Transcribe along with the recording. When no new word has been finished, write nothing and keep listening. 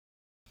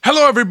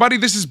Hello, everybody.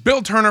 This is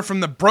Bill Turner from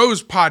the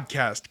Bros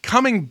Podcast,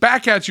 coming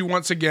back at you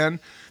once again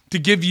to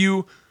give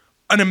you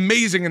an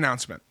amazing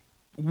announcement.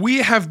 We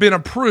have been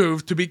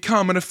approved to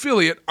become an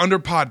affiliate under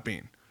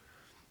Podbean.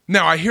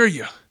 Now, I hear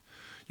you.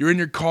 You're in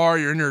your car,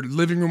 you're in your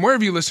living room,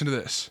 wherever you listen to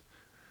this,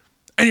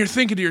 and you're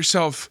thinking to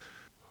yourself,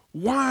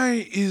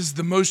 why is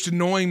the most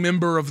annoying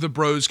member of the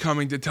Bros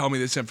coming to tell me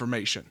this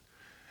information?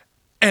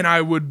 And I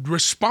would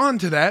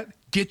respond to that,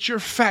 get your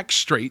facts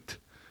straight.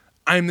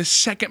 I am the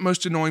second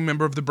most annoying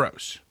member of the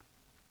Bros.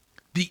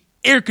 The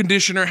air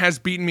conditioner has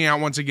beaten me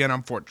out once again,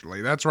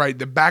 unfortunately. That's right,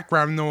 the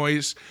background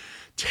noise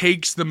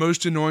takes the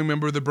most annoying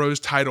member of the Bros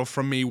title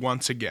from me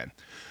once again.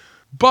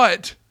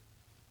 But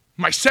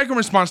my second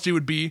response to you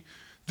would be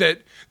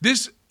that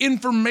this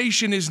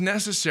information is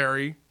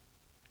necessary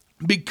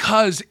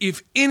because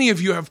if any of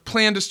you have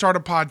planned to start a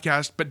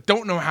podcast but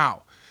don't know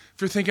how,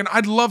 if you're thinking,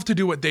 I'd love to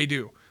do what they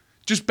do,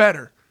 just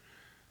better,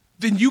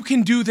 then you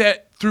can do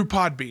that through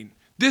Podbean.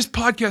 This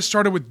podcast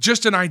started with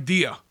just an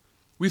idea.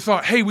 We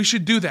thought, hey, we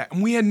should do that,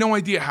 and we had no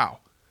idea how.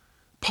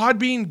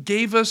 Podbean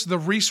gave us the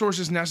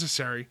resources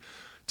necessary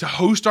to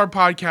host our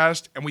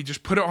podcast, and we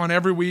just put it on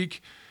every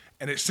week,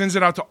 and it sends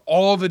it out to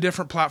all the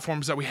different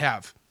platforms that we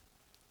have.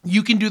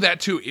 You can do that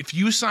too. If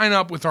you sign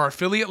up with our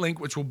affiliate link,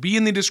 which will be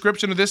in the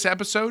description of this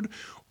episode,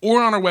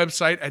 or on our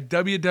website at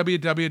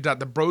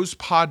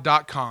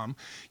www.thebrospod.com,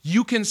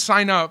 you can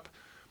sign up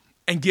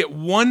and get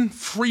 1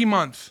 free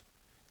month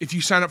if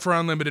you sign up for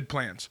unlimited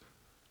plans.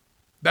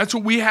 That's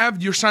what we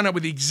have. You're signed up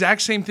with the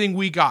exact same thing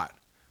we got,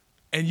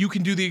 and you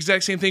can do the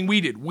exact same thing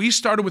we did. We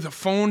started with a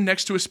phone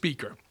next to a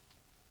speaker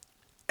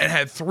and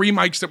had 3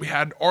 mics that we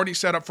had already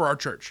set up for our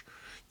church.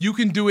 You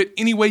can do it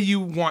any way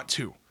you want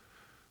to.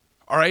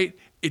 All right?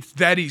 It's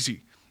that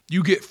easy.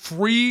 You get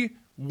free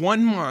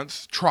 1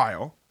 month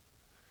trial,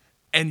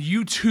 and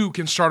you too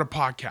can start a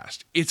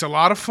podcast. It's a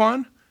lot of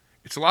fun.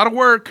 It's a lot of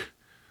work,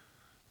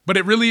 but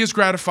it really is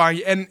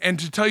gratifying. And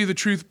to tell you the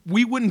truth,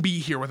 we wouldn't be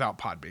here without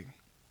Podbean.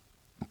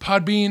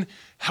 Podbean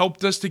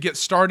helped us to get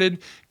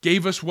started,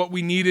 gave us what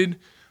we needed,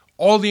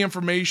 all the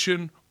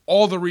information,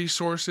 all the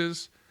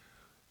resources,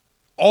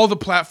 all the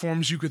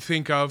platforms you could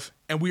think of,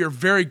 and we are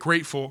very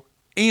grateful.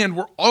 And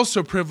we're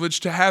also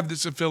privileged to have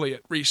this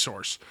affiliate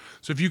resource.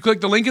 So if you click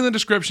the link in the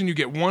description, you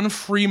get 1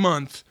 free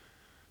month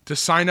to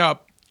sign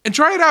up and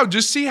try it out.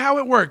 Just see how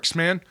it works,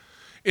 man.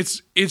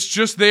 It's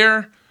just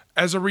there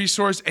as a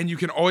resource, and you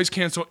can always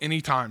cancel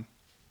anytime.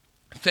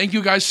 Thank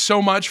you guys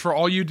so much for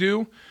all you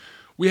do.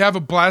 We have a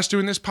blast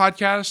doing this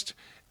podcast,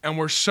 and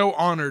we're so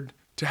honored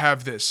to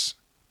have this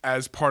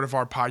as part of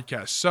our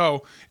podcast.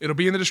 So it'll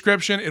be in the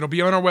description. It'll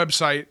be on our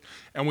website.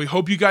 And we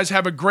hope you guys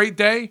have a great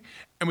day.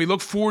 And we look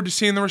forward to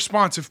seeing the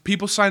response. If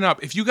people sign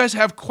up, if you guys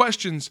have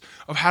questions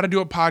of how to do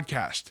a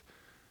podcast,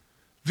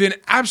 then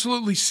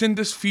absolutely send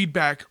us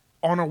feedback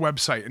on our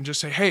website and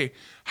just say, hey,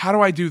 how do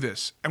I do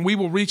this? And we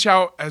will reach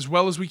out as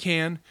well as we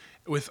can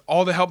with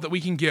all the help that we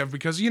can give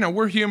because, you know,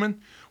 we're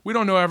human. We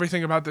don't know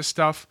everything about this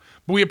stuff,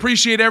 but we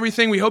appreciate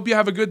everything. We hope you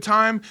have a good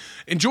time.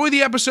 Enjoy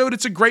the episode.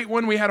 It's a great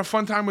one. We had a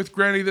fun time with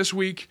Granny this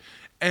week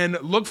and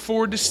look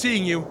forward to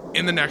seeing you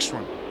in the next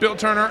one. Bill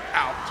Turner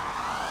out.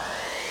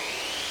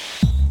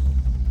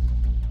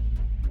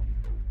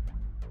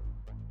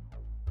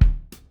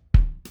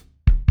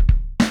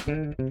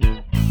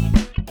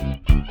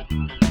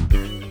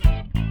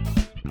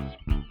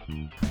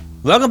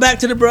 Welcome back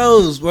to the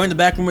Bros. We're in the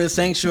back room of the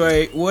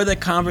sanctuary where the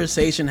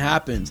conversation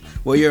happens.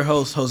 We're your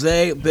hosts,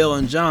 Jose, Bill,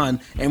 and John,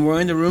 and we're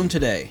in the room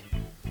today.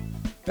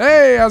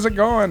 Hey, how's it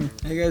going?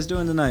 How you guys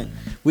doing tonight?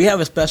 We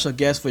have a special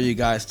guest for you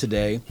guys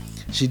today.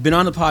 She's been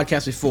on the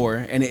podcast before,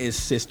 and it is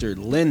Sister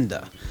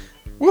Linda.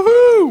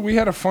 Woohoo! We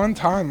had a fun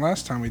time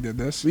last time we did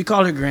this. We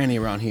call her Granny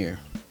around here.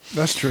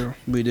 That's true.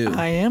 We do.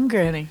 I am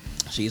Granny.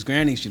 She's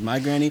Granny. She's my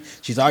Granny.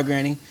 She's our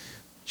Granny.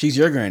 She's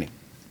your Granny.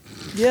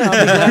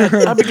 Yeah,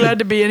 I'll be glad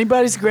to be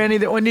anybody's granny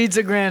that one needs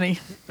a granny.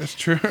 That's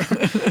true.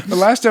 The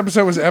last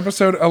episode was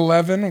episode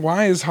 11.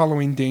 Why is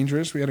Halloween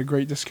dangerous? We had a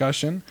great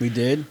discussion. We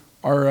did.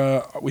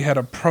 We had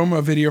a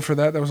promo video for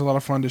that. That was a lot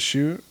of fun to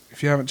shoot.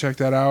 If you haven't checked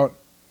that out,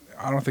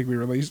 I don't think we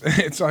released it.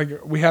 It's like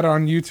we had it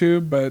on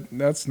YouTube, but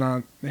that's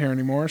not here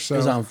anymore. So it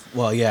was on.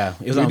 Well, yeah,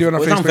 it was on. Do it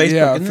on Facebook. Facebook. On Facebook,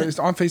 yeah, isn't it? It's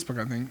on Facebook,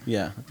 I think.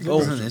 Yeah. It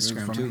was on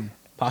Instagram too.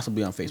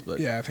 Possibly on Facebook.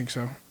 Yeah, I think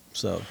so.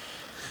 So,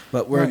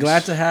 but we're Nice.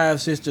 glad to have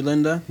Sister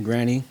Linda,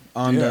 Granny,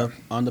 on the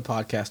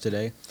podcast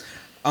today.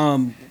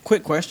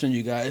 Quick question,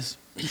 you guys.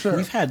 Sure.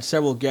 We've had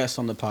several guests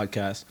on the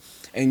podcast,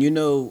 and you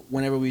know,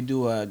 whenever we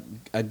do a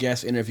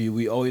guest interview,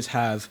 we always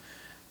have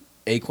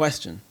a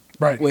question,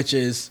 Right. Which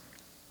is,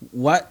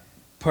 what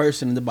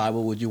person in the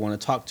Bible would you want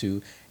to talk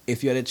to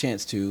if you had a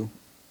chance to,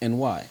 and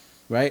why?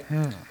 Right?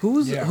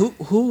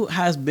 Who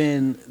has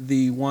been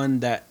the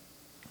one that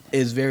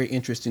is very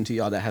interesting to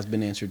y'all that has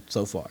been answered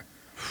so far?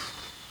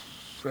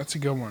 That's a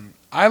good one.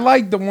 I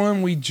like the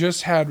one we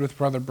just had with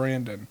Brother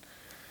Brandon.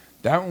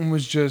 That one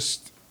was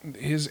just,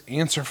 his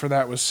answer for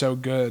that was so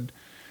good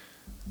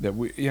that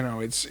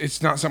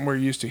it's not something we're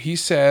used to. He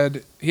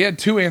said, he had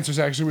 2 answers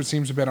actually, which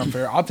seems a bit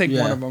unfair. I'll take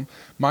one of them.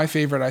 My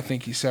favorite, I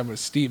think he said, was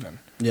Stephen.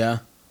 Yeah.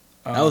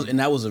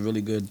 That was a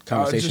really good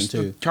conversation just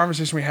too. The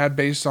conversation we had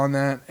based on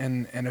that,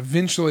 and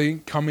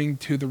eventually coming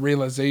to the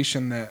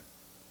realization that,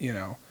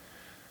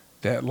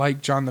 that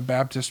like John the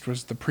Baptist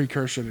was the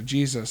precursor to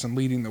Jesus and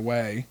leading the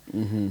way,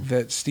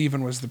 that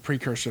Stephen was the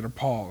precursor to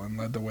Paul and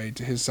led the way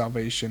to his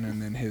salvation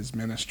and then his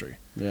ministry.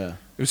 Yeah.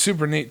 It was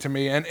super neat to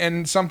me,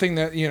 and something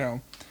that,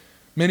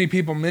 many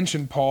people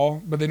mention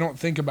Paul, but they don't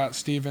think about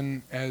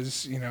Stephen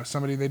as,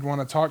 somebody they'd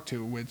want to talk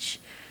to, which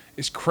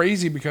is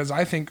crazy because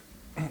I think,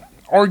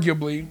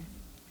 arguably,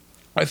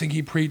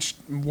 he preached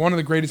one of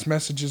the greatest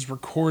messages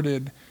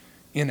recorded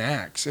in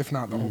Acts, if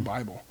not the whole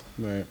Bible.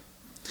 Right.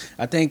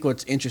 I think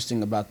what's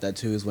interesting about that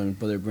too is when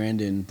Brother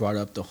Brandon brought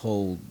up the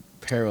whole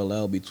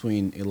parallel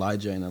between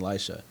Elijah and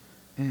Elisha,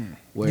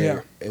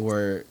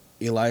 where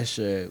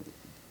Elisha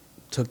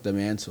took the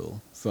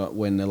mantle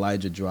when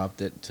Elijah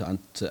dropped it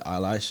to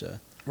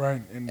Elisha,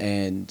 right?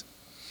 And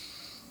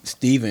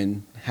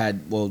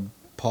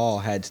Paul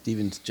had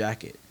Stephen's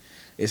jacket.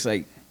 It's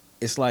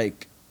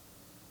like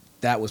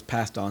that was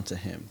passed on to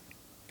him.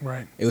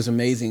 Right. It was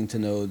amazing to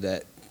know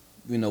that.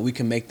 We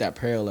can make that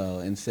parallel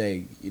and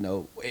say,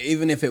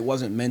 even if it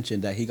wasn't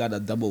mentioned that he got a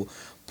double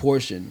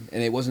portion,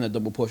 and it wasn't a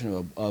double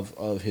portion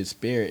of his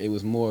spirit, it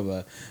was more of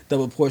a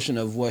double portion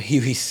of what he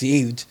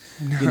received,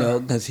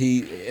 because he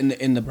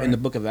in the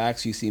book of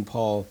Acts, you see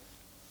Paul,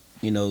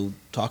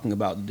 talking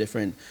about the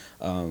different,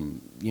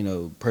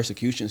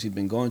 persecutions he's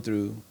been going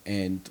through,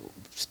 and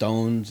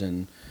stones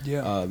and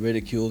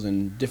ridicules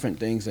and different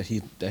things that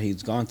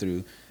he's gone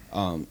through,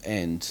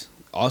 and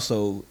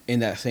also, in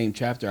that same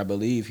chapter, I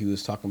believe he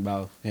was talking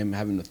about him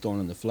having the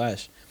thorn in the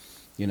flesh,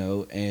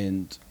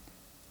 and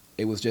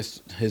it was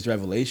just his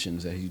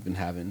revelations that he's been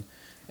having,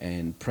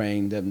 and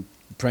praying to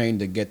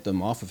get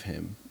them off of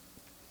him.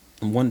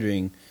 I'm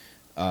wondering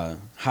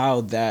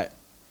how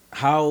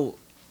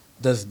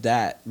does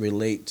that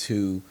relate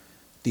to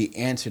the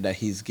answer that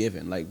he's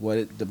given? Like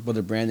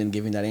Brother Brandon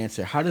giving that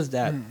answer. How does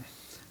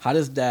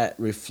that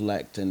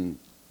reflect? And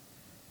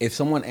if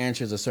someone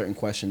answers a certain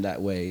question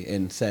that way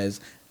and says,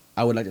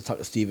 I would like to talk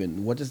to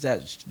Stephen, what does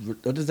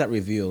that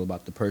reveal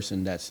about the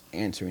person that's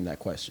answering that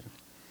question?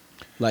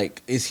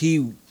 Like, does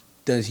he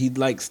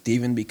like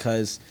Stephen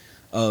because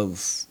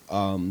of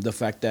the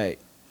fact that,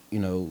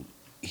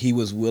 he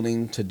was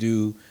willing to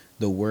do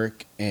the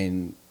work,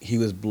 and he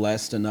was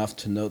blessed enough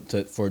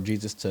for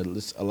Jesus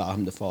to allow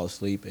him to fall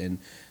asleep, and,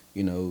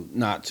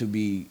 not to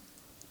be,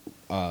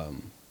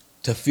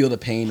 to feel the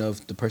pain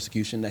of the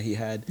persecution that he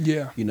had,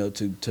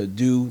 to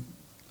do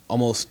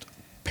almost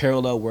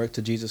parallel work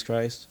to Jesus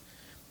Christ?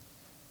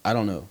 I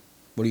don't know.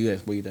 What do you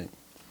think?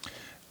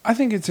 I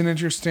think it's an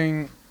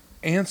interesting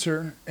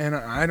answer, and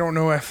I don't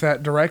know if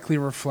that directly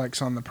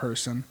reflects on the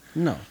person.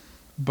 No.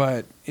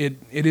 But it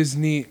is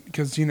neat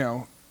because,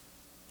 you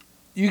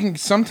can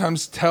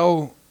sometimes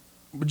tell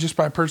just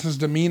by a person's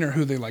demeanor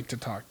who they like to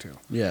talk to.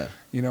 Yeah.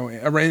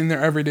 In their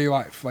everyday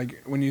life.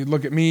 Like, when you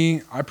look at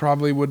me, I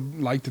probably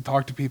would like to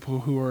talk to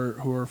people who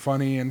are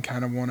funny and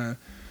kind of want to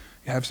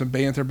have some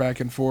banter back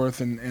and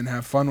forth and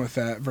have fun with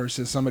that,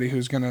 versus somebody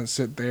who's going to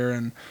sit there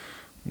and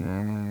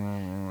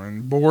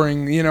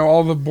boring,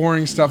 all the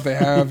boring stuff they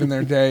have in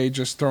their day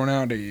just thrown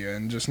out at you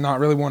and just not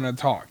really want to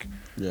talk.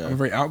 Yeah. I'm a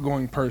very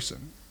outgoing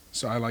person,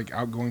 so I like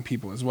outgoing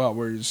people as well.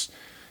 Whereas,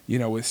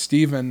 with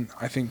Stephen,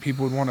 I think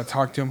people would want to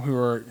talk to him who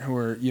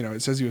are,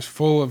 it says he was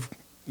full of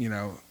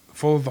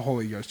the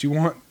Holy Ghost. You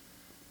want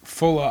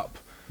full up.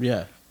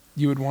 Yeah.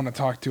 You would want to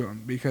talk to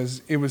him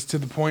because it was to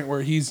the point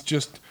where he's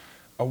just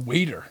a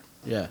waiter.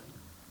 Yeah.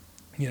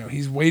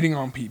 He's waiting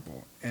on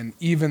people. And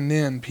even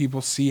then,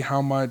 people see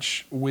how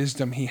much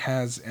wisdom he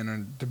has and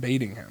are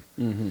debating him.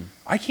 Mm-hmm.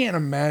 I can't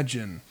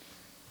imagine.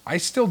 I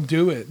still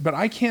do it, but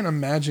I can't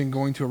imagine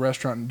going to a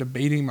restaurant and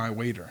debating my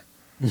waiter.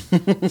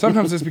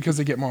 Sometimes it's because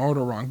they get my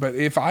order wrong. But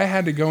if I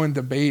had to go and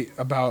debate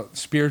about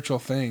spiritual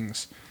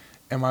things,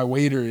 and my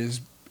waiter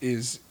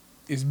is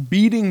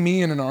beating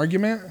me in an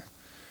argument,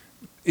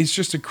 it's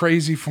just a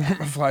crazy form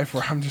of life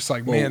where I'm just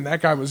like, man,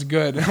 that guy was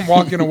good. I'm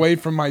walking away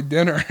from my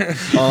dinner.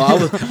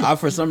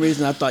 For some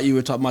reason, I thought you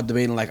were talking about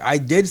debating. Like, I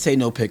did say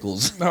no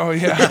pickles. Oh,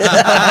 yeah.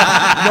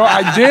 No,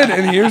 I did.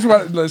 And here's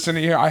listen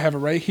here, I have it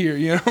right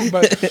here,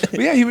 But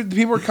yeah,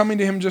 people were coming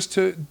to him just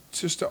to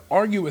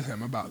argue with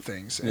him about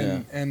things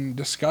and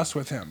discuss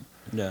with him.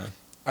 Yeah.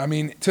 I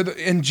mean,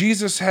 and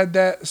Jesus had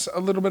a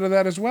little bit of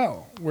that as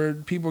well, where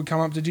people would come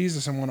up to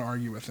Jesus and want to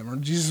argue with him, or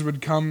Jesus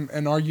would come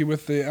and argue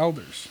with the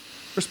elders.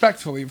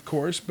 Respectfully, of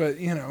course, but,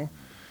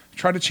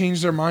 try to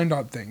change their mind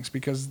on things,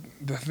 because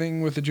the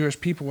thing with the Jewish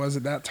people was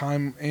at that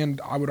time, and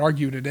I would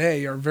argue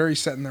today, are very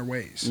set in their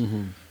ways.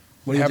 Mm-hmm.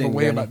 They have a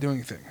way about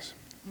doing things.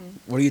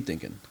 What are you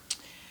thinking?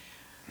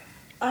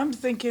 I'm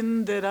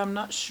thinking that I'm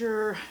not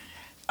sure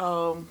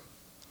how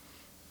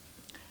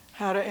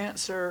to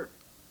answer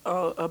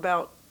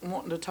about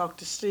wanting to talk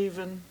to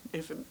Stephen,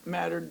 if it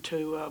mattered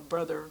to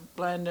Brother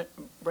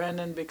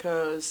Brandon,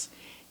 because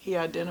he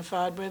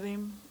identified with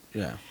him.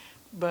 Yeah.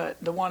 But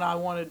the one I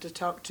wanted to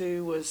talk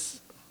to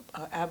was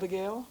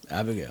Abigail.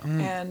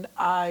 And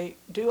I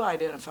do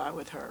identify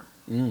with her.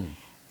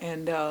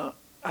 And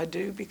I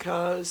do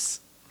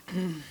because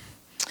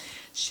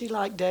She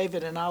liked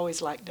David, and I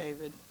always liked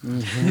David.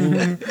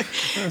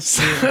 Mm-hmm.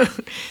 So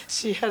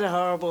she had a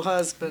horrible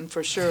husband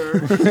for sure.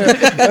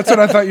 That's what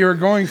I thought you were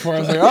going for. I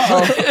was like,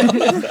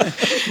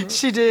 uh-oh.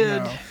 She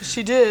did. No.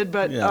 She did,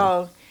 but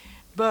Yeah.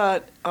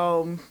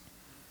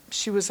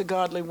 She was a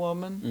godly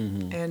woman,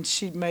 Mm-hmm. and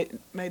she made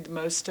the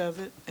most of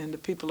it, and the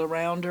people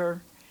around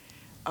her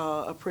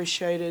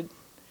appreciated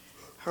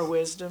her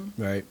wisdom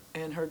Right.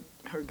 and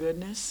her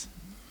goodness,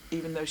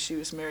 even though she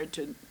was married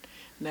to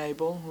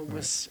Nabal, who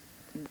was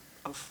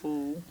a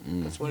fool.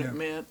 That's what Yeah. it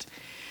meant.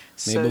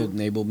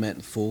 Nabal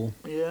meant fool.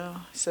 Yeah.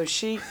 So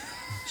she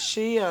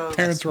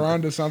Parents were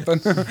onto something.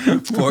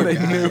 Poor They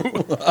guy.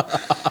 knew.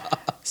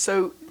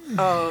 so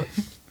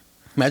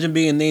Imagine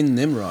being named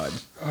Nimrod.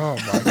 Oh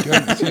my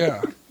goodness,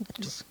 yeah.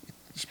 Just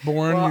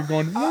born, well, you're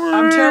going.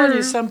 I'm telling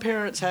you, some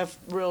parents have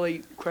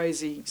really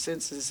crazy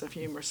senses of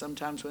humor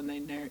sometimes when they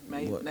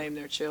name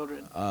their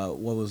children.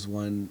 What was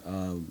one?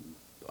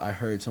 I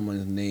heard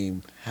someone's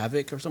name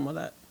Havoc or something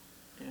like that.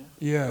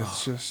 Yeah,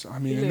 it's just. I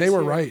mean, He and they lives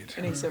were here, right.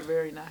 and he's a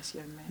very nice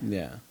young man.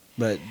 Yeah,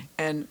 but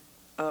And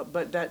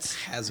but that's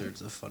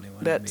Hazard's a funny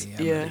one That's- to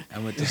me. yeah. I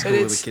went to But school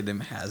with it's- a kid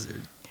named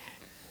Hazard.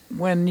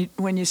 when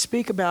you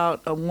speak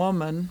about a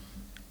woman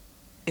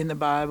in the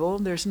Bible,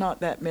 there's not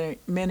that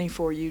many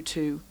for you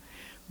to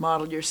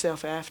model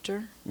yourself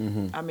after.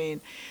 mm-hmm. I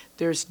mean,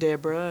 there's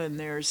Deborah, and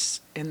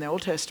there's in the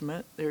Old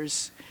Testament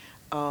there's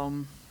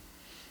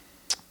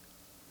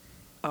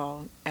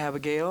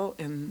Abigail,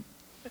 and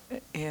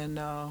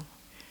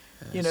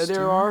you know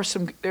there are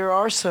some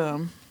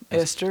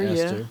Esther, yeah,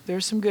 Esther.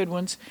 there's some good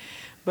ones,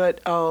 but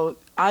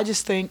I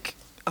just think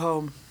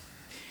that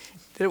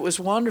it was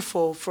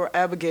wonderful for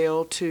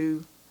Abigail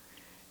to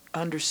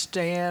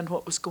understand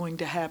what was going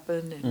to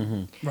happen, and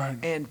Mm-hmm. Right.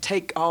 and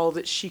take all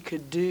that she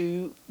could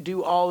do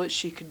all that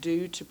she could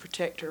do to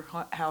protect her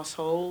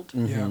household.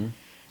 Mm-hmm. Yeah.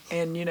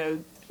 And you know,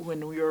 when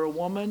you're a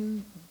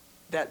woman,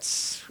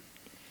 that's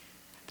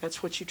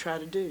what you try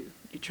to do.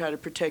 You try to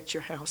protect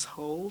your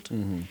household.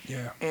 Mm-hmm.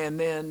 Yeah. And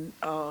then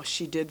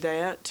she did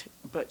that,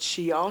 but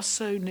she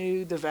also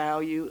knew the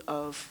value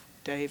of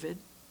David.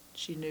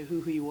 She knew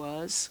who he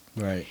was,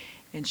 Right.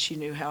 and she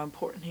knew how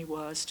important he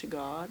was to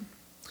God.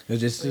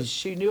 This is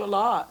She knew a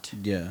lot.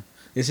 yeah.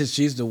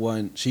 She's the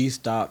one. She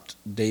stopped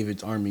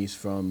David's armies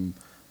from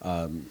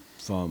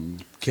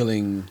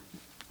killing.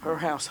 Her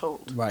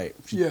household. Right.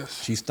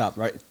 Yes. She stopped.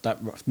 Right.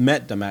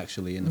 Met them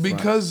actually in the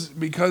front.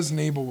 Because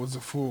Nabal was a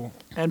fool.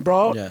 And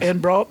brought Yes.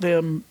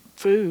 them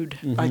food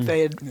like they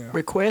had Yeah.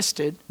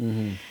 requested,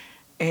 Mm-hmm.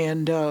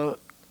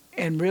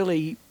 and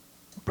really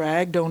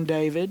bragged on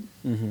David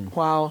Mm-hmm.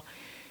 while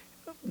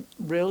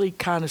really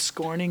kind of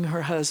scorning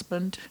her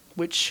husband,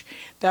 which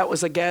that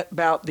was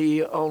about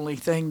the only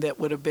thing that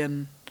would have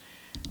been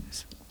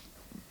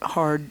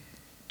hard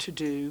to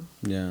do.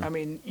 Yeah. I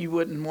mean, you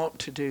wouldn't want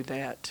to do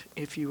that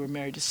if you were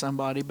married to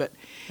somebody, but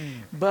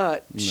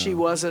she No.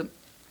 wasn't.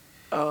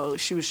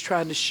 She was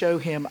trying to show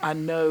him.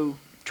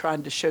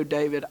 Trying to show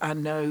David, I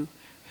know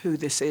who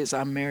this is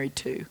I'm married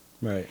to,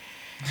 Right.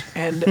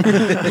 and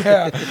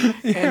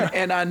Yeah.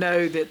 and I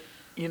know that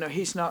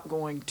he's not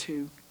going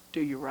to do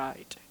you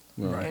right,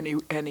 Right.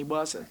 and he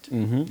wasn't.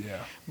 Mm-hmm.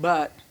 Yeah.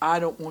 But I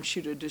don't want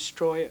you to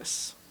destroy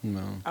us.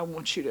 No. I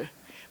want you to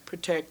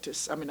protect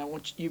us. I mean, I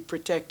want you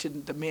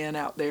protected the men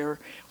out there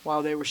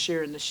while they were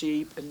shearing the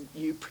sheep, and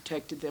you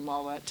protected them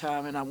all that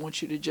time. And I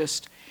want you to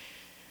just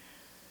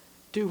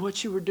do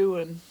what you were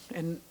doing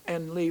and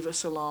leave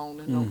us alone,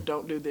 and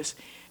don't do this.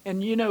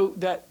 And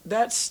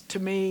that's to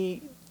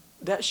me,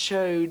 that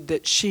showed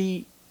that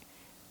she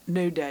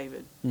knew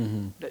David,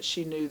 Mm-hmm. that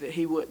she knew that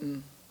he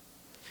wouldn't,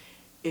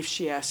 if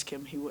she asked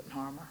him, he wouldn't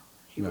harm her.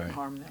 He wouldn't Right.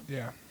 harm them.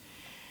 Yeah.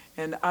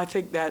 And I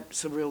think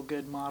that's a real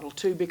good model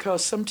too,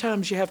 because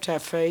sometimes you have to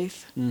have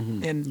faith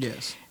Mm-hmm.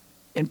 Yes.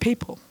 in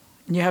people.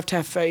 And you have to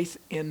have faith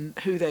in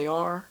who they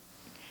are,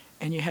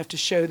 and you have to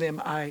show them,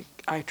 I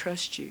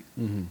trust you.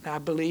 Mm-hmm. I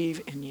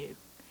believe in you.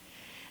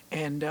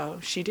 And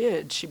she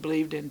did. She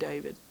believed in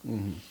David.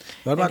 Mm-hmm.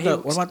 What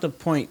about the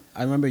point?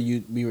 I remember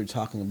we were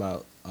talking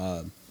about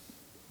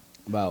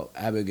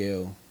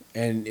Abigail,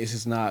 and this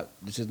is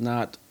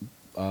not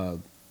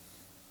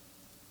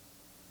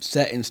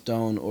set in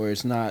stone, or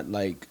it's not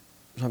like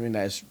something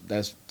that's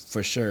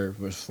for sure,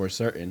 for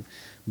certain,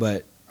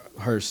 but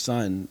her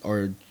son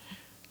or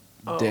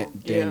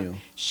Daniel.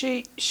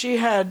 She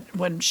had,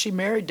 when she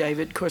married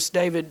David, of course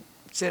David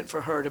sent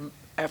for her to,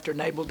 after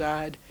Nabal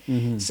died,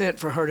 Mm-hmm. sent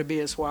for her to be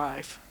his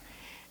wife.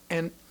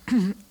 And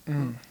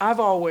I've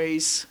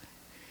always,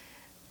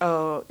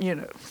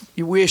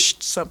 you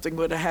wished something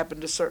would have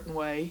happened a certain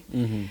way.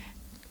 Mm-hmm.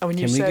 When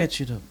you Can we said, get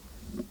you to? you,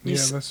 Yeah,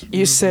 s- let's you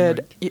move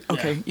said, the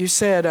you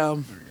said,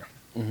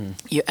 Mm-hmm.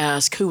 you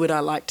asked, who would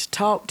I like to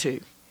talk to?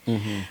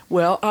 Mm-hmm.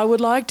 Well, I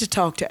would like to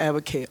talk to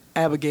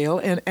Abigail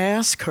and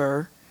ask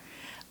her,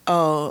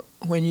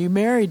 when you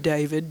married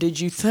David,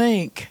 did you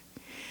think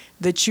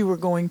that you were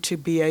going to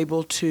be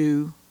able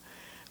to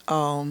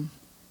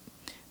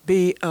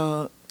be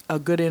a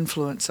good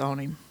influence on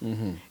him?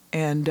 Mm-hmm.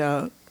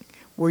 And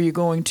were you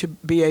going to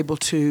be able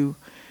to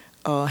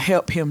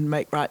help him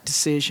make right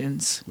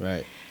decisions.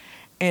 Right.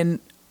 And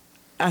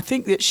I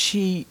think that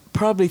she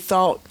probably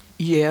thought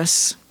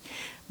yes,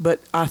 but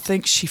I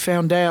think she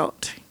found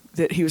out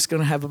that he was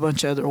going to have a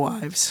bunch of other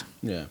wives.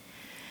 Yeah.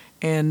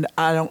 And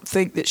I don't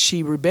think that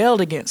she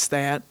rebelled against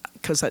that,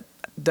 because that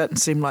doesn't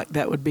seem like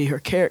that would be her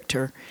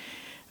character.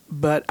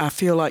 But I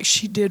feel like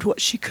she did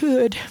what she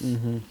could.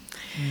 Mm-hmm.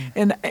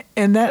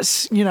 And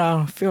that's,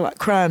 I feel like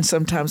crying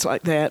sometimes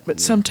like that.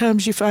 But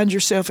sometimes you find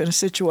yourself in a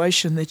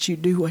situation that you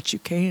do what you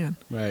can.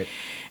 Right.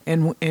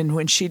 And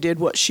when she did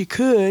what she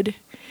could,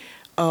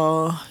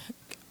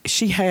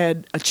 she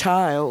had a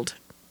child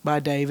by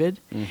David.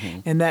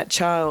 Mm-hmm. And that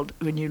child,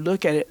 when you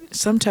look at it,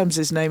 sometimes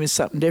his name is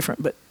something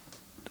different, but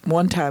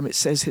one time it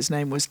says his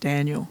name was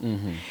Daniel.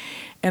 Mm-hmm.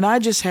 And I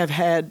just have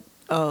had,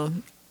 I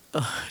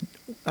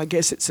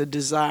guess it's a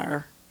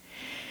desire,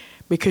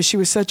 because she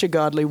was such a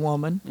godly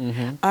woman.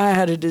 Mm-hmm. I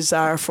had a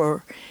desire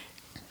for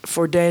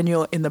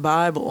Daniel in the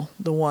Bible,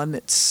 the one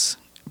that's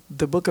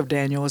the book of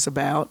Daniel is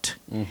about,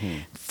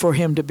 for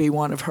him to be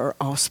one of her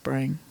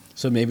offspring.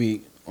 So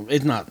maybe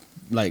it's not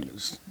like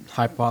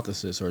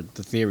hypothesis or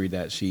the theory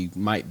that she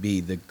might be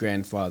the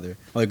grandfather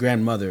or the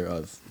grandmother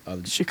of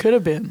She could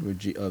have been.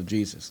 of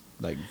Jesus,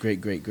 like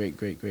great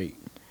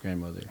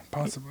grandmother.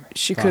 Possibly.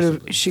 She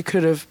Possibly.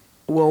 could have.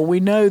 Well, we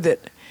know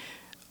that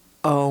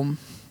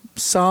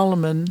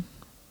Solomon.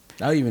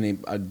 That even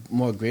a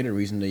more greater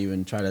reason to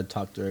even try to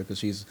talk to her, because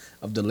she's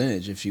of the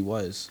lineage. If she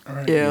was, All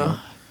right. Yeah.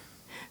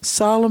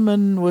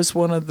 Solomon was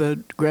one of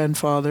the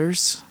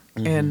grandfathers,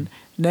 and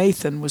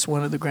Nathan was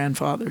one of the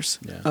grandfathers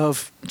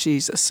of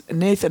Jesus. And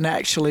Nathan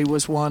actually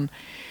was one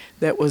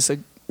that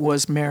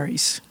was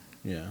Mary's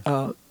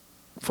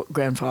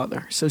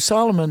grandfather. So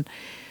Solomon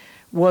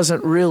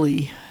wasn't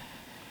really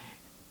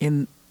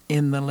in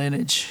the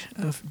lineage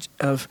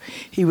of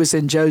he was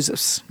in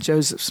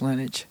Joseph's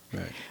lineage.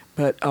 right?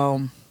 But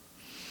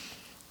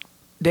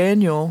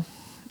Daniel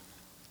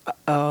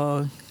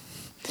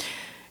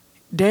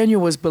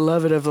was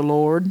beloved of the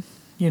Lord.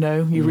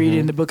 You read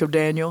in the book of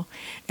Daniel,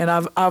 and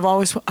I've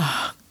always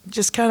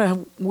just kind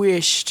of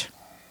wished,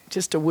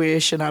 just a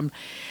wish, and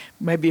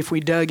maybe if we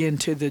dug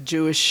into the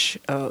Jewish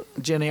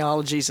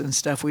genealogies and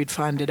stuff, we'd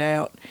find it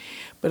out.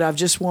 But I've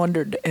just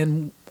wondered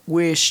and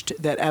wished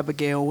that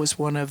Abigail was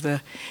one of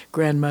the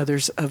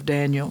grandmothers of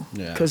Daniel,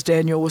 because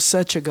Daniel was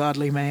such a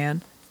godly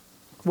man,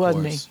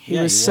 wasn't he? He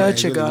was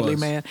such a godly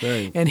man,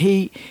 and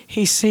he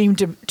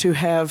seemed to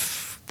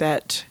have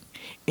that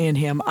in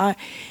him.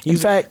 In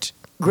fact,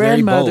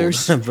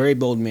 grandmothers, very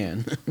bold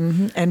man.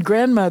 and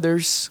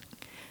grandmothers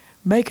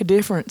make a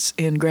difference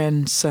in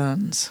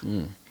grandsons.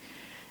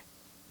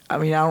 I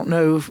mean, I don't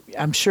know.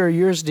 I'm sure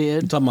yours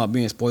did. You talking about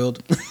being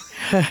spoiled,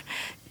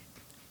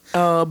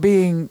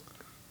 being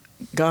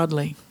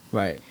godly,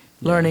 right?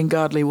 Learning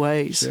godly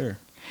ways. Sure.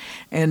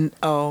 And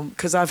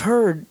because I've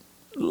heard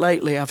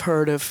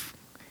of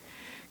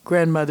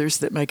grandmothers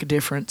that make a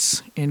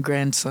difference in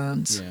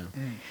grandsons. Yeah.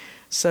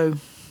 So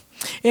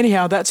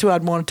anyhow, that's who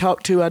I'd want to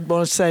talk to. I'd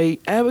want to say,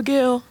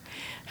 Abigail,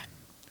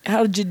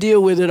 how did you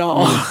deal with it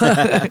all?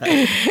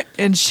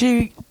 And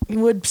she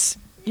would,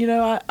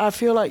 I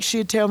feel like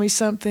she'd tell me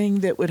something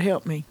that would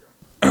help me.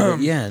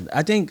 Yeah,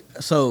 I think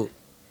so.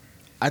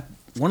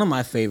 One of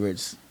my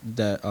favorites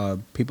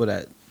that people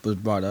that was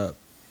brought up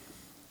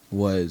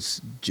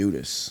was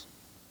Judas.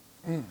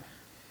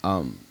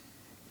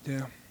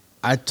 Yeah.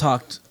 I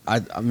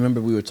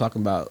remember we were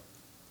talking about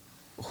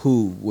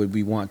who would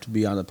we want to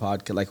be on the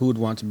podcast, like who would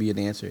want to be an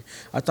answer.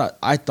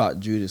 I thought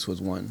Judas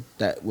was one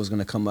that was going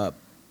to come up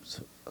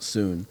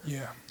soon.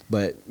 Yeah.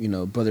 But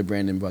Brother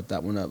Brandon brought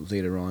that one up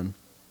later on,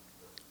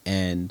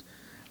 and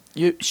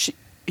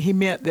he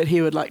meant that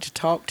he would like to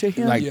talk to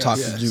him. Talk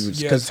to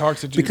Judas. Yeah, talk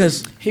to Judas.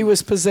 Because he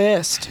was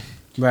possessed.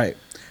 Right.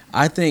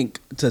 I think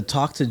to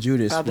talk to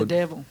Judas by the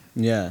devil.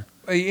 Yeah.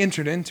 He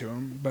entered into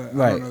him, but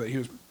Right. I don't know that he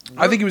was.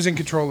 I think he was in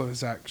control of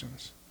his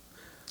actions.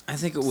 I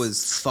think it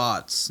was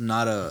thoughts,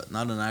 not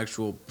an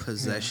actual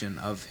possession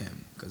of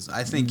him. Because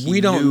I think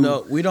we don't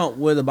know. We don't.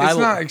 Where the Bible,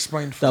 it's not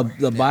explained fully.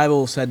 The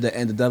Bible said that,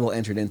 and the devil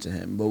entered into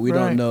him, but we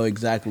don't know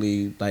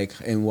exactly like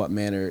in what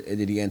manner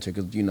did he enter.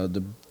 Because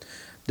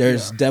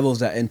there's devils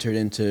that entered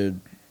into.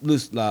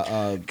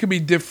 It could be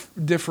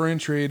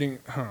differentiating.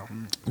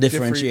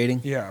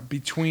 Differentiating.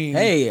 Between.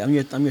 Hey, I'm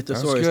your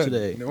thesaurus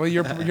today. Well,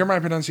 you're my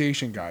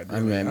pronunciation guide.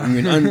 Really.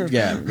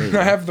 I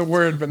I have the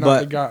word, but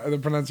not the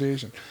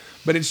pronunciation.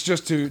 But it's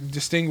just to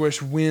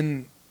distinguish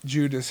when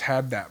Judas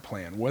had that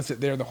plan. Was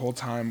it there the whole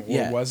time,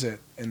 or was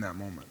it in that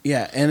moment?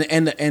 Yeah,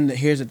 and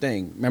here's the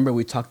thing. Remember,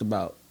 we talked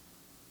about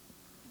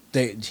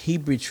he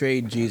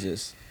betrayed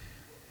Jesus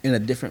in a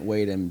different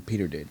way than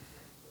Peter did.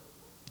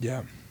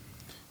 Yeah.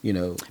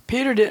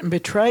 Peter didn't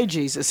betray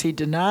Jesus. He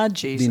denied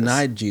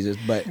Jesus.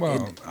 But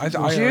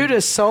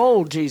Judas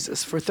sold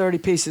Jesus for 30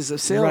 pieces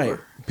of silver. Right.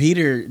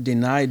 Peter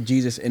denied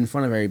Jesus in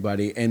front of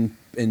everybody, and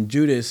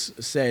Judas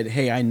said,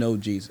 "Hey, I know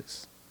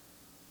Jesus."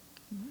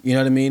 You know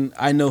what I mean?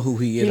 I know who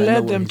he is. He I know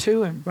led where them he's-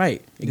 to him.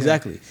 Right,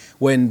 exactly.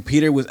 When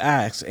Peter was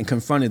asked and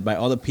confronted by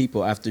all the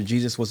people after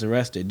Jesus was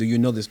arrested, do you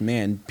know this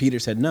man? Peter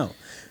said no.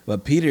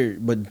 But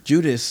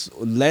Judas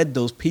led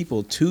those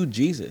people to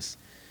Jesus.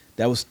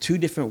 That was two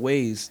different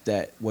ways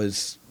that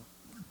was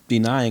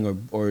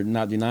denying or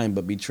not denying,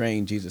 but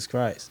betraying Jesus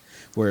Christ.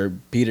 Where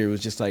Peter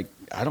was just like,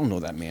 I don't know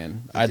that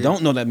man. I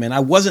don't know that man. I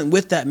wasn't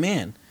with that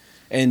man.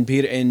 And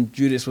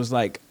Judas was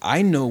like,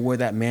 I know where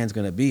that man's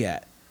going to be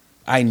at.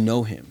 I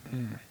know him.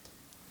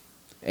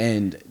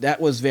 And that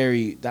was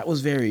very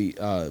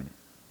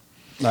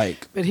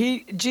like, But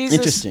Jesus,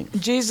 interesting.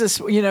 Jesus,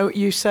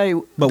 you say,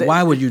 But that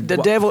why would you- the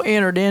devil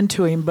entered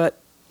into him, but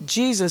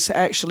Jesus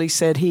actually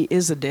said he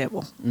is a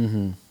devil.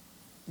 mm-hmm.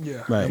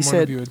 Yeah. Right. I'm He one of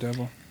said- you a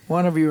devil.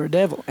 One of you are a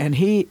devil, and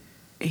he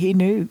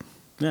knew.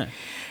 Yeah.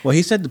 Well,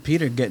 he said to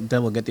Peter,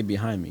 devil, get thee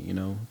behind me,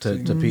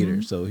 to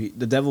Peter. So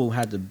the devil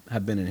had to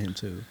have been in him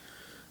too,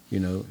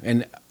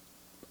 and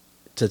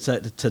to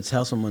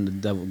tell someone the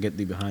devil, get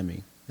thee behind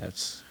me,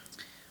 that's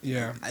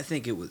Yeah. I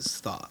think it was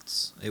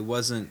thoughts. It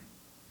wasn't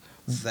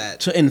that.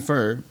 to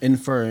infer,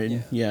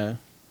 yeah.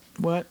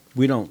 What?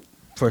 We don't,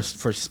 per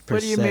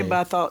What do you se. mean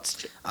by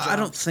thoughts? I John?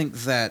 don't think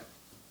that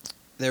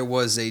there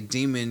was a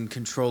demon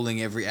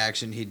controlling every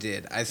action he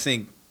did. I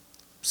think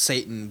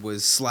Satan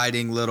was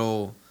sliding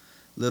little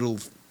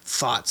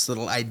thoughts,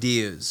 little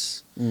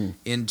ideas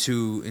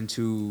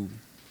into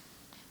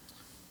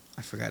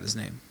I forgot his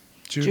name.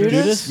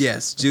 Judas?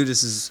 Yes,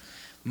 Judas's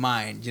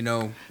mind,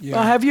 Yeah.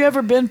 Well, have you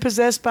ever been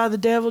possessed by the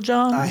devil,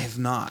 John? I have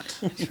not.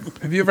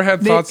 Have you ever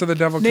had thoughts of the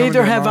devil coming to Neither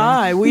your have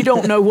mind? I. We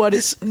don't know what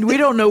we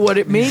don't know what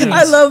it means.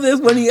 I love this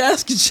when he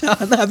asked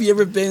John, have you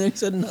ever been? And he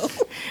said no.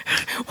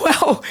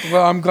 Well,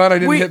 Well, I'm glad I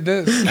didn't We- hit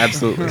this.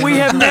 Absolutely. we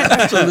have never.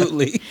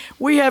 Absolutely.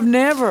 We have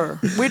never.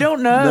 We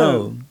don't know.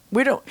 No.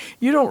 We don't.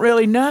 You don't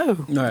really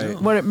know Right.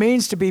 what it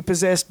means to be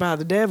possessed by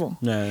the devil.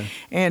 Yeah.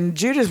 And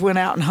Judas went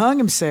out and hung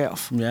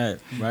himself. Yeah.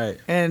 Right.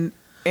 And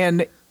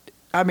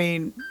I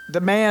mean, the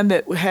man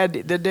that had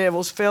the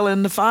devils fell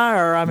in the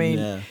fire. I mean,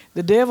 Yeah.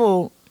 the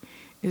devil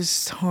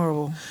is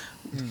horrible.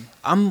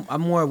 I'm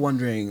more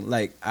wondering,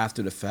 like,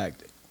 after the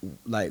fact,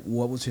 like,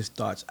 what was his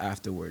thoughts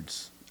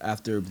afterwards,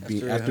 after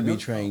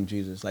betraying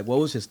Jesus? Like, what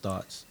was his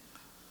thoughts?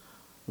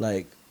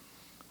 Like,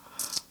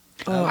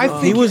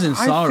 he was in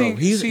sorrow.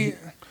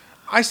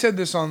 I said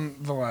this on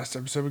the last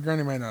episode, but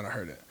Granny might not have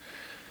heard it.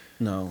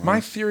 no.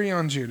 My theory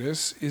on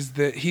Judas is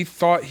that he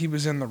thought he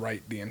was in the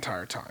right the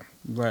entire time.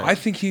 Right. I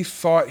think he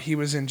thought he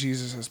was in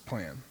Jesus'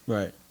 plan.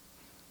 Right.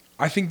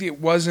 I think it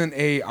wasn't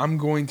I'm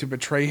going to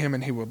betray him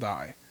and he will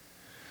die.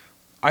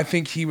 I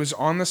think he was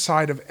on the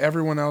side of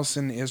everyone else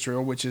in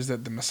Israel, which is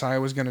that the Messiah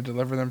was going to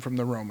deliver them from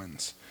the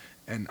Romans.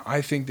 And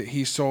I think that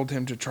he sold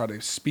him to try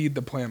to speed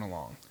the plan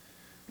along.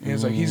 He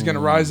was like, he's going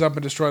to rise up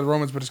and destroy the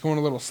Romans, but it's going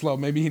a little slow.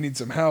 Maybe he needs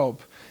some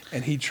help.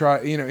 And he's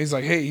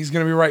like, hey, he's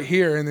going to be right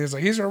here. And he's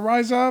like, he's going to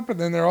rise up, and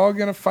then they're all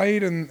going to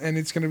fight, and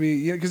it's going to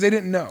be, because they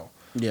didn't know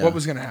what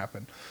was going to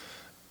happen.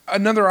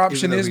 Another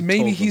option though is he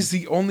maybe told he's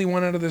the only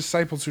one out of the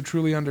disciples who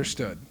truly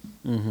understood.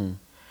 Mm-hmm.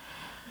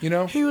 You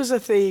know? He was a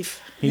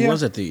thief. He Yeah.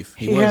 was a thief.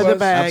 He had the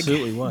bag.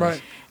 Absolutely was.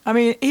 Right. I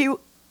mean,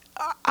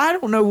 I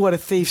don't know what a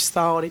thief's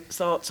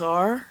thoughts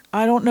are.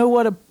 I don't know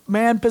what a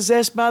man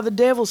possessed by the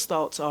devil's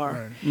thoughts are.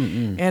 Right.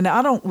 Mm-mm. And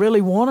I don't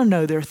really want to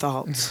know their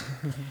thoughts.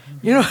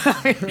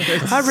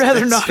 I'd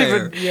rather not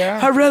fair. even. Yeah.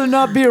 I'd rather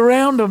not be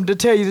around them, to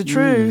tell you the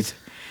truth.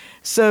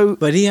 So,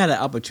 But he had an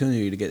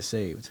opportunity to get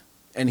saved,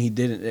 and he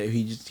didn't. But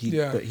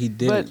he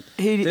didn't. but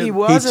he He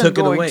wasn't took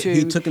it going away. to.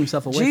 He took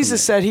himself away.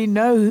 Jesus from said he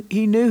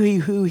knew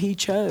who he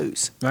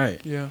chose. it.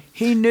 Right. Yeah.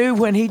 He knew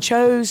when he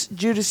chose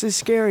Judas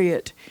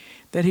Iscariot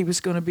that he was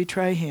going to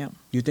betray him.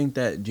 You think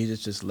that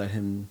Jesus just let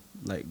him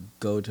like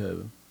go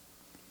to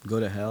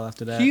hell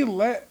after that? He didn't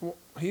let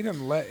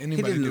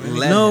anybody didn't do anything.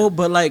 let No, him.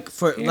 but like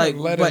for He like,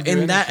 didn't let him but do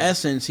in that anything.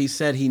 essence, he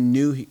said he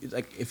knew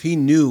if he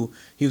knew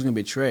he was gonna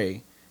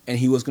betray and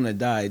he was gonna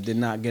die, he did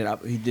not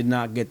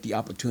get the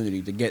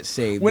opportunity to get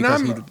saved. When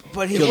because I'm-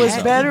 But killed was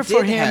himself. better he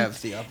for did him.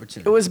 have the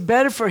opportunity. It was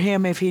better for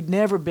him if he'd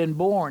never been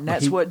born.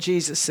 That's what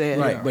Jesus said.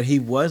 right, Yeah. but he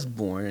was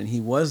born and he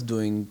was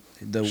doing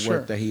the Sure.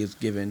 work that he is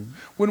given.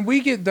 When we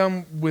get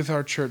done with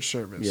our church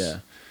service, Yeah,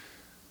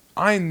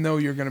 I know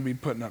you're going to be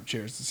putting up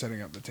chairs and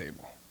setting up the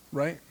table,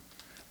 right?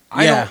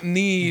 Yeah.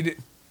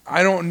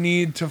 I don't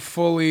need to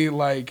fully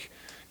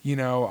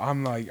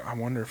I'm like, I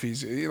wonder if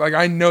he's like,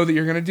 I know that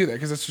you're going to do that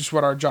because that's just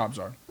what our jobs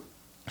are.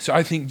 So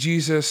I think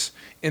Jesus,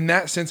 in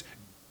that sense,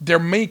 there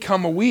may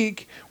come a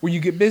week where you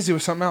get busy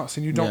with something else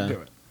and you don't Yeah.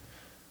 do it.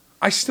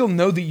 I still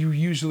know that you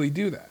usually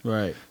do that.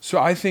 right. So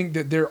I think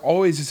that there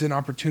always is an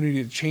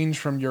opportunity to change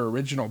from your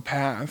original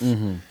path,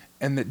 Mm-hmm.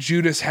 and that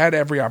Judas had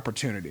every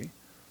opportunity.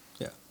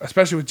 Yeah.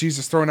 Especially with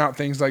Jesus throwing out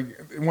things like,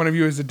 one of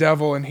you is the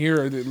devil, and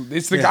here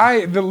it's the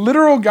guy, the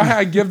literal guy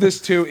I give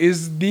this to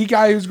is the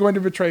guy who's going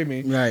to betray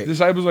me. Right. The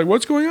disciples are like,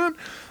 what's going on?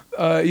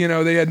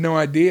 They had no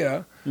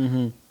idea.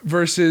 Mm-hmm.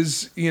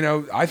 Versus,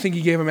 I think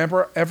he gave him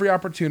every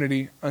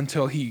opportunity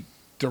until he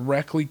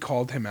directly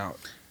called him out.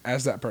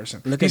 as that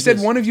person. Look He at said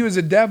this. one of you is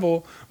a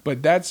devil,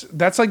 but that's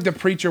like the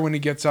preacher when he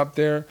gets up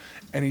there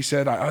and he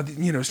said,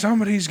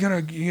 somebody's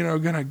gonna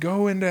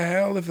go into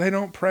hell if they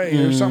don't pray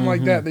or something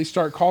like that. They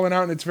start calling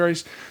out, and it's very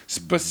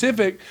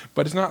specific,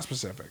 but it's not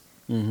specific.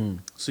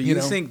 So you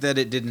think that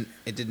it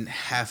didn't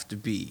have to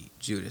be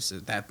Judas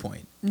at that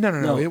point?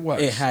 No, it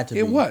was. It had to be.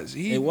 It was.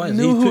 He It was.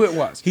 knew He who could- it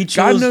was. he God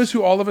chose- knows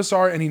who all of us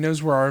are, and he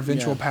knows where our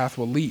eventual Yeah. path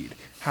will lead.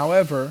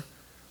 However,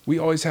 we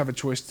always have a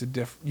choice to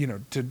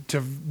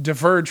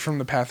diverge from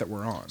the path that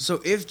we're on.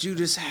 So if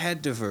Judas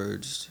had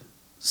diverged,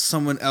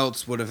 someone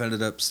else would have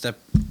ended up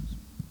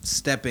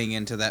stepping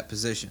into that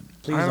position.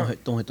 Please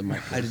don't hit the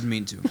mic. I didn't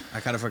mean to. I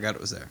kind of forgot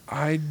it was there.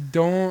 I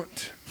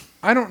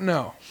don't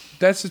know.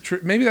 That's the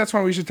truth. Maybe that's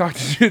why we should talk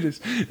to Judas.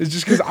 It's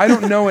just because I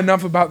don't know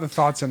enough about the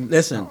thoughts and.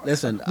 Listen.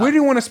 Where do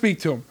you want to speak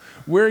to him?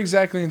 Where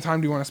exactly in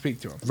time do you want to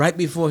speak to him? Right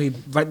before he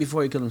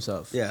killed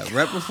himself. Yeah,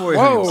 right before he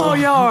Whoa. hit himself. Oh,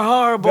 y'all are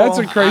horrible. That's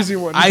a crazy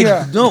one. I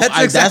Yeah. no. That's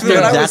I, exactly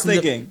what I was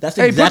thinking. That's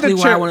Hey, put exactly the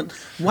why I chair- want.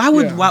 Why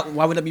would Yeah.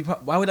 why would that be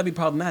why would that be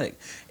problematic?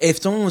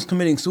 If someone was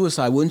committing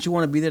suicide, wouldn't you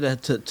want to be there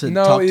to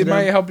No, talk to it them?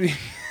 might help you.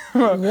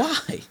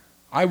 Why?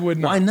 I would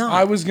not. Why not?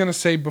 I was gonna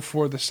say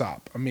before the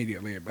sop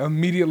immediately.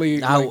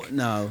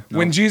 No.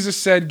 When Jesus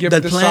said, "Give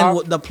The the plan.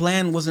 sop," The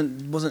plan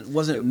wasn't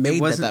made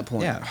at wasn't- that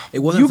point. yeah. It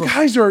wasn't. you for-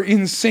 guys are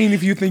insane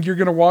if you think you're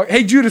gonna walk.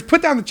 Hey, Judas,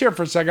 put down the chair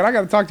for a second. I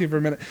got to talk to you for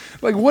a minute.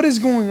 Like, what is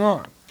going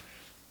on?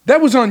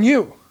 That was on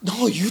you.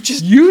 No, you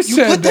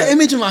said put that. the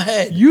image in my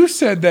head. You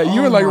said that. You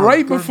Oh were like my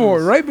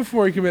right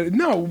before he committed.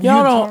 No,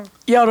 Y'all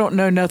don't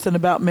know nothing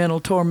about mental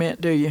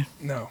torment, do you?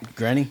 No,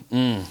 Granny.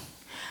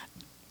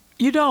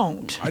 You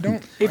don't. I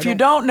don't. If you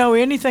don't know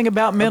anything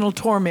about mental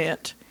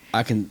torment,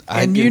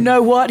 you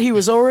know what, he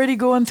was already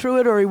going through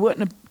it, or he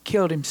wouldn't have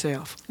killed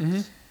himself.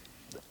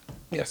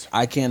 Yes.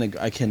 I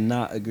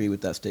cannot agree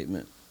with that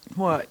statement.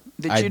 What?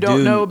 That I you don't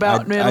do- know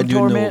about mental I do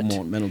torment? know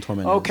what mental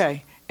torment is.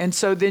 Okay. And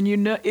so then you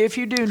know, if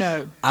you do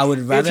know, I would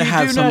rather if you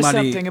have do know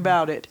somebody. something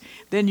about it,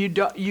 then you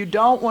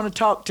don't want to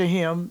talk to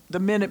him the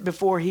minute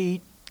before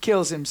he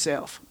kills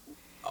himself.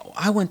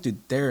 I went through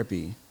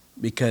therapy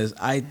because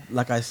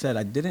like I said,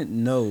 I didn't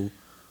know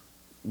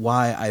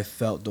why I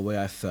felt the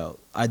way I felt.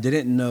 I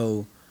didn't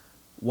know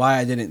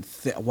why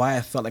why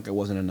I felt like I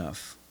wasn't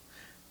enough.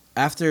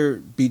 After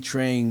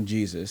betraying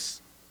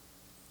Jesus,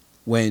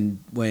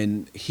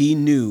 when he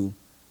knew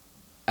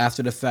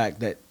after the fact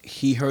that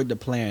he heard the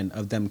plan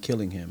of them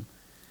killing him,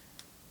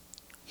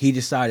 he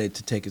decided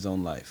to take his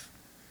own life.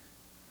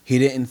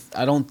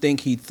 I don't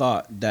think he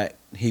thought that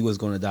he was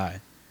going to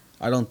die.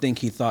 I don't think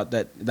he thought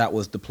that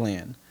was the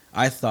plan.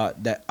 I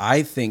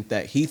think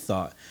that he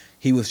thought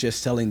he was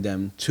just selling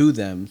them to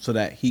them so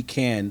that he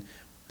can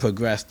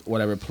progress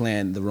whatever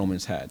plan the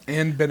Romans had.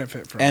 And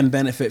benefit from. And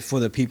benefit for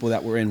the people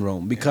that were in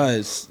Rome,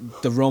 because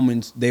the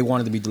Romans, they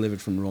wanted to be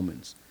delivered from the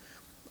Romans.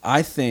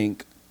 I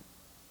think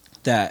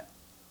that,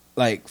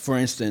 like, for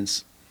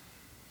instance,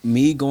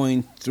 me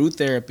going through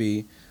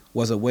therapy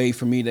was a way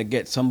for me to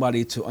get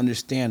somebody to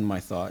understand my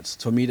thoughts,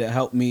 for me to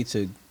help me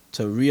to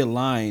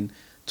realign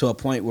to a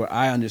point where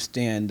I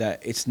understand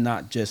that it's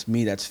not just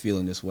me that's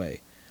feeling this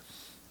way.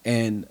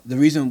 And the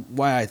reason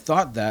why I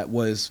thought that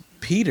was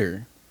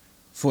Peter,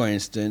 for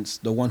instance,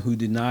 the one who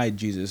denied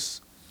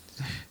Jesus.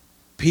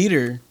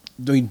 Peter,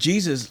 when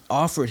Jesus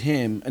offered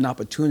him an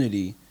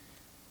opportunity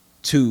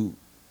to,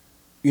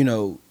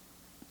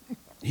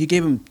 he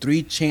gave him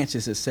 3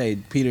 chances to say,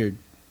 Peter,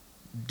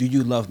 do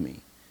you love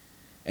me?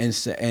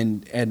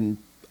 And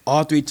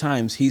all 3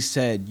 times he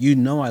said,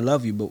 I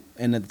love you. But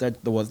and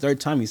the third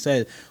time he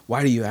said,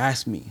 why do you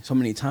ask me so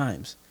many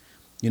times?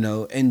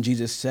 And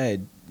Jesus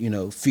said,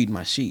 feed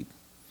my sheep.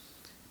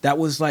 That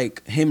was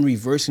like him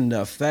reversing the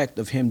effect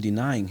of him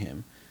denying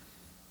him.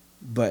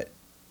 But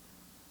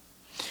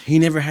he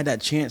never had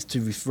that chance to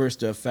reverse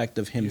the effect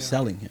of him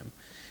selling him.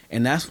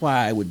 And that's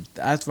why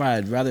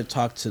I'd rather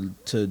talk to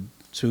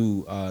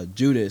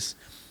Judas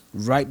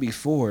right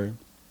before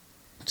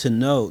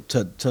to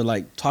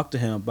talk to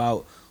him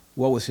about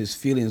what was his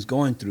feelings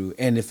going through.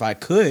 And if I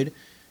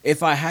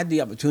had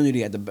the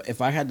opportunity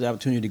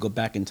to go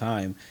back in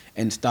time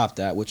and stop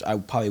that, which I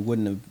probably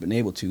wouldn't have been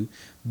able to,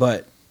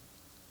 but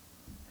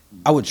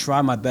I would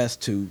try my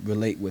best to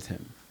relate with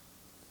him,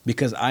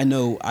 because I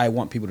know I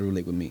want people to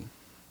relate with me.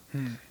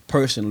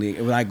 Personally,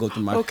 when I go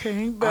through my...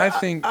 Okay, but I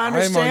think I I'm on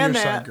your understand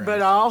side, that, Grant.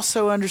 but I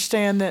also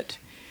understand that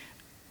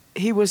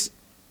he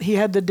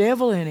had the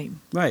devil in him.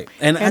 Right.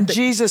 And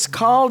Jesus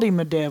called him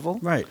a devil.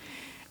 Right.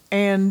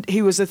 And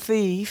he was a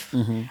thief.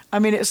 Mm-hmm. I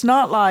mean, it's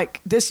not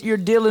like this you're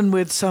dealing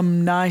with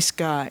some nice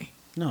guy.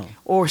 No.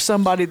 Or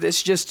somebody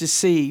that's just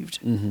deceived.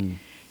 Mm-hmm.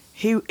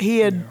 He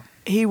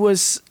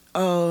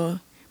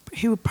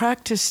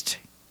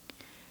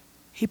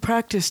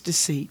practiced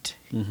deceit.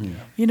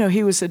 Mm-hmm.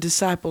 He was a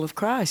disciple of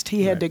Christ.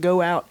 He had to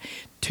go out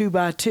 2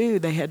 by 2.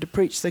 They had to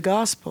preach the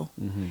gospel.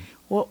 Mm-hmm.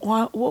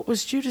 What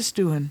was Judas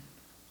doing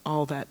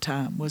all that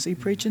time? Was he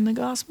preaching the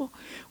gospel?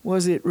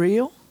 Was it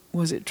real?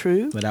 Was it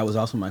true? But that was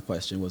also my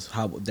question, was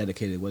how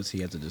dedicated was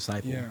he as a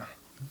disciple? Yeah.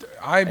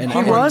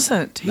 He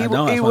wasn't. I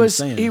know, that's what I'm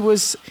saying.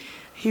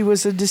 He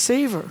was a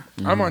deceiver.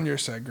 I'm on your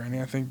side,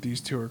 Granny. I think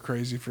these two are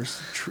crazy for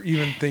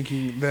even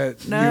thinking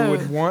that No. you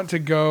would want to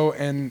go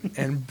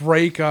and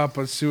break up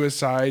a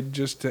suicide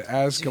just to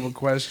ask him a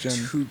question.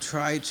 To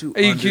try to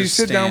Hey, understand can you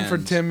sit down for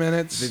 10 the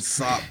minutes?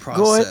 thought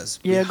Go ahead. process.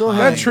 Yeah, go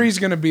behind- That tree's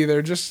going to be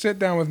there. Just sit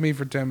down with me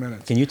for 10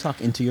 minutes. Can you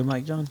talk into your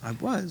mic, John? I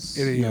was.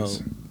 It No,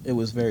 is. it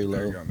was very low.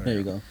 There you go, There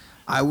you go.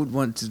 I would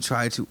want to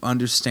try to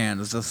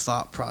understand the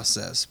thought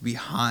process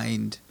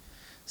behind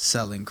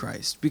selling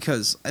Christ,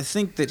 because I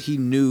think that he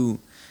knew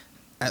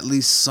at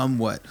least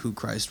somewhat who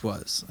Christ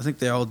was. I think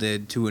they all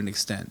did to an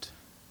extent.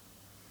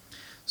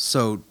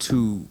 So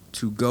to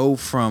go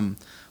from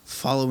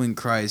following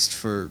Christ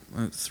for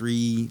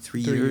 3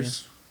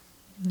 years,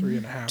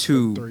 3.5.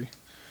 Two. 3.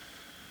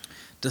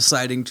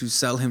 deciding to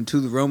sell him to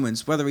the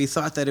Romans, whether he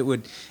thought that it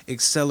would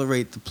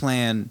accelerate the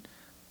plan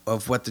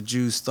of what the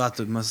Jews thought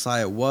the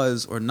Messiah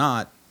was or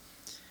not,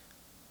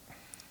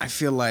 I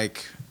feel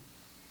like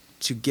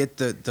to get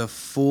the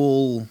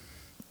full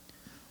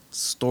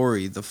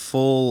story, the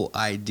full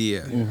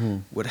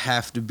idea, would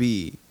have to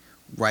be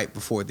right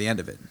before the end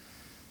of it.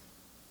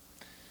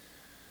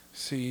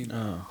 See,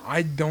 Oh.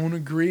 I don't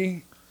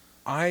agree.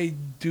 I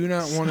do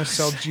not want to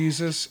sell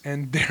Jesus,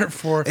 and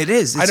therefore It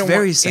is. I It's don't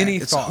very want sad. any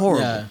It's thought.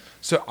 horrible. Yeah.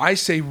 So I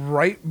say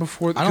right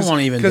before. I don't want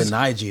to even 'cause-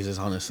 deny Jesus,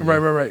 honestly.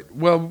 Right.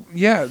 Well,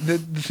 yeah. The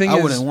thing I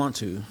is, wouldn't want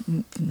to.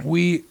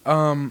 we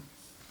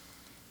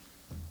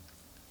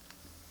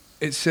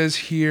it says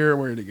here,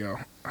 where did it go?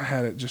 I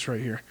had it just right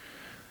here.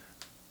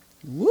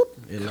 Whoop.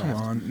 It Come left.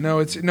 on. No,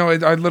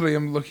 I literally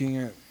am looking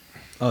at.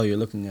 Oh, you're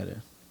looking at it.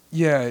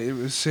 Yeah, it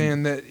was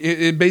saying that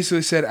it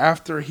basically said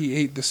after he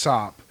ate the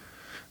sop,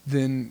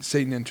 then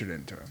Satan entered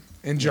into him.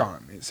 In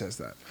John, it says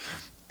that.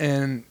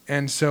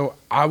 And so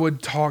I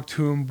would talk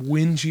to him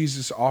when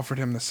Jesus offered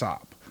him the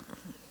sop.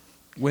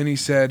 When he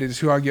said, "It is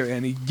who I give,"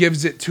 and he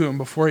gives it to him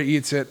before he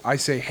eats it, I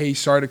say, "Hey,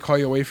 sorry to call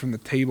you away from the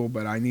table,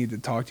 but I need to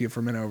talk to you for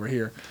a minute over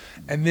here."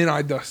 And then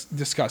I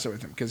discuss it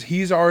with him because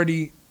he's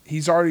already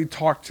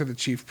talked to the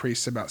chief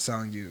priests about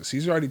selling Jesus.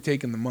 He's already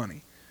taken the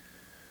money.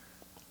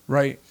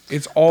 Right?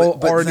 It's all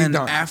But already then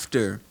done.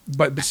 after,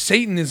 But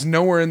Satan is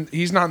nowhere in.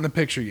 He's not in the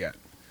picture yet.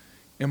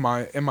 In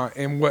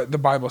what the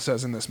Bible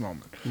says in this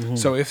moment.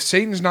 So if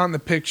Satan's not in the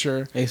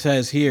picture, It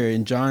says here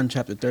in John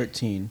chapter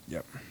 13.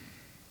 Yep.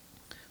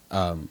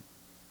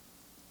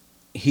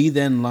 He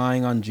then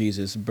lying on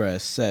Jesus'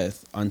 breast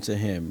saith unto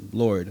him,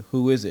 Lord,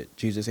 who is it?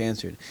 Jesus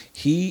answered,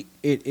 He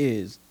it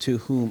is to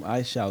whom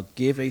I shall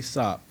give a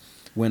sop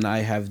when I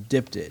have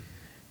dipped it.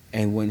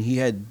 And when he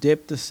had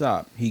dipped the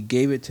sop, he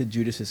gave it to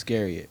Judas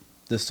Iscariot,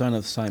 the son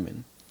of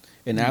Simon.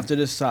 And after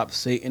the sop,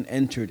 Satan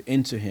entered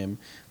into him.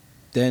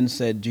 Then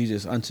said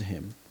Jesus unto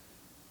him,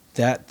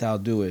 That thou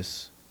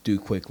doest, do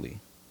quickly.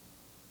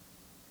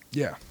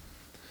 yeah.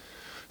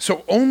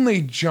 So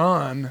only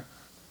John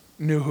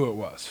knew who it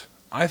was.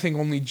 I think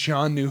only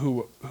John knew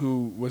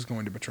who was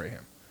going to betray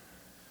him.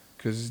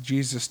 Because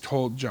Jesus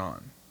told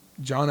John.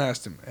 John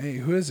asked him, "Hey,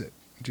 who is it?"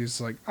 Jesus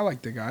was like, "I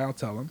like the guy, I'll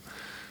tell him.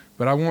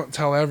 But I won't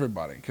tell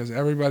everybody because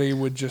everybody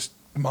would just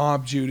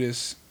mob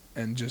Judas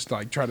and just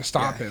like try to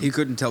stop him." he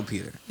couldn't tell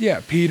Peter.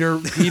 Yeah, Peter,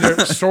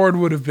 sword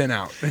would have been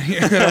out. You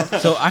know?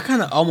 So I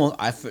kind of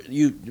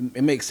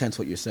it makes sense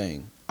what you're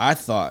saying. I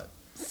thought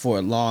for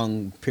a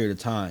long period of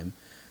time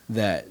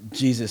that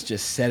Jesus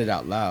just said it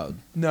out loud.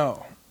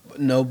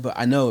 No, but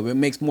I know it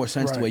makes more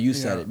sense the Right, way you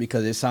said yeah. it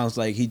because it sounds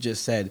like he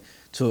just said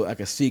to like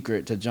a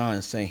secret to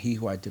John saying, "He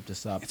who I dipped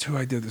this up." It's who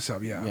I did this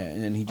up. Yeah. Yeah,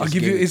 and then he just I'll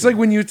give gave you. it It's to like him.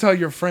 when you tell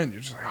your friend,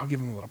 you're just like, "I'll give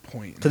him a little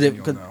point." Because and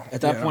then you'll know,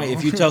 at that you point, know?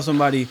 if you tell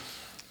somebody,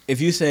 if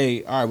you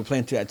say, "All right, we're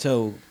playing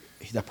tic-tac-toe,"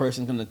 that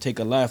person's gonna take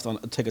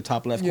a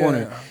top left Yeah.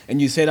 corner,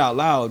 and you say it out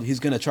loud, he's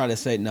gonna try to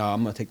say, "No,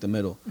 I'm gonna take the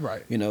middle."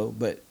 Right. You know,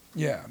 but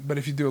Yeah, but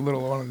if you do a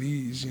little one of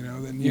these, you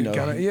know, then you, You know.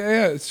 kind of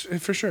it's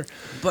for sure.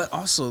 But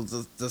also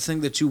the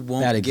thing that you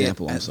won't Bad get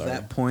example, I'm at sorry.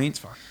 that point It's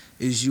fine.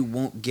 is you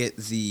won't get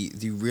the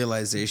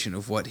realization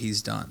of what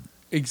he's done.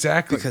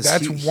 Exactly. Because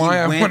That's he why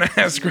I went- want to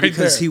ask right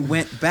because there. he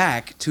went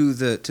back to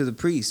the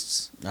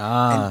priests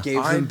and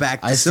gave them back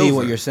the I silver. see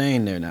what you're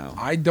saying there now.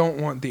 I don't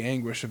want the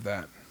anguish of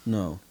that.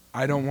 No,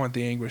 I don't want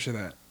the anguish of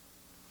that.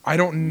 I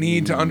don't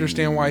need to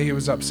understand why he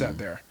was upset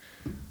there.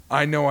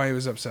 I know why he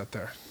was upset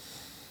there.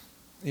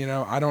 You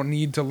know, I don't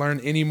need to learn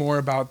any more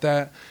about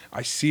that.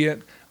 I see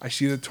it. I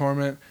see the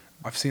torment.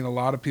 I've seen a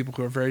lot of people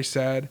who are very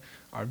sad.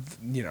 I've,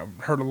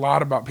 heard a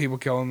lot about people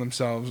killing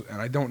themselves, and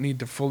I don't need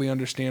to fully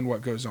understand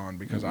what goes on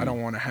because I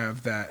don't want to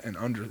have that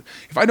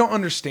if I don't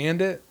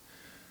understand it,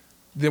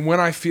 then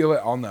when I feel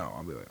it, I'll know.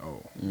 I'll be like,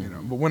 oh,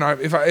 But when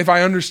if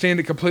I understand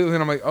it completely,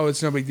 then I'm like, oh,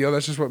 it's no big deal.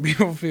 That's just what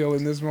people feel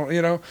in this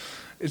moment.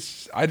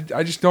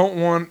 I just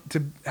don't want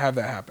to have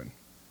that happen.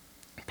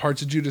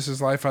 Parts of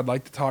Judas's life, I'd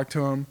like to talk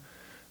to him.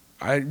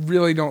 I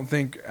really don't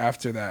think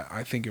after that.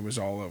 I think it was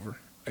all over.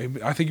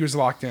 I think he was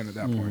locked in at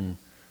that point.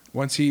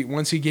 Once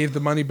he gave the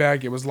money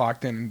back, it was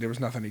locked in, and there was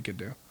nothing he could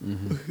do.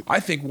 I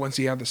think once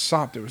he had the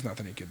sop, there was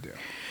nothing he could do.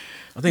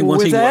 I think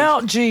once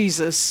Without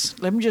Jesus,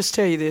 let me just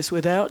tell you this: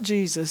 without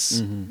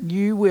Jesus,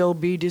 you will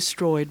be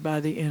destroyed by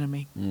the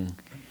enemy.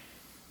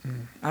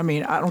 I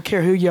mean, I don't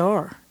care who you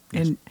are,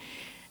 and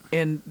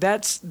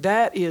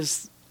that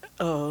is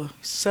a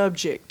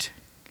subject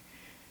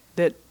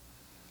that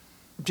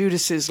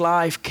Judas's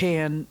life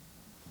can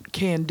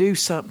do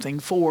something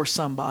for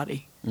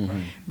somebody,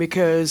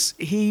 because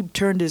he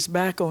turned his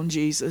back on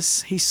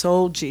Jesus, he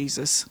sold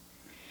Jesus,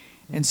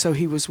 and so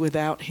he was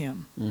without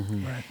him.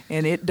 Right.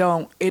 And you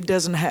don't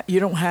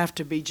have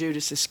to be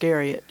Judas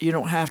Iscariot. You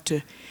don't have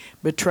to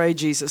betray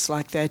Jesus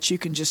like that. You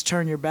can just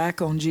turn your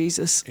back on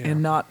Jesus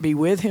and not be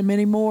with him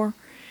anymore,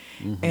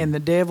 and the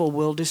devil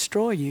will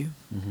destroy you.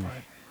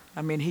 Right.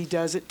 I mean, he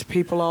does it to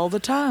people all the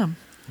time.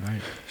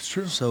 Right. It's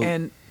true. So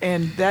And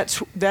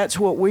that's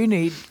what we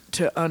need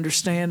to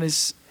understand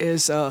is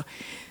the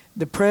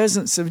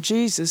presence of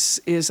Jesus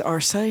is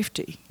our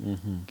safety.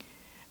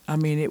 I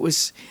mean, it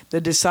was the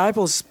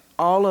disciples,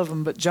 all of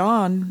them but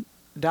John,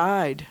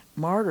 died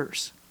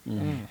martyrs.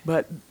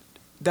 But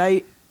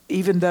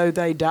even though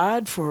they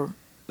died for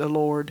the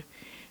Lord,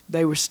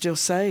 they were still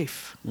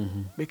safe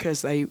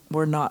because they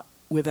were not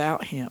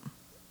without him.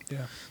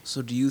 Yeah.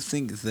 So do you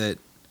think that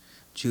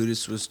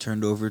Judas was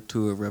turned over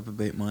to a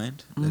reprobate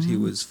mind? That he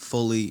was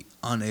fully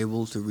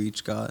unable to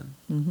reach God?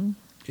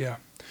 Yeah.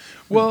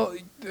 Well,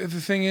 the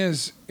thing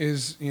is,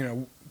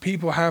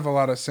 people have a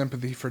lot of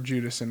sympathy for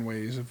Judas in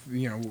ways of,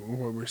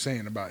 what we're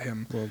saying about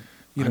him. Well,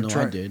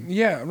 I did.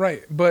 Yeah,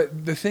 right.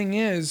 But the thing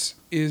is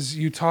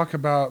you talk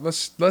about,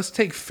 let's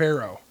take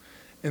Pharaoh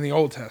in the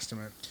Old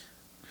Testament.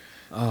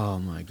 Oh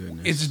my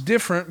goodness. It's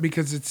different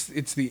because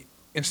it's the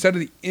instead of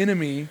the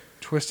enemy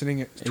twisting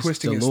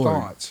his Lord.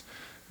 thoughts,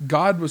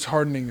 God was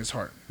hardening his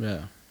heart.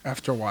 Yeah.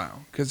 After a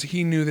while, because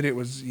he knew that it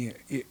was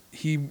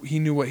he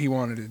knew what he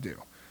wanted to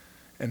do,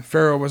 and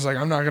Pharaoh was like,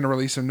 I'm not going to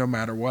release him no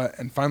matter what.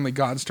 And finally,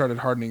 God started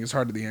hardening his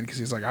heart at the end, because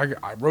he's like,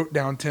 I wrote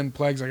down 10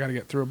 plagues. I got to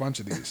get through a bunch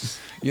of these.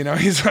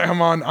 He's like,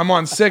 I'm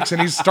on 6,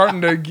 and he's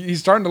starting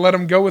to let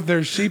them go with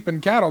their sheep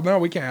and cattle. No,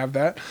 we can't have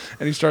that.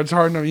 And he starts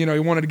hardening them. He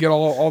wanted to get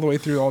all the way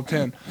through all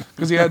 10,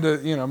 because he had to.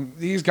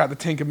 He's got the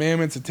 10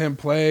 commandments, the 10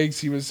 plagues.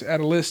 He was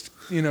at a list.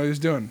 He was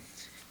doing,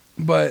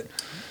 but.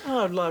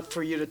 I'd love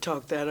for you to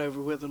talk that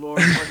over with the Lord.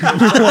 Go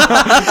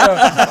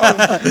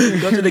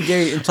to the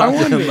gate and talk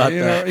to him about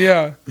that.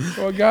 Yeah.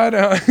 Well, God.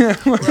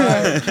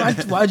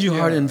 Why'd you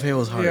harden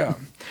Pharaoh's heart? Yeah.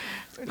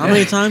 How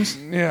many times?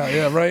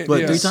 Yeah, right. What,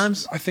 yes. 3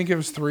 times? I think it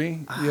was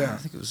 3. Yeah. I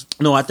think it was.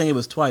 No, I think it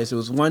was twice. It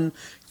was one,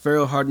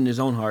 Pharaoh hardened his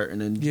own heart,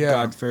 and then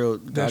God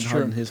That's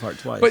hardened true. his heart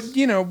twice. But,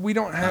 we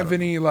don't have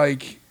any,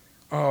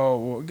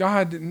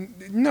 God,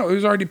 no, it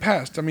was already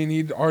past. I mean,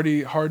 he'd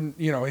already hardened,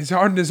 he's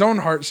hardened his own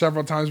heart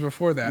several times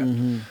before that.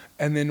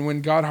 And then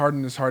when God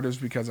hardened his heart, it was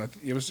because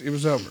it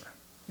was over.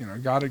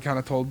 God had kind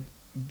of told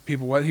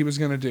people what he was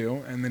going to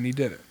do, and then he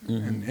did it.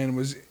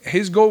 And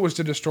his goal was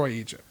to destroy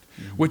Egypt,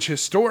 which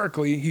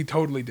historically he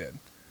totally did.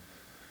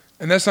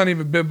 And that's not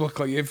even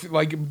biblically.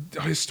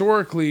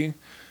 Historically,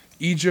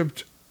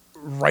 Egypt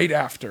right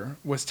after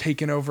was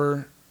taken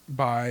over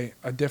by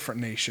a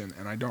different nation,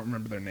 and I don't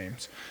remember their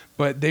names,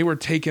 but they were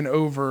taken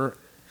over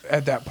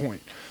at that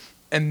point.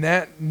 And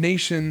that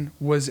nation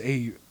was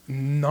a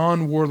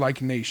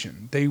non-warlike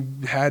nation. They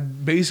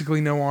had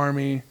basically no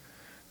army.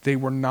 They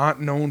were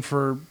not known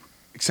for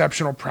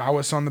exceptional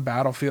prowess on the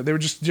battlefield. They're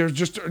just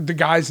the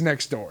guys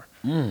next door.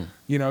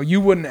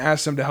 You wouldn't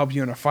ask them to help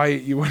you in a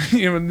fight. You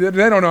wouldn't.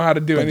 They don't know how to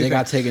do anything. They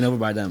got taken over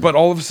by them. But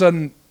all of a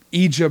sudden,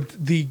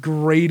 Egypt, the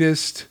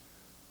greatest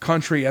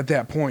country at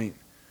that point,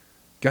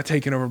 got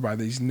taken over by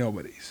these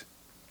nobodies.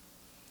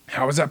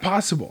 How is that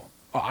possible?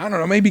 Well, I don't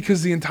know. Maybe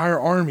because the entire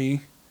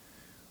army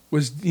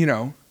was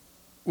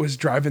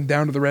driving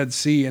down to the Red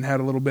Sea and had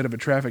a little bit of a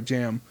traffic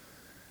jam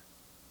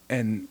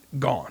and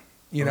gone.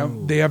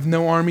 They have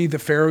no army. The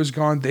Pharaoh's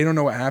gone. They don't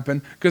know what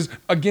happened. Because,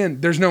 again,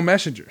 there's no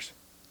messengers.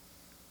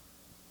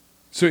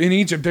 So in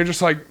Egypt, they're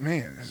just like,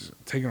 man, this is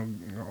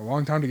taking a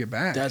long time to get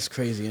back. That's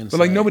crazy insight.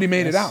 But, nobody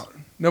made it out.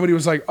 Nobody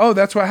was like, oh,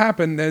 that's what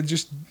happened.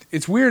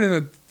 It's weird in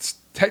a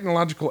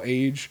technological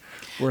age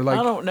where,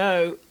 I don't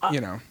know.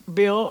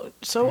 Bill,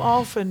 so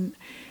often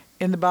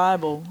in the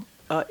Bible,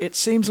 it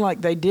seems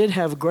like they did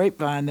have a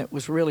grapevine that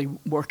was really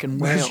working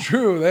well. That's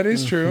true. That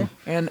is true.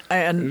 And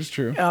it is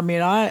true. I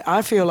mean,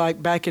 I feel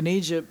like back in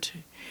Egypt,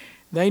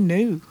 they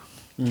knew.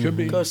 Could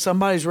be. Because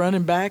somebody's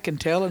running back and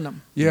telling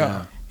them.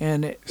 Yeah.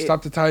 And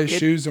stopped to tie his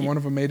shoes, and one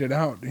of them made it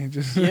out. He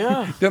just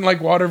didn't like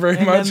water very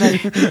and much.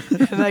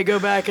 And they go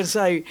back and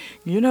say,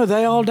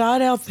 they all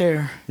died out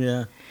there.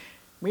 Yeah.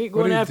 We ain't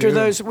going after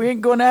those. We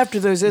ain't going after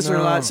those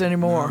Israelites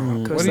anymore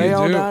because they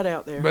all died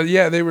out there. But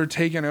they were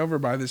taken over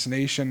by this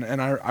nation, and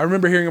I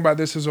remember hearing about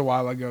this a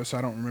while ago, so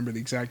I don't remember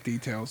the exact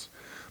details.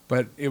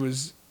 But it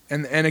was,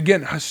 and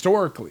again,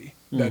 historically,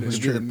 that is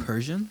true. The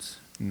Persians?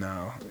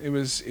 No, it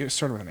was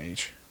sort of an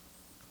H.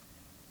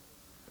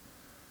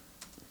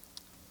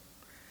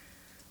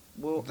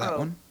 Well, That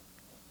one?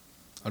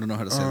 I don't know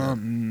how to say that.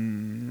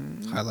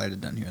 It's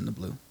highlighted down here in the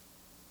blue.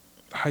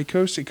 High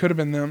Coast. It could have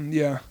been them.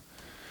 Yeah.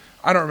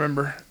 I don't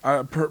remember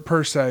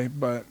per se,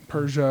 but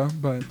Persia,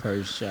 but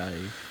Persia.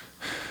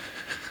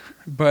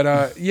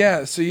 But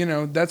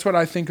so that's what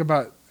I think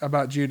about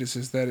about Judas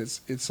is that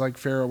it's like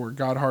Pharaoh, where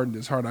God hardened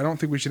his heart. I don't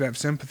think we should have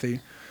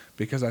sympathy,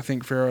 because I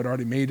think Pharaoh had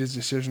already made his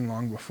decision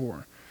long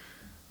before.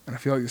 And I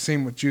feel like the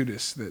same with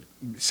Judas, that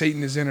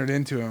Satan has entered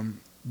into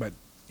him, but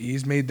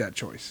he's made that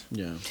choice.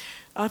 Yeah.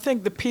 I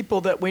think the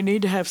people that we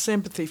need to have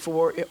sympathy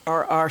for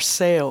are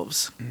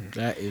ourselves.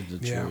 That is the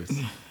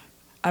truth.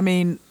 I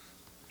mean,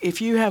 if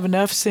you have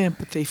enough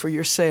sympathy for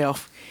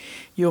yourself,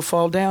 you'll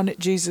fall down at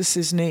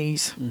Jesus'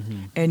 knees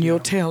and you'll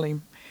tell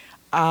him,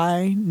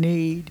 I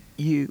need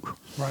you.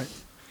 Right.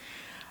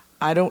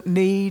 I don't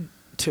need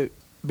to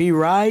be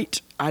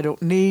right. I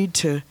don't need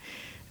to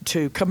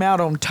come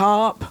out on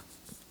top.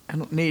 I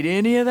don't need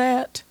any of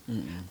that.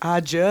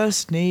 I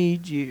just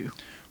need you.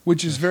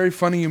 Which is very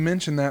funny you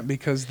mention that,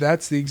 because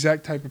that's the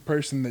exact type of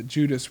person that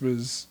Judas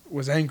was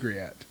angry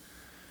at.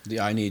 The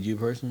I need you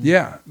person?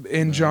 Yeah.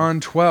 In John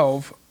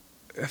 12,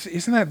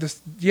 isn't that this?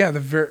 Yeah,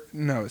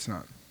 no, it's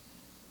not.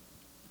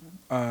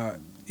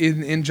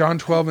 In John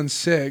 12 and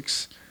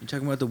 6. You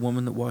talking about the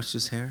woman that washed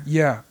his hair?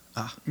 Yeah.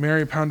 Ah.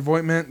 Mary, pound of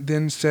ointment,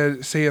 then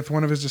saith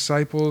one of his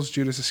disciples,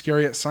 Judas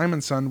Iscariot,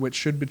 Simon's son, which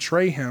should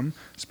betray him.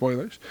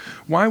 Spoilers.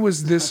 Why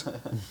was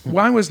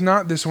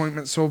not this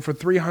ointment sold for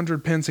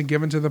 300 pence and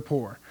given to the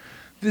poor?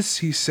 This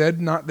he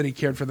said, not that he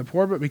cared for the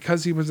poor, but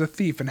because he was a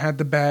thief and had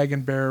the bag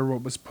and bare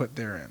what was put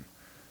therein.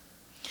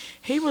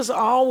 He was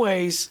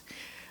always,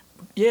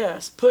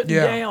 putting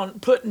down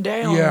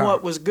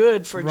what was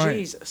good for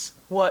Jesus,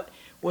 what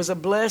was a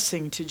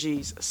blessing to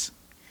Jesus.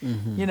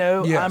 You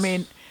know, Yes. I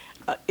mean,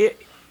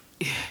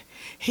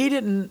 he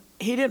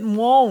didn't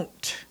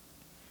want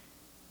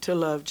to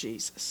love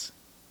Jesus.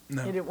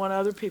 No. He didn't want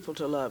other people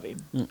to love him.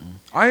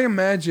 I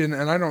imagine,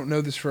 and I don't know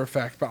this for a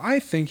fact, but I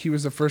think he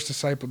was the first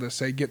disciple to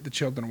say, get the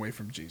children away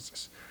from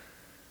Jesus.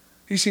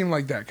 He seemed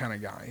like that kind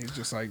of guy. He's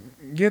just like,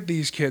 get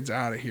these kids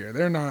out of here.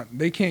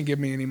 They can't give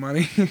me any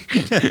money.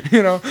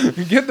 You know,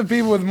 get the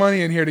people with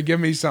money in here to give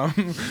me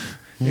some.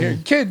 Here,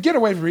 kid, get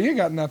away from me. You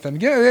got nothing.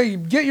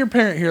 Get your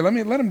parent here.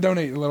 Let him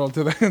donate a little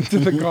to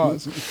the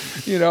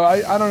cause. You know,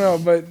 I don't know,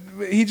 but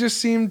he just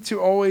seemed to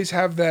always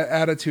have that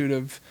attitude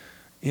of,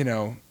 you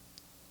know,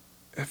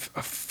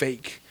 a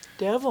fake.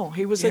 Devil.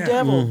 He was a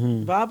devil.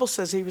 The Bible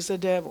says he was a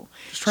devil.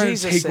 Just trying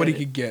to take what he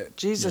could get.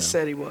 Jesus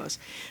said he was.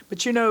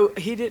 But you know,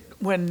 he did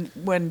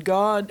when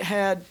God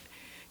had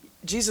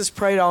Jesus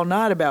prayed all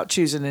night about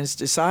choosing his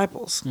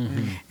disciples.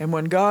 And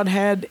when God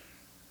had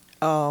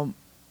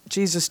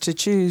Jesus to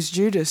choose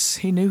Judas,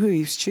 he knew who he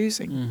was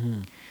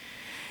choosing.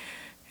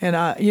 And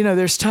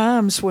there's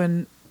times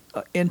when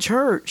in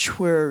church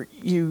where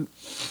you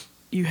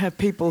have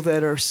people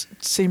that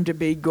seem to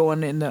be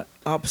going in the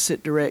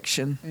opposite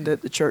direction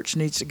that the church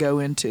needs to go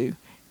into,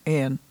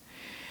 and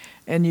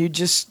you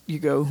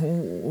go,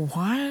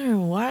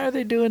 why are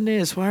they doing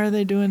this? Why are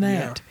they doing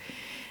that?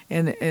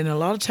 And a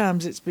lot of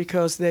times it's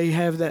because they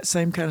have that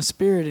same kind of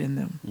spirit in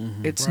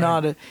them. It's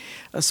not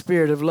a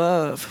spirit of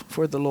love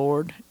for the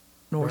Lord,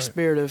 nor a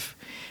spirit of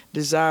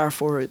desire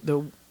for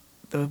the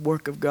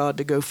work of God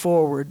to go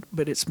forward,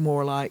 but it's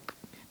more like,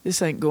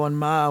 this ain't going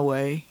my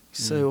way,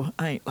 so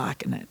I ain't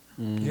liking it.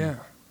 Yeah.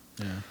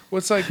 Well,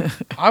 it's like,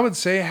 I would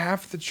say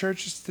half the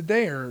churches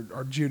today are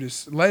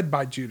led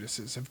by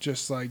Judases, of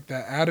just like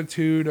that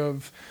attitude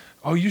of,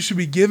 oh, you should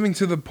be giving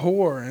to the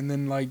poor. And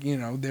then, like, you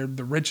know, they're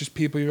the richest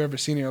people you've ever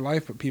seen in your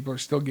life, but people are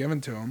still giving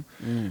to them.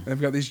 And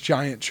they've got these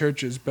giant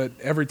churches, but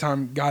every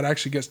time God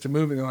actually gets to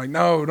moving, they're like,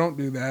 no, don't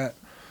do that.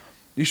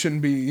 You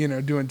shouldn't be, you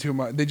know, doing too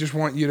much. They just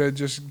want you to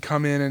just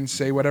come in and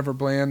say whatever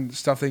bland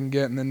stuff they can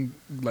get and then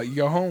let you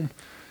go home.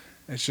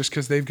 It's just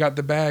because they've got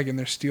the bag and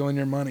they're stealing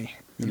your money.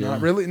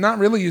 Not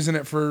really using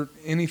it for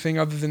anything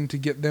other than to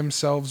get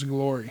themselves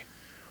glory.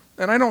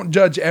 And I don't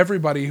judge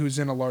everybody who's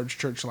in a large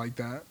church like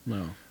that.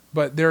 No.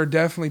 But there are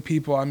definitely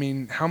people, I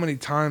mean, how many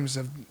times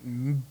have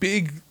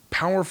big,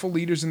 powerful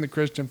leaders in the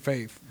Christian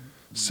faith,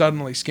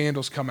 suddenly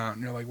scandals come out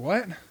and you're like,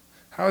 what?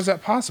 How is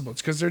that possible?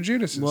 It's because they're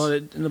Judases. Well,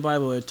 in the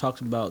Bible, it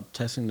talks about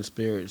testing the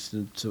spirits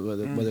to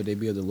whether they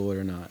be of the Lord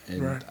or not.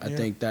 And I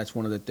think that's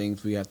one of the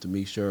things we have to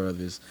be sure of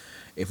is,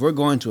 if we're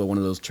going to one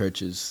of those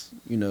churches,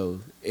 you know,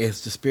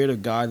 is the spirit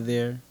of God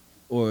there,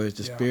 or is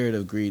the spirit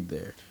of greed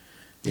there?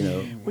 You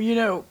know. Well, you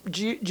know,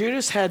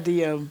 Judas had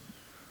the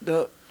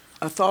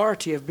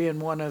authority of being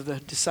one of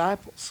the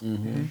disciples.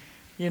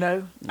 You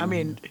know, I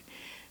mean,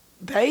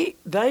 they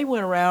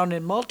went around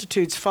and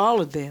multitudes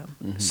followed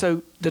them.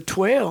 So the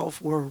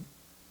 12 were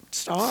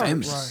stars.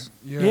 Famous.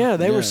 Right.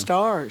 They were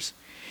stars.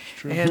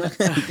 True. And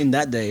in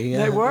that day,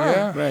 they were.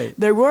 Yeah. Right.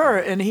 They were,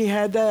 and he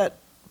had that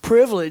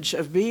privilege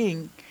of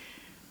being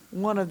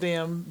one of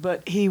them,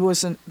 but he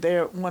wasn't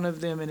there, one of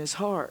them in his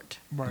heart.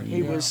 Right.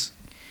 He was,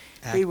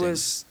 Acting.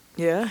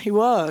 he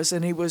was,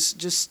 and he was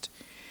just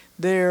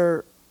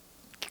there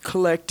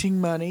collecting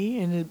money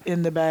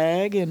in the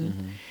bag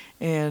and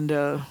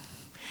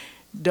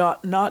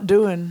not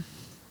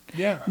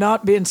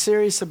being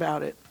serious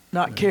about it,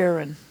 not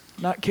caring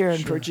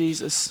for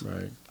Jesus.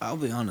 Right. I'll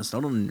be honest, I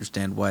don't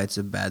understand why it's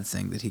a bad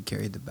thing that he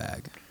carried the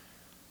bag.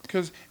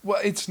 Because, well,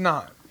 it's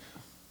not.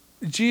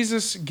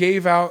 Jesus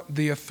gave out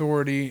the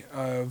authority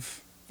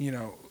of, you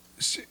know,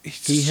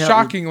 held-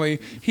 shockingly,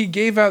 he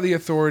gave out the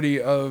authority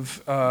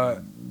of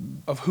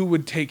who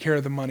would take care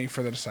of the money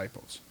for the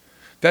disciples.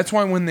 That's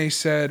why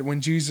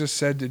when Jesus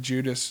said to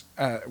Judas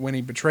when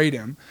he betrayed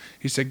him,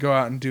 he said, "Go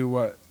out and do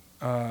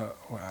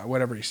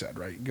whatever he said,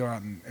 right? Go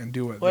out and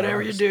do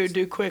Whatever you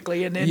do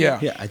quickly." And then Yeah.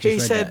 I just he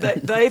read said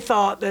that they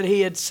thought that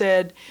he had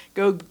said,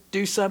 "Go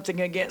do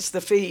something against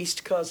the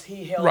feast," because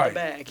he held the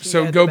bag. He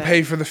So had go the bag.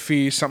 pay for the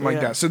feast, something like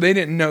Yeah. that. So they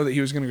didn't know that he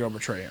was going to go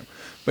betray him,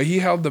 but he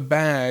held the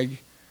bag,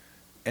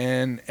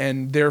 and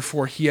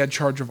therefore he had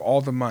charge of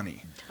all the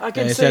money. I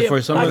can And it see said him.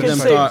 for some I of can them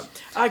see him. thought-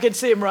 I can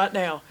see him right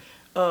now.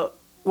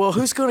 Well,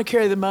 who's going to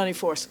carry the money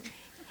for us?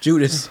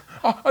 Judas.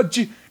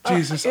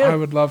 Jesus, yeah. I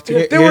would love to.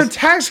 Here- There were here's-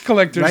 tax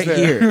collectors Right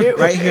there. here.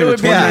 Right here. It would,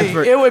 the be 29th me.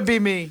 verse. It would be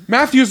me.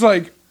 Matthew's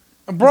like,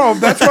 bro,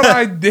 that's what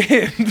I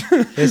did.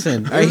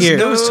 Listen, right here.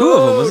 There was two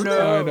of them, wasn't No.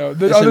 there? I know.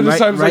 The Listen, other right,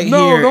 disciples right like,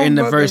 no, here don't in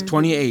the let verse them-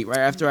 28, right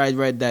after I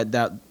read that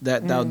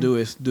thou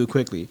doest do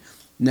quickly.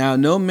 Now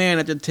no man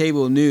at the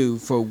table knew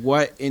for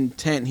what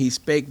intent he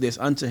spake this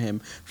unto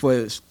him.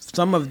 For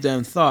some of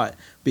them thought,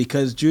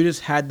 because Judas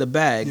had the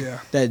bag, Yeah.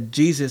 that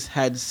Jesus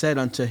had said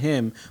unto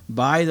him,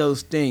 buy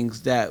those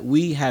things that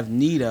we have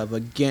need of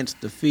against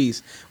the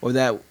feast, or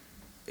that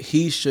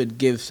he should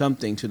give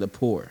something to the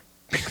poor.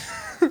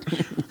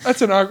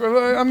 That's an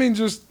awkward. I mean,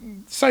 just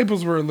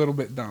disciples were a little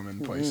bit dumb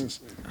in places.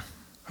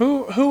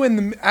 Who in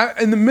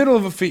the middle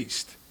of a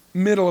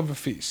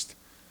feast,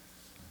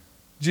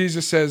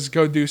 Jesus says,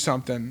 "Go do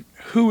something."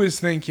 Who is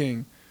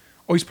thinking,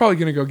 "Oh, he's probably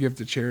going to go give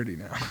to charity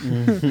now"?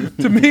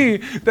 To me,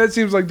 that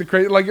seems like the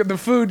crazy. Like the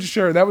food,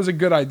 sure, that was a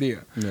good idea.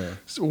 Yeah.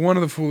 So one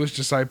of the foolish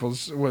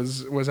disciples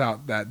was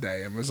out that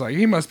day and was like,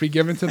 "He must be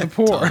given to the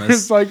poor." Thomas.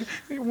 It's like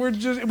we're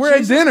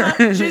at dinner.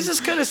 Jesus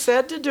could have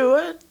said to do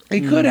it.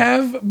 He could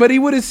have, but he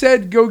would have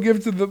said, "Go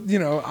give to the."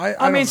 I I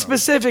don't mean, know.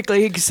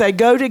 specifically, he could say,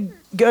 "Go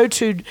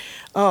to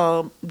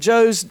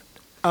Joe's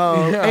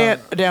Yeah.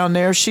 aunt down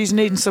there. She's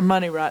needing some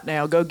money right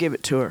now. Go give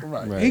it to her."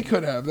 Right. Right. He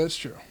could have. That's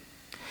true.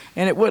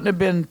 And it wouldn't have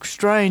been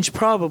strange,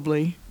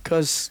 probably,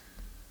 because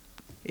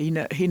he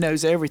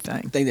knows everything.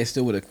 I think they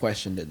still would have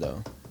questioned it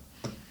though.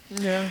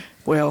 Yeah.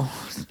 Well,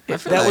 I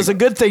if feel that was like- a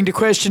good thing to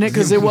question it,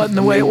 because it wasn't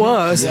the way it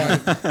was.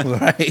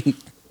 Right.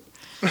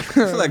 I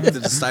feel like the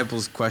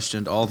disciples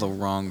questioned all the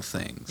wrong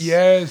things.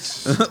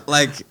 Yes.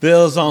 Like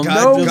Bill's on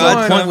No Bill's one-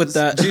 on point with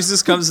that.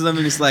 Jesus comes to them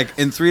and he's like,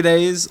 "In 3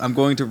 days, I'm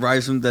going to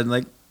rise from the dead."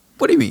 Like,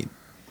 what do you mean?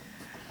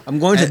 I'm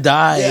going to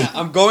die. Yeah,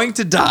 I'm going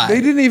to die. They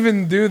didn't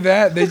even do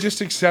that. They just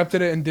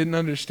accepted it and didn't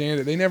understand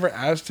it. They never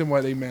asked him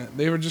what they meant.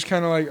 They were just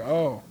kind of like,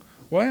 "Oh,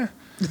 what?"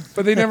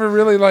 But they never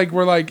really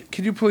were like,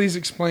 "Could you please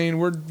explain?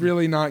 We're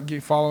really not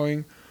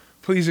following.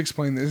 Please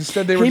explain this."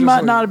 Instead, they were. He just might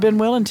like, not have been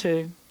willing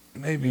to.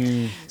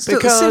 Maybe. Still, it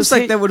because seems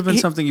like he- that would have been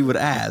he- something you would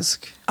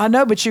ask. I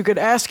know, but you could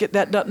ask it.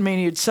 That doesn't mean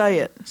you'd say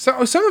it.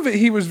 So some of it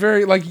he was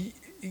very like.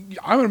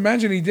 I would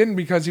imagine he didn't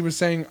because he was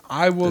saying,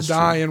 "I will That's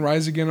die true. and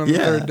rise again on the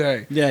Yeah. third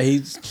day." Yeah,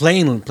 he's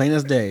plain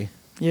as day.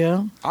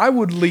 Yeah. I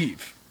would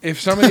leave. If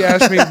somebody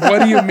asked me, "What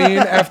do you mean?"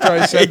 after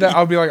I said that,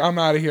 I'll be like, "I'm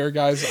out of here,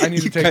 guys. I need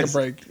to You take guys- a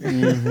break."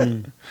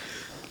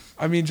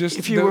 I mean, just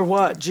If you were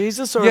what,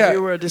 Jesus, or if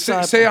you were a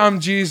disciple? Say I'm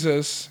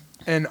Jesus,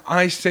 and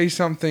I say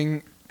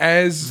something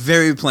as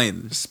Very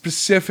plain.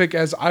 specific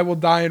as "I will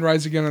die and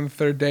rise again on the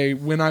third day,"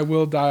 when I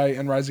will die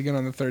and rise again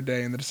on the third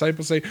day, and the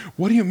disciples say,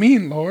 "What do you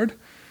mean, Lord?"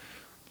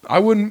 I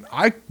wouldn't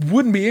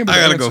be able to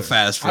I gotta answer. go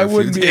fast for I a few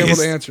wouldn't be able days.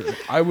 to answer it.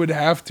 I would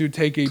have to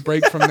take a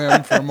break from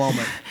them for a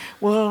moment.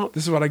 Well,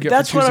 This is what I get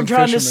that's for what I'm choosing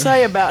trying to fishermen.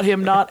 say about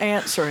him not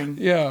answering.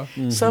 Yeah.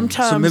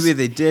 Sometimes, So maybe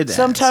they did ask.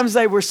 Sometimes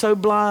they were so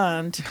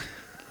blind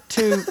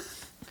to.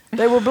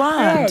 They were Yeah,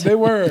 blind. they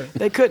were.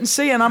 They couldn't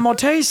see, and I'm gonna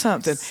tell you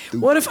something.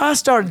 What if I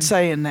started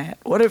saying that?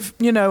 What if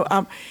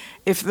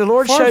if the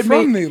Lord Far showed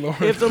from me, thee,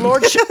 Lord. if the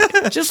Lord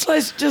just Yeah.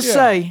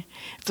 say,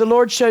 if the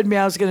Lord showed me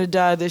I was going to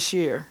die this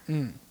year,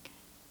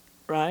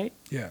 right?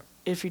 Yeah.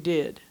 If He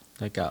did,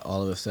 That got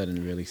all of a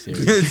sudden really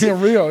serious. It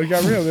got real. It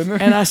got real, didn't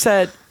it? and I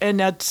said,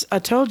 I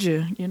told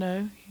you,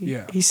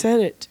 Yeah. He said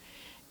it.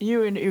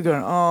 You're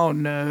going, oh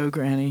no,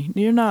 Granny,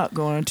 you're not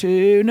going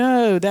to.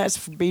 No,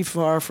 that's be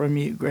far from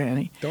you,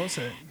 Granny. Don't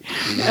say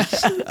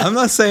it. I'm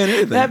not saying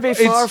anything. That'd be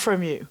It's- far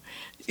from you.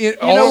 You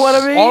know what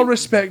I mean? All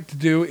respect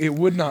due, it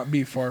would not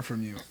be far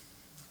from you.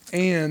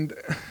 And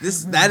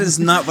that is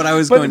not what I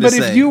was going to but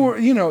say. if you were,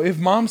 if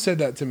Mom said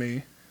that to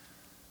me,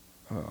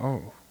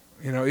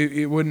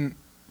 it wouldn't.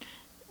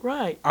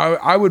 Right.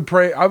 I would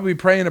pray. I would be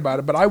praying about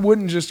it, but I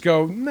wouldn't just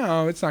go,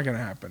 "No, it's not going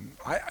to happen."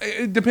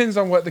 It depends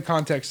on what the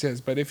context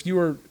is. But if you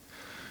were,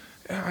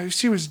 if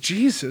she was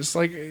Jesus,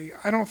 like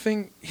I don't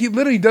think he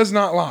literally does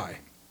not lie.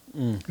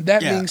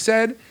 That Yeah. being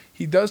said,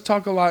 he does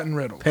talk a lot in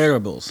riddles.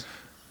 Parables.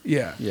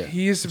 Yeah, Yeah.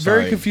 he is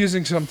very Sorry.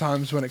 confusing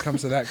sometimes when it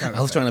comes to that kind of.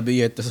 I was trying to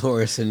be at the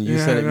source, and you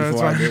Yeah, said it no,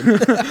 before I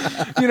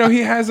that's did. He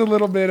has a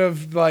little bit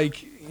of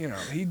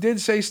he did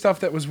say stuff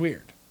that was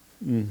weird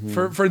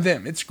for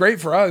them. It's great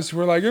for us.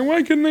 We're like,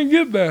 why couldn't they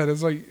get that?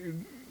 It's like,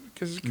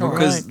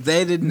 Because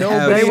they didn't No,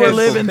 have. They were Yes.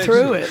 living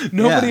through it.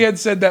 Nobody had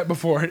said that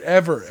before,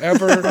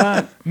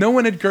 ever. No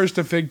one had cursed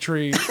a fig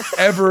tree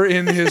ever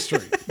in history.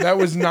 That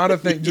was not a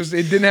thing. Just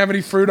it didn't have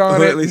any fruit on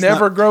Or at it. least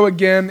Never not- grow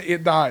again.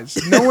 It dies.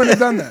 No one had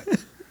done that.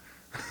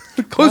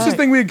 The closest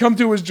thing we had come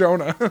to was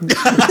Jonah.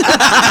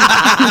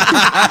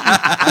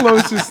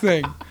 Closest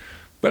thing.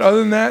 But other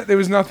than that, there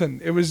was nothing.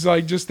 It was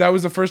like just that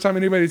was the first time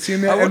anybody had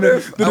seen that. And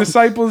the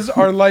disciples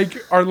are like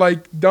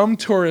dumb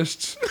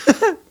tourists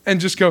and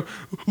just go,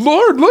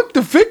 Lord, look,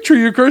 the fig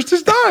tree you cursed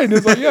has died.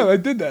 It's like, yeah, I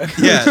did that.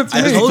 Yeah, That's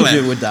I me. I told plan.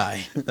 you it would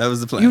die. That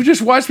was the plan. You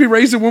just watched me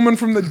raise a woman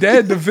from the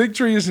dead. The fig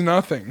tree is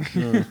nothing.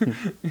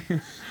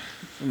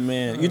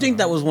 Man, you think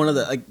that was one of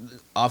the, like,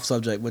 off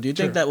subject, but do you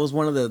think Sure. that was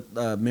one of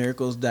the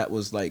miracles that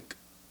was like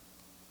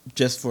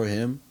just for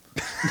him?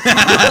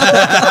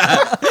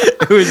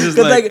 It was just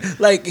 'Cause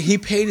like he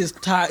paid his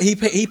he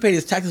paid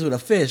his taxes with a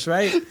fish,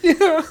 right?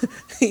 Yeah.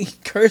 He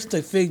cursed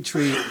a fig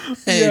tree and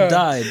Yeah. it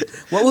died.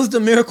 What was the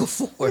miracle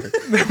for?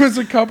 There was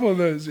a couple of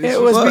those. It's It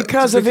just- was Well,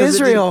 because of because it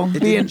didn't- Israel it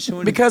didn't being show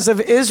any- because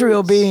of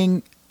Israel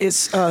being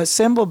its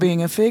symbol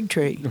being a fig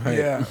tree. Right.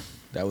 Yeah.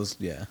 That was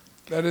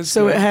That is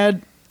So good. it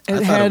had I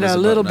thought had it was a about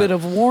little not bit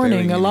of warning,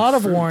 bearing a any lot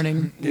of fruit.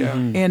 warning Yeah.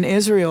 in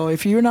Israel.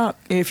 If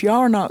y'all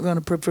are not going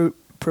to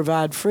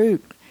provide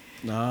fruit,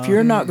 if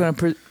you're not going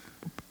to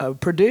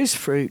produce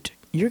fruit,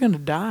 you're going to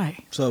die.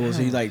 So was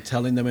he like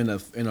telling them in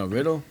a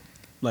riddle,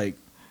 like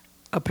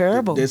A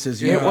parable. This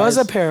is It you was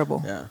a guys?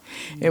 parable. yeah,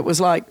 It was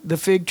like the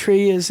fig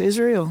tree is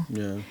Israel.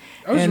 yeah.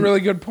 That was And- a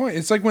really good point.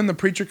 It's like when the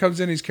preacher comes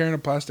in, he's carrying a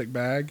plastic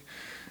bag,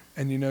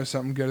 and you know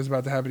something good is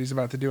about to happen. He's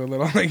about to do a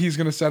little, like he's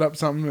going to set up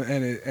something,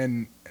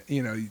 and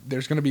you know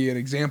there's going to be an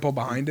example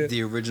behind it.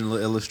 the original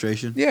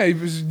illustration. Yeah, he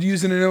was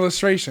using an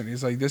illustration.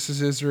 He's like, "This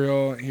is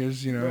Israel.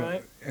 Here's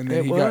Right. and then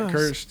It he got was.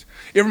 cursed.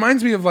 It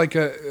reminds me of like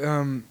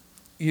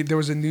there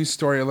was a news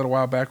story a little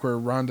while back where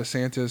Ron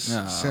DeSantis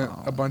sent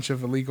a bunch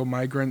of illegal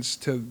migrants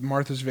to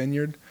Martha's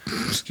Vineyard,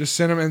 just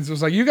sent them and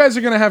was like, "You guys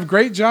are gonna have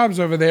great jobs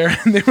over there."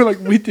 And they were like,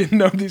 "We didn't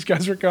know these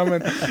guys were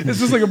coming." It's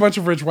just like a bunch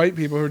of rich white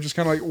people who are just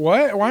kind of like,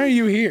 "What? Why are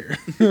you here?"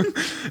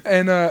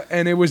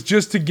 and it was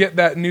just to get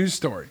that news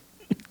story.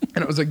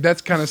 And it was like,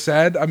 that's kind of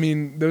sad. I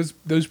mean,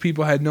 those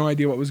people had no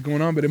idea what was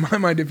going on. But in my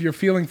mind, if you're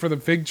feeling for the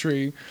fig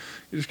tree,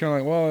 you're just kind of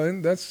like,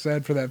 well, that's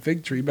sad for that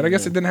fig tree. But I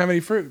guess it didn't have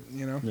any fruit,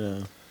 you know?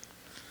 Yeah.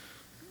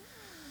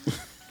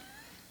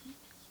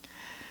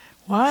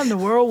 Why in the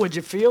world would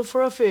you feel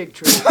for a fig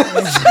tree?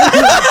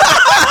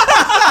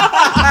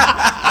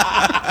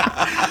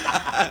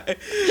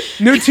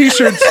 New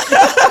t-shirts.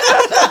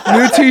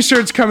 New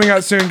t-shirts coming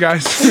out soon,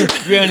 guys.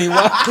 Granny,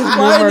 why in the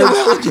world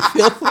would you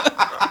feel for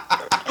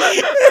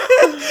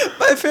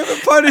My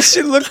favorite part is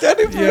she looked at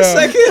him for a Yeah.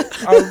 second.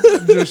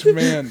 I'm just,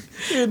 man.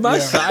 Dude, my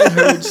Yeah. side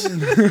hurts.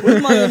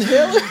 With my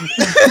inhaler.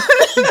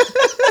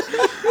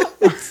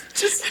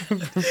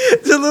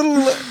 The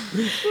little.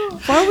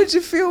 Why would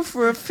you feel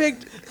for a fig?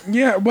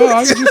 Yeah, well,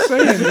 I'm just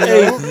saying, you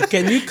know? Hey,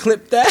 can you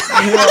clip that?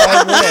 Yeah,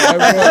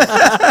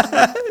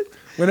 I will.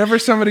 Whenever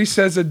somebody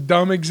says a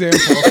dumb example,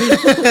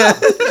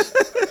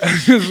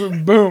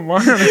 just boom,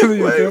 why on earth do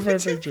you feel for a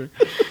picture?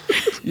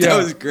 Yeah. That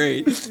was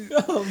great.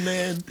 Oh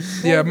man.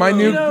 Yeah, my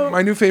You know-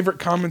 new favorite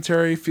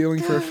commentary,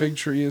 "Feeling for a Fig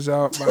Tree," is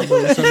out by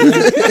Willie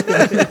Sunday.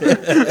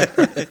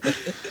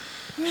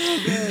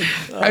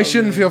 I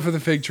shouldn't feel for the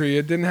fig tree.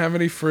 It didn't have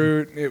any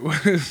fruit. It was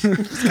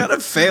It's kind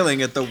of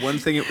failing at the one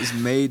thing it was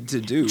made to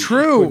do.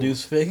 true.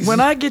 Produce figs. When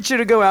I get you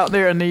to go out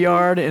there in the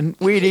yard and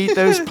we'd eat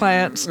those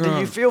plants, do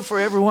you feel for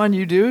everyone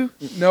you do?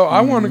 No,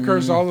 I want to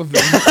curse all of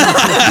them.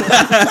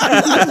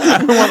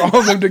 I want all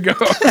of them to go.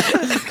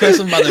 curse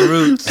them by the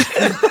roots.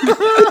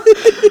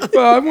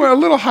 Well, I'm a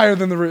little higher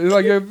than the root.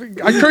 Like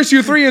I curse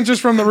you 3 inches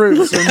from the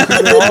roots. And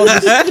they're all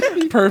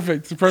just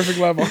perfect, the perfect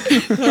level.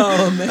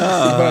 Oh man.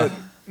 But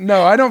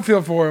no, I don't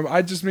feel for him.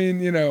 I just mean,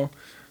 you know,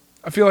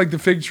 I feel like the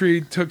fig tree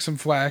took some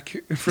flack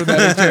for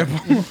that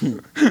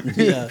example.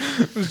 Yeah.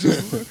 It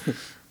was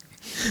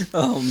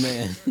Oh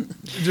man.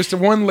 just a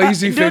one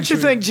lazy fig Don't you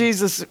tree. think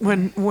Jesus,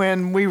 when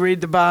we read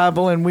the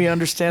Bible and we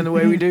understand the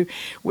way we do,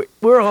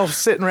 we're all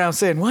sitting around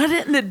saying, "Why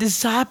didn't the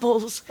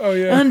disciples Oh,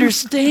 yeah.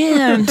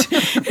 understand?"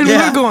 And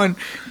Yeah. we're going,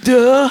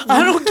 "Duh,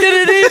 I don't get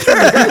it either.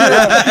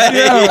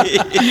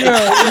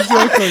 Yeah,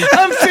 exactly.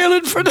 I'm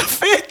feeling for the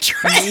fig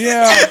tree."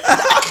 Yeah.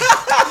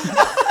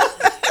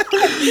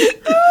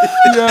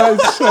 Yeah,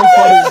 it's so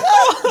funny.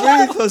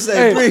 Breathe, Jose,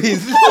 Hey.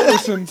 breathe.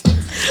 Listen.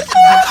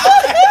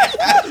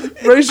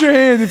 Raise your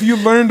hand if you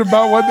learned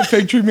about what the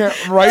fig tree meant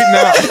right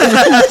now.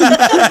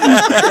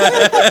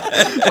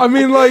 I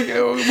mean, like,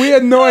 we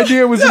had no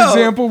idea it was an No.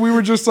 example. We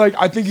were just like,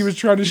 I think he was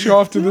trying to show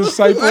off to the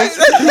disciples. That's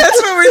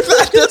what we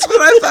thought. That's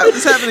what I thought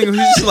was happening. He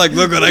was just like,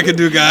 look what I can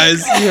do,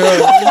 guys.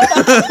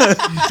 Yeah.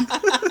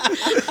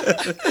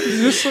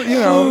 Just, you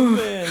know,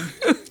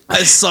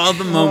 I saw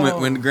the moment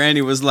when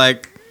Granny was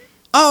like,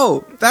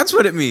 oh, that's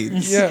what it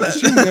means. yeah,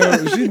 she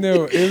knew. She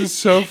knew. It was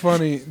so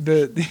funny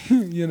that,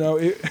 you know,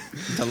 it.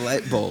 The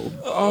light bulb.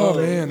 Oh,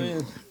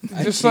 man.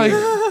 Just like,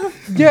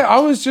 yeah, I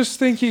was just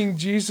thinking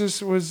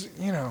Jesus was,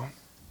 you know,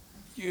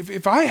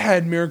 if I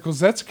had miracles,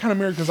 that's the kind of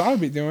miracles I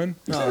would be doing.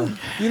 No.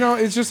 You know,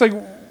 it's just like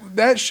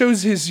that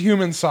shows his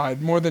human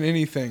side more than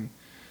anything.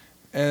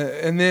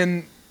 And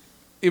then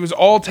it was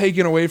all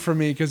taken away from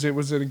me because it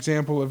was an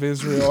example of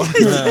Israel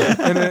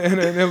and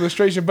an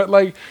illustration. But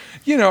like,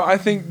 you know, I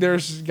think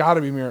there's got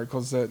to be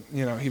miracles that,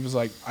 you know, he was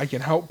like, I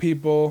can help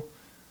people.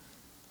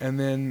 And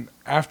then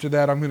after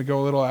that, I'm going to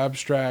go a little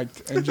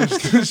abstract and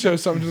just show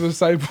something to the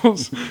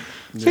disciples.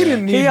 Yeah.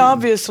 He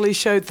obviously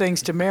showed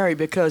things to Mary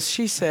because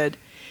she said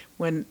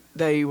when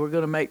they were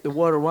going to make the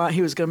water wine,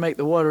 he was going to make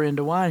the water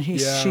into wine. She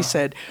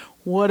said,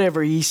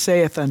 whatever he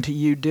saith unto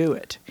you, do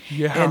it.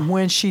 Yeah. And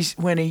when he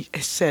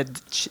said,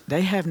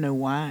 they have no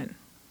wine.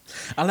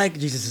 I like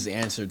Jesus'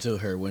 answer to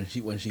her when she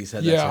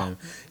said that Yeah. to him.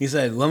 He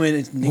said,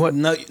 "Woman,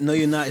 no,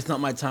 you're not. It's not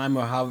my time,"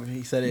 or however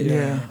he said it.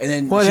 Yeah. And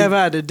then What have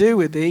I to do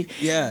with thee?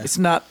 Yeah. It's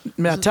not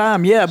my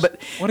time. Yeah, but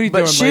What are you but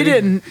doing, she lady?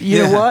 didn't. You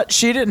Yeah. know what?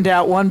 She didn't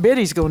doubt one bit.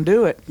 He's going to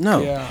do it.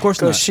 No, Yeah. of course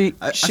Because not.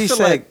 I she feel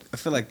said, I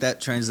feel like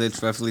that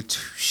translates roughly to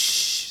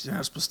shh. They're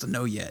not supposed to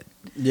know yet.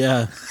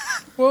 Yeah.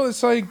 Well,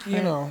 it's like,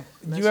 you know,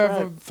 That's you have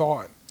right. a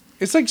thought.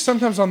 It's like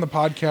sometimes on the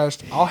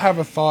podcast, I'll have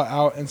a thought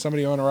out and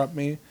somebody will interrupt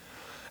me.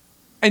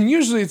 And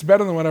usually it's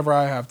better than whatever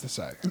I have to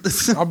say.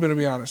 I'm going to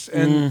be honest.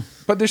 And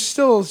But there's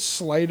still a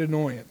slight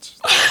annoyance.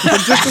 For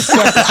just a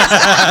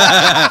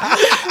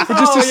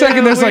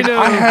second. There's we like, know.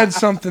 I had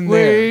something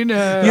there. we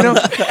know. You know?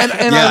 And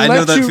Yeah, I I let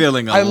know that you,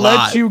 feeling a I let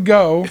lot. you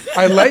go.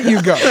 I let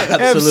you go.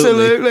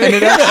 Absolutely. And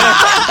it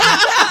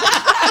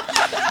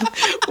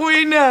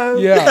We know.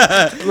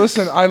 Yeah.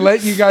 Listen, I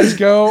let you guys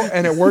go,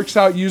 and it works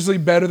out usually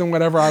better than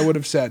whatever I would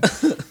have said.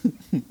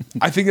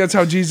 I think that's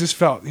how Jesus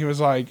felt. He was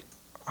like,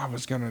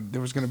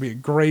 there was gonna be a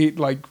great,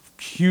 like,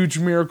 huge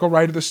miracle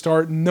right at the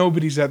start.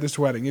 Nobody's at this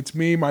wedding. It's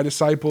me, my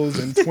disciples,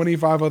 and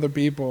 25 other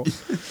people.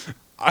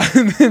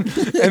 And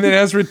then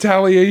as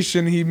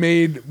retaliation, he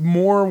made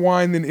more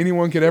wine than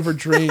anyone could ever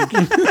drink.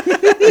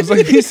 It was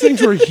like, these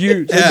things were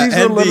huge. Like, Yeah, these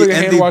were and literally the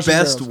hand washing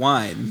best barrels.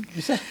 wine.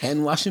 You said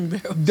hand washing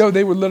barrel. No,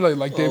 they were literally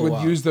like they Oh, would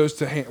wow. use those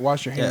to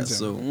wash your Yeah, hands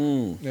so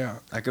in. Yeah,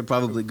 I could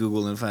probably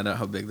Google and find out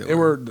how big they they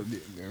were.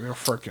 were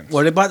firkins.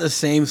 Well, they're about the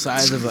same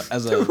size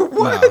as a.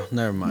 No,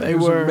 never mind. They It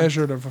was were.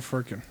 measured of a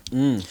firkin.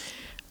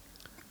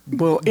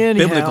 Well,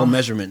 anyhow, Biblical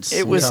measurements.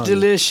 it was I'm telling you.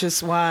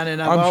 delicious wine,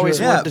 and I've I'm always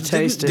sure. wanted to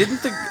taste it.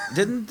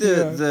 Didn't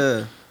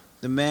the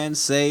man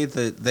say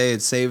that they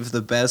had saved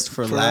the best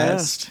for For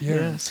last? Yeah.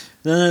 Yes.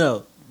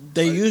 No.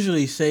 They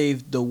usually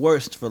save the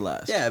worst for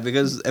last. Yeah,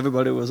 because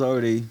everybody was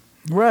already.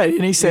 Right,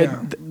 and he said,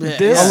 Yeah.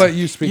 "This I'll let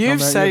you speak on You've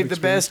that. You have saved the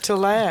experience. best to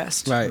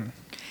last." Right.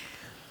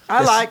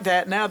 I like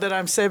that. Now that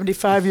I'm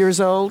 75 years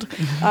old,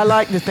 I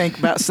like to think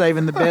about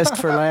saving the best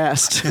for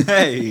last.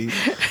 Hey,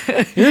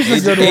 Here's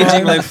a good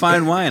aging one. like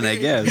fine wine, I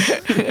guess.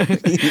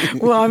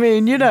 Well, I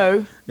mean, you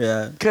know,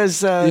 Yeah.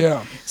 because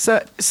Yeah.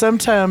 so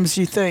sometimes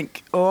you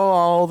think,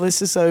 "Oh,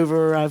 this is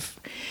over.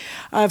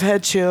 I've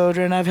had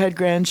children. I've had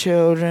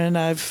grandchildren.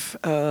 I've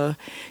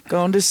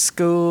gone to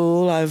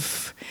school.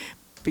 I've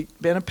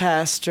been a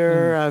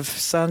pastor. I've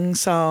sung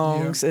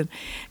songs, and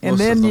Most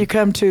then of them. you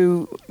come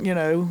to, you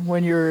know,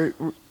 when you're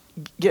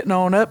getting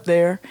on up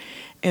there,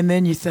 and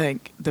then you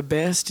think the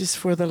best is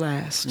for the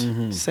last.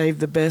 Save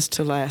the best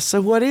to last. So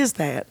what is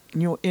that?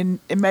 And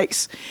it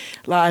makes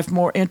life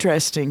more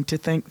interesting to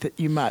think that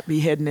you might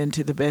be heading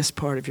into the best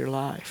part of your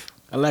life.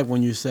 I like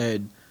when you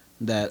said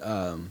that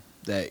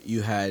that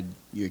you had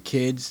your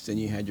kids, then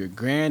you had your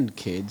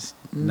grandkids.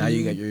 Now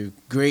you got your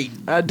great.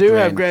 I do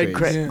have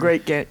grandkids. Yeah.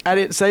 great. I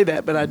didn't say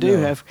that, but I do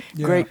No. have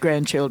Yeah. great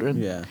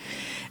grandchildren. Yeah.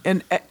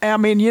 And I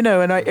mean, you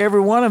know, and every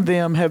one of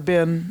them have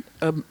been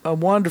a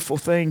wonderful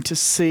thing to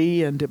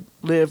see and to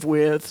live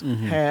with,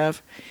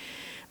 have.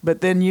 But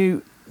then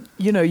you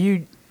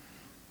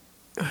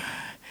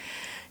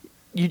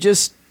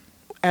just,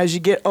 as you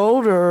get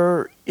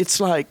older, it's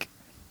like,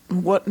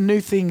 what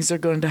new things are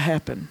going to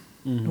happen?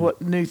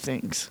 What new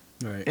things?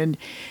 Right.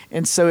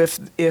 And so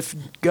if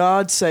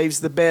God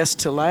saves the best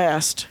to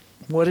last,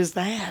 what is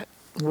that?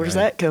 Where's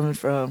Right. that coming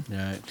from?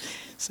 Right.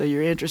 So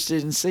you're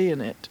interested in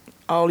seeing it.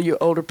 All you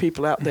older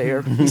people out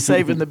there, he's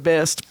saving the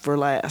best for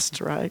last,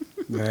 right?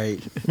 Right.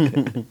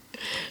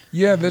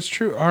 Yeah, that's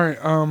true. All right.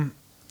 I'm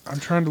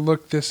trying to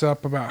look this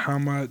up about how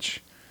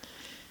much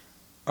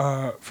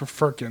for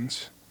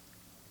firkins.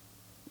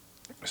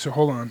 So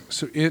hold on.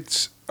 So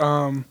it's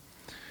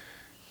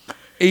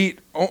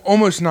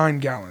almost 9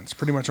 gallons.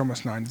 Pretty much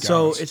almost 9 So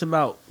gallons. it's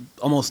about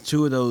almost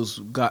 2 of those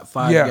got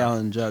 5 Yeah.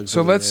 gallon jugs.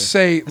 So over let's there.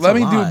 say, That's let a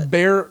me do lot.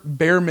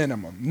 bare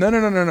minimum.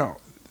 No.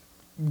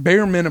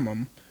 Bare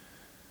minimum.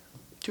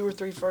 2 or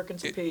 3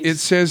 firkins apiece. It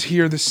says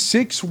here the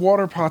 6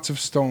 water pots of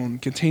stone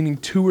containing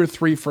 2 or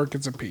 3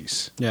 firkins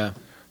apiece. Yeah.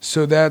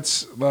 So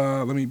that's,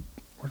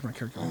 where's my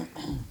calculator?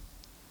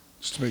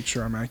 Just to make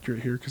sure I'm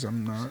accurate here because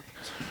I'm not.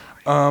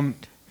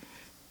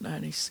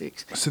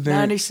 96. So then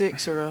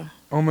 96 or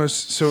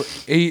almost, so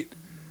 800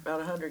 about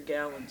 100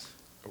 gallons.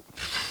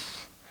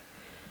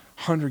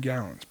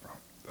 gallons, bro.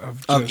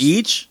 Of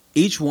just-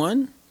 each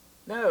one?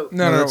 No.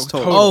 No, that's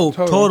total. Oh,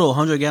 total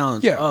 100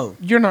 gallons. Yeah. Oh.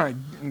 You're not,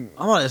 I'm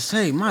about to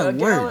say, my A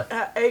word.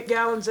 gallon, 8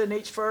 gallons in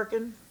each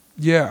firkin.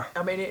 Yeah.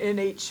 I mean, in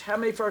each, how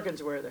many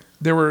firkins were there?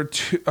 There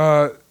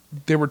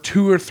were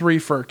two or three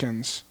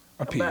firkins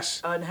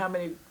apiece. And how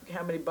many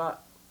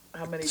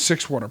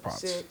 6 water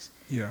pots. 6.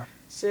 Yeah.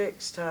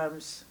 6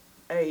 times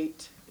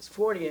 8 is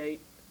 48,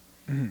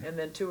 and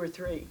then 2 or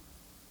 3.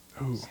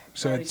 Ooh.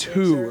 So at 96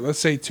 2, or- let's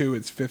say 2,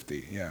 it's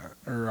 50. Yeah.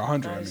 Or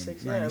 100.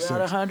 96, I mean, yeah, 96.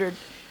 about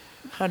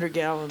 100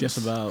 gallons. Just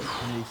about.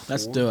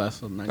 That's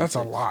 96. That's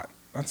a lot.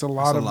 That's a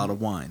lot That's of a lot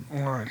of wine.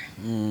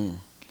 wine.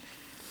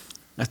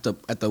 At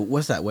the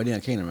what's that, wedding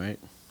at Cana, right?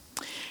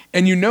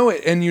 And you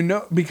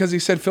know because he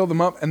said fill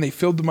them up, and they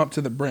filled them up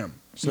to the brim.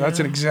 So that's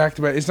an exact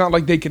amount. It's not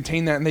like they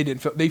contained that and they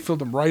didn't fill. They filled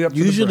them right up to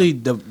the brim.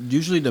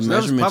 Usually the So that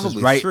was measurement is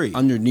probably right 3.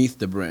 underneath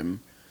the brim.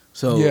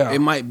 So Yeah. it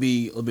might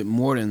be a little bit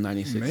more than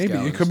 96 Maybe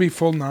gallons. it could be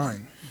full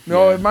 9.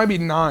 No, Yeah. it might be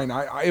 9.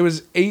 It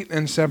was 8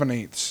 and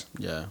 7/8.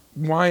 Yeah.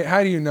 Why?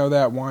 How do you know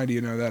that? Why do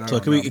you know that? I So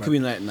don't know, it could be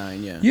like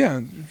 9, yeah. Yeah,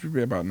 it should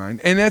be about 9.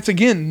 And that's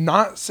again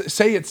not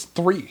say it's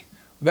 3.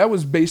 That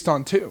was based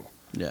on 2.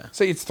 Yeah.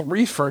 Say it's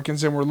 3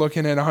 firkins and we're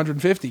looking at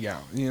 150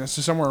 gallons.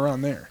 So somewhere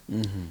around there.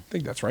 Mm-hmm. I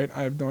think that's right.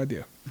 I have no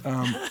idea.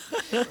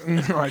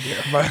 No idea.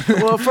 But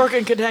Well, a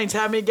firkin contains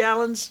how many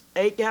gallons?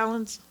 8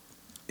 gallons?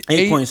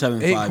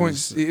 8.75.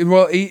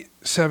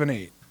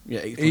 8.78. Yeah,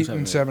 8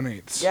 and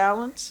 7/8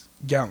 Gallons?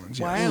 gallons.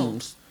 Yeah. Wow.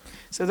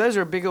 So those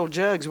are big old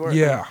jugs, weren't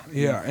Yeah,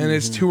 yeah, and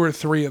it's 2 or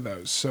 3 of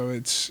those. So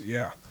it's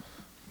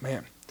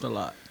man. It's a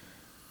lot.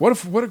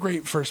 What a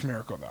great first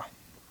miracle though.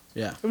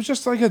 Yeah. It was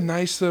just like a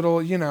nice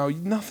little,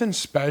 nothing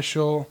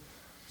special.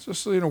 It's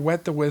just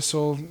wet the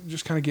whistle,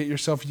 just kind of get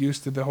yourself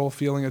used to the whole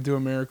feeling of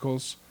doing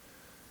miracles.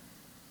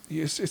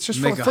 It's just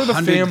Make for the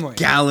 100 family.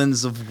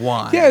 gallons of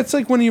wine. Yeah, it's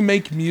like when you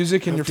make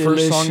music and your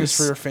first song is Delicious,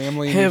 for your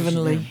family. and you just-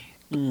 heavenly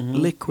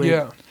liquid,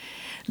 Yeah.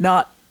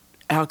 not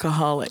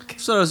alcoholic.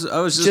 So I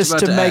was just Just about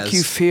to to make ask.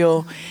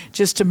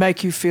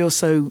 you feel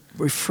so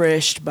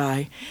refreshed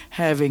by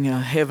having a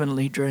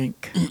heavenly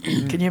drink.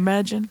 Can you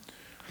imagine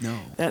No.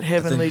 that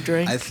heavenly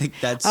drink? I think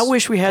that's. I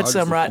wish we had part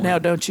of some the right now,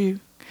 point. don't you?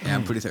 Yeah,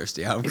 I'm pretty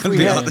thirsty. I'm If gonna we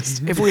be had,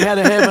 honest. if we had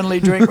a heavenly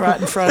drink right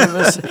in front of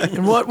us,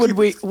 and what would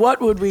we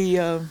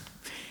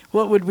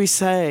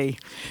say?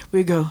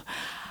 We'd go,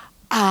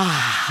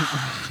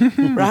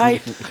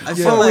 right? I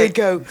feel Or like we'd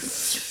go,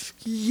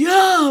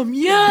 yum,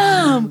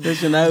 yum.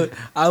 Listen, I was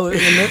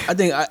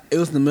it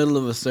was in the middle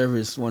of a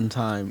service one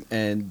time,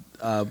 and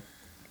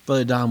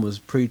Brother Don was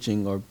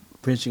preaching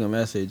a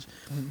message,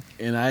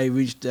 and I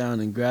reached down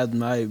and grabbed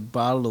my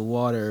bottle of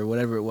water or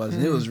whatever it was,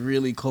 and it was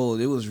really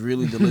cold. It was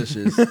really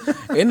delicious.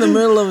 In the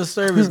middle of a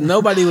service,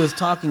 nobody was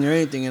talking or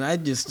anything, and I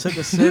just took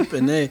a sip,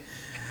 and they.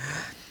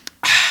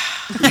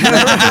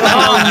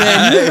 Oh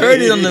man, you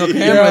heard it on the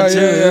camera too.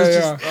 It was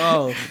just,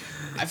 oh.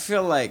 I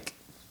feel like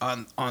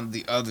on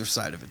the other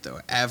side of it though,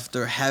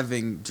 after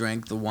having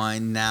drank the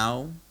wine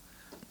now,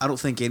 I don't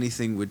think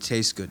anything would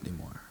taste good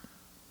anymore.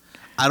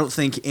 I don't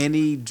think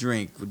any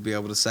drink would be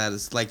able to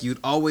satisfy. Like you'd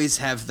always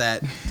have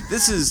that.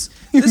 This is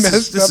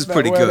messed up that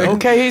pretty wedding. good.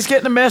 Okay, he's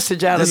getting a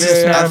message out of This this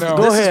is, Yeah, I now. know.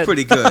 Go this ahead. is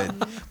pretty good,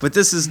 but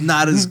this is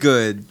not as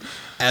good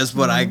as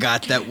what I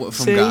got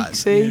from God.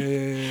 See,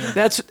 Yeah.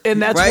 that's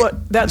Right?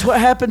 that's what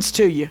happens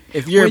to you.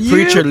 If you're When a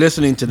preacher you-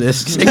 listening to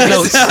this, take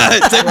notes.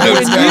 Take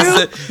notes,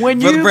 guys. when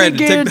Brother you Brandon,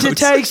 begin take to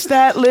notes. taste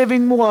that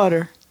living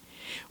water,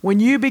 when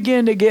you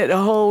begin to get a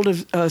hold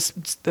of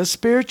the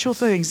spiritual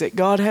things that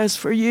God has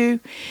for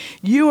you,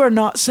 you are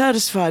not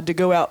satisfied to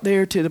go out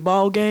there to the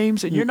ball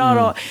games, and you're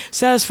not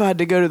satisfied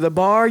to go to the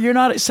bar. You're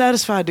not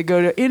satisfied to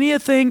go to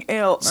anything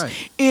else Right.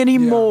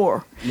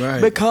 anymore,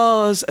 Right.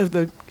 because of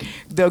the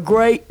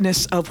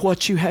greatness of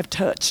what you have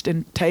touched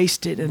and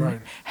tasted and Right.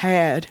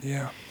 had.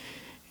 Yeah.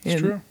 It's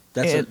And- true.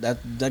 That's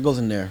that goes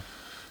in there.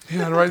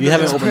 Yeah, right. You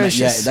haven't That's opened that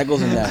yet. precious. That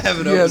goes in that. Have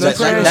it Yeah, over that's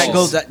the right.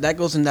 tables. that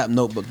goes in that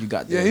notebook you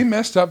got Yeah, there. he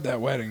messed up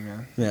that wedding,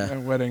 man. Yeah.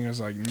 That wedding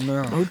is like,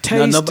 no. Oh,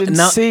 taste and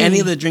no, see.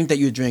 any of the drink that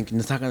you drink,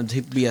 it's not going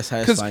to be as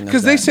satisfying. Because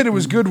as they that. said it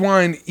was good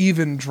wine,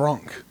 even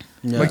drunk.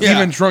 Yeah. Like, Yeah.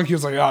 even drunk, he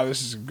was like, oh,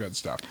 this is good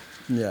stuff.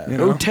 yeah. You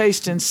know? Oh,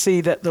 taste and see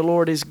that the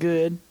Lord is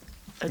good.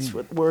 That's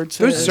what the word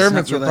Those says.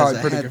 sermons I were didn't realize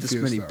probably pretty I had this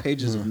confused, many though.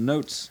 pages of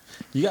notes.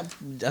 You got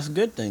that's a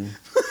good thing.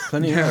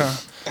 Plenty of Yeah.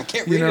 notes. I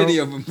can't You read know- any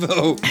of them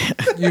though.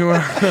 You,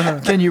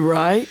 Can you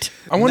write?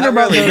 I wonder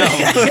Not about really,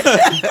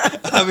 the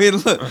I mean,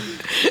 look.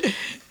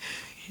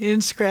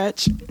 In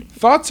scratch.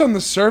 thoughts on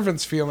the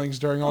servants' feelings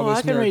during all Oh, I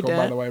this can read miracle, by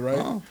that. the way, right?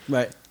 Oh.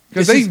 Right.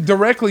 Because they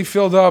directly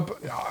filled up.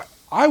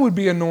 I would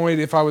be annoyed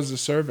if I was a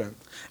servant.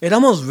 It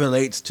almost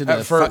relates to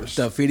At first.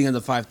 the feeding of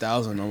the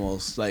 5,000.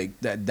 Almost like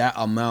that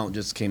amount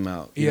just came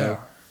out. you Yeah. know?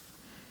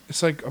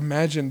 It's like,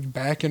 imagine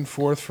back and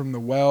forth from the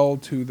well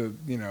to the,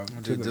 to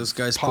Dude, the those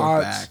guys poor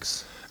pots.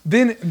 backs.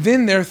 Then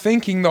they're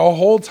thinking the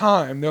whole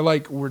time, they're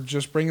like, we're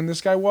just bringing this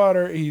guy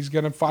water. He's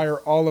going to fire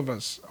all of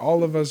us.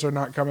 All of us are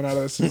not coming out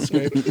of this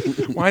escape.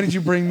 Why did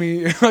you bring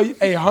me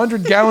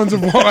 100 gallons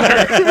of water?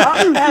 Hey,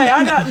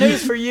 I got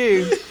news for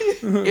you.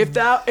 if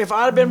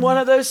I'd have been one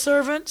of those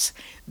servants,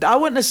 I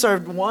wouldn't have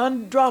served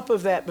one drop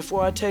of that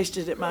before I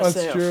tasted it myself.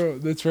 That's true.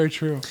 That's very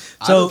true.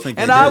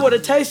 I would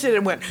have tasted it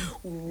and went,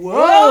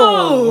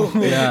 whoa,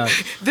 Yeah.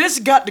 this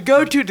got to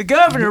go to the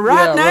governor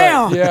right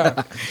now. Right.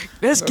 Yeah.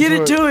 Let's get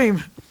it to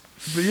him.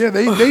 But yeah,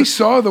 they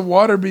saw the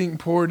water being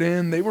poured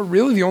in. They were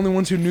really the only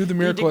ones who knew the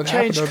miracle had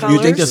happened. change You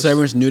think the Colors?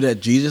 servants knew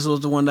that Jesus was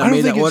the one that I don't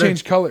made think that it order?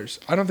 changed colors.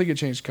 I don't think it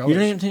changed colors. You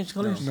didn't even change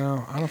colors?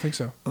 No, I don't think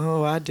so.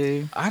 Oh, I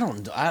do. I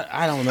don't know.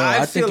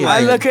 I think feel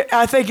it like- did.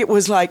 I think it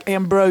was like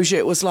ambrosia.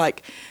 It was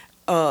like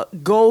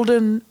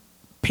golden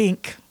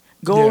pink,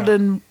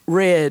 golden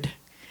red.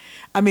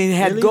 I mean, it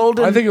had Really?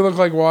 golden. I think it looked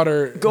like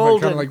water.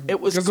 golden. Kind of like, it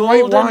was 'cause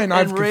golden white wine, I'm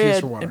and confused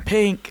red for water. and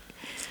pink.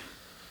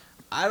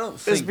 I don't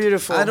think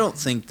beautiful. I don't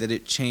think that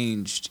it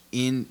changed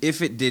if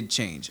it did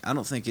change. I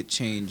don't think it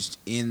changed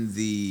in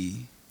the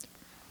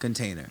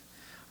container.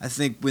 I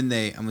think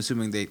I'm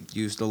assuming they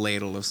used a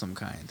ladle of some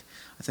kind.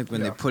 I think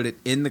when they put it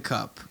in the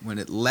cup, when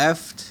it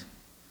left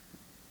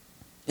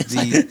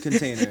the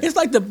container. It's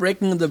like the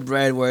breaking of the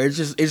bread where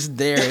it's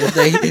there.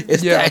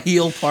 It's Yeah. that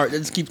heel part that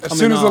just keeps coming As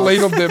soon as the off.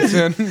 ladle dips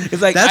in.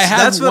 It's like, That's- I have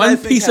that's what I one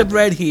think piece of happened.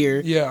 bread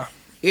here. Yeah.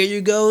 Here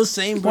you go,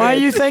 same bread. Why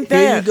do you think Here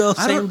that? you go,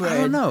 I same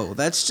bread. don't know.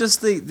 That's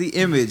just the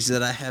image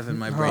that I have in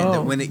my brain. Oh.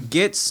 That when it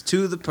gets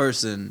to the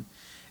person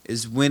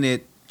is when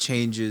it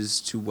changes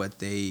to what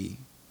they.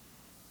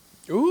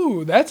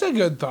 Ooh, that's a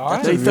good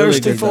thought. They really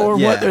thirsty good for thought. what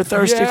Yeah. they're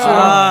thirsty Yeah.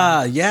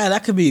 Ah, yeah,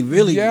 that could be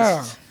really.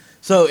 Yeah.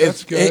 So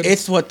That's if good.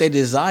 it's what they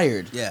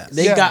desired, Yeah.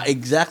 they Yeah. got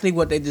exactly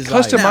what they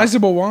desired.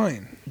 Customizable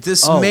wine.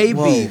 This Oh, may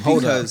whoa, be hold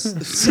because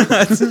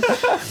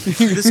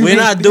We're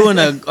not doing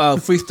a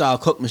freestyle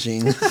cook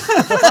machine.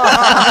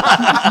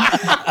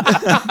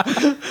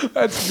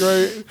 That's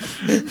great.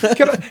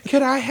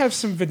 Can I have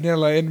some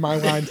vanilla in my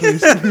wine,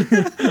 please?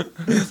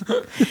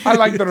 I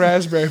like the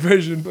raspberry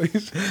version,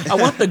 please. I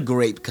want the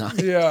grape kind.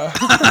 Yeah.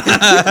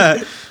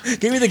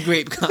 Give me the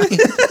grape kind.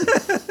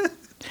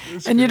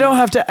 And you don't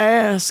have to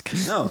ask.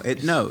 no,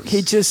 it knows.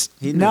 He just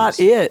He not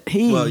knows. it.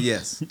 He. Well,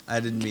 yes,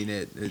 I didn't mean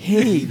it.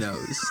 He. He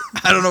knows.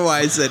 I don't know why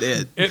I said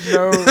it. It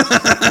knows.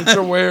 It's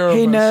aware of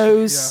He us.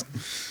 knows.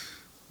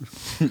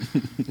 Yeah.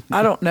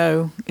 I don't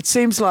know. It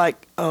seems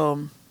like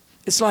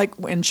it's like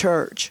in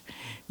church,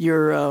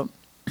 you're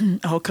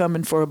all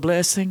coming for a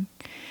blessing,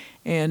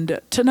 and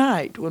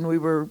tonight when we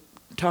were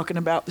talking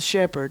about the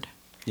shepherd,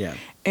 Yeah.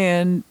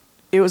 and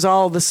it was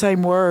all the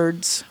same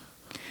words,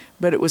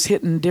 but it was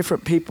hitting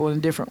different people in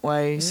different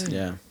ways,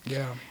 Yeah.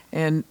 Yeah.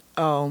 and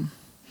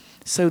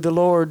so the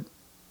Lord,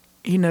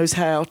 He knows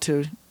how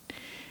to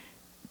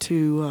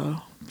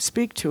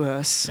speak to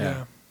us.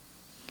 Yeah.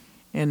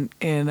 And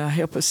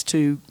help us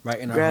to Right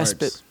in our grasp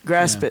hearts.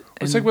 it.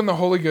 It's and like when the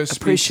Holy Ghost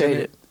speaks. appreciate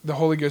in it. The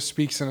Holy Ghost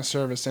speaks in a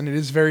service, and it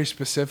is very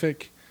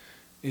specific.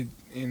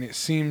 And it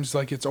seems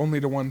like it's only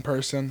to one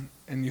person,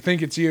 and you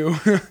think it's you.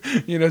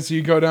 So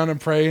you go down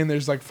and pray, and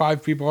there's like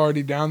 5 people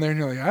already down there, and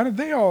you're like, how did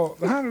they?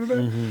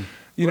 Mm-hmm.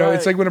 It's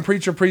Right. like when a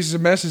preacher preaches a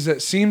message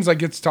that seems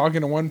like it's talking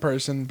to one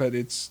person, but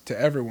it's to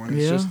everyone.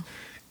 It's Yeah. just,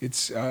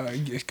 it's He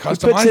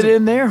customizable. puts it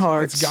in their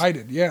hearts. It's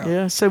guided, yeah.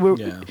 Yeah, so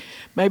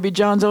maybe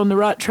John's on the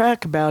right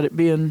track about it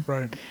being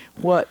Right.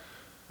 what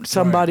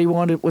somebody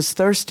was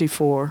thirsty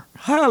for.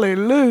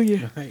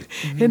 Hallelujah.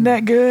 Isn't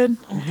that good?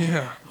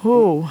 Yeah.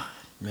 Oh,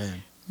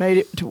 Man. made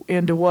it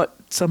into what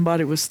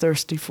somebody was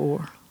thirsty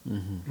for.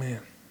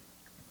 Man.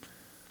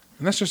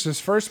 And that's just his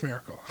first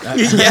miracle.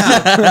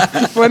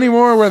 Yeah. Plenty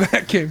more where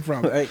that came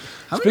from. Right.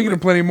 Speaking of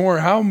plenty more,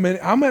 how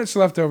much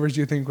leftovers do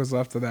you think was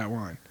left of that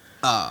wine?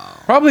 Oh.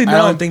 Probably none. I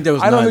don't think there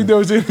was I don't none. think there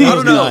was any. I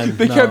don't know.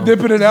 They kept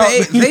dipping it out.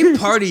 They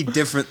partied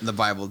different in the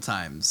Bible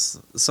times,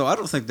 so I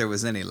don't think there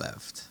was any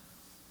left.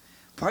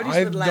 Parties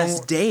I would last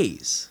don't-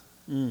 days.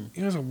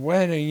 It was a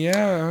wedding,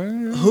 yeah.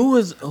 Who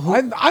was who?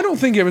 I don't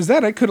think it was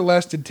that. It could have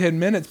lasted 10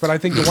 minutes, but I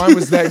think the wine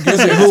was that good.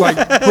 It was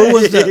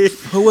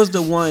like, Who was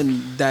the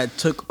one that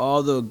took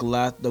all the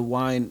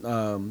wine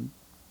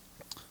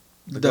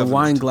the governor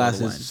wine took all the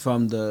glasses wine.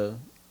 from the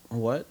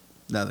what?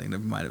 Nothing.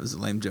 Never mind. It was a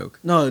lame joke.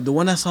 No, the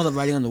one that saw the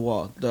writing on the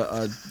wall.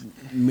 The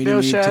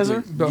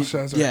Belshazzar?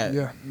 Belshazzar,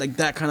 yeah. like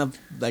that kind of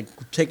like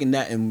taking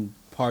that and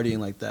partying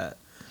like that.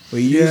 Where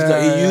he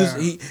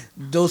used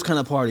those kind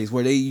of parties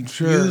where they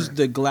Sure. used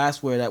the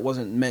glassware that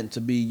wasn't meant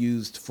to be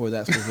used for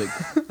that specific.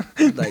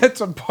 Like,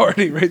 that's a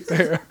party right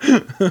there.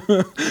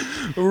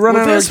 Well,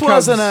 this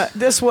wasn't.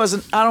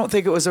 I don't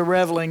think it was a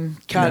reveling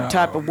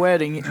type of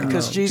wedding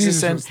because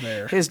Jesus and was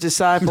there. his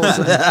disciples.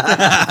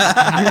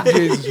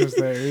 Jesus was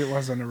there. It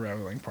wasn't a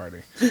reveling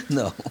party.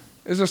 no.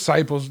 His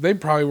disciples, they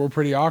probably were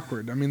pretty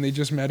awkward. I mean, they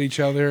just met each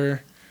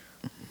other.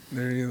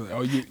 Mary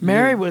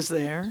you're was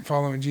there.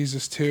 following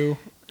Jesus too.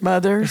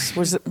 Mothers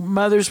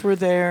were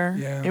there.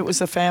 Yeah. It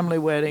was a family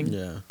wedding.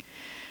 Yeah.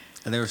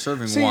 And they were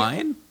serving See,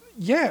 wine.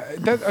 Yeah,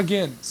 that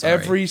again. Sorry.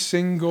 Every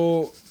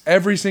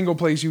single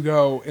place you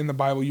go in the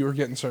Bible, you were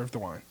getting served the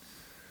wine.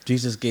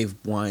 Jesus gave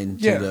wine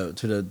to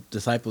the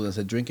disciples and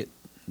said, "Drink it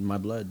in my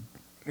blood."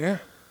 Yeah,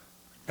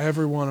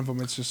 every one of them.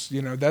 It's just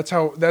that's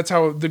how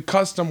the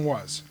custom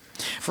was.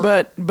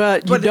 But you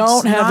But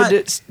don't it's have not-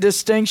 a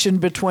distinction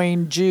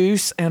between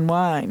juice and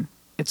wine.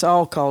 It's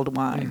all called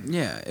wine.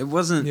 Yeah, it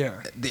wasn't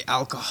Yeah. the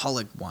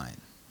alcoholic wine.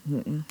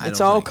 I It's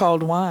don't all think.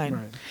 called wine.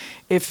 Right.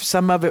 If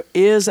some of it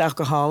is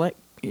alcoholic,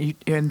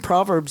 in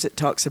Proverbs it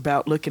talks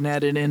about looking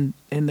at it in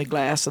the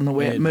glass and the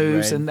way it Red,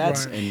 moves, red, and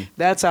that's right.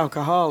 that's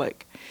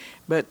alcoholic.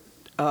 But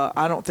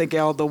I don't think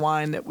all the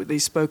wine that they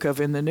spoke of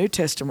in the New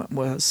Testament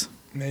was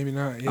Maybe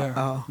not.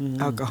 Yeah.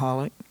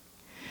 alcoholic.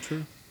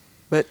 True.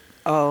 But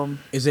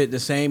Is it the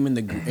same in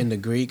the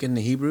Greek and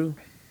the Hebrew?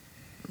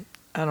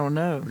 I don't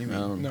know.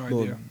 No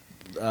idea.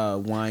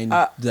 Wine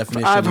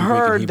definition. I've in Greek and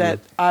heard Hebrew. that.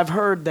 I've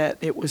heard that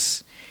it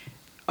was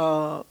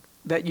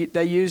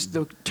they used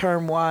the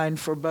term wine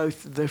for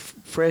both the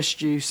fresh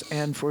juice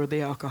and for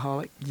the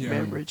alcoholic Yeah.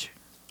 beverage.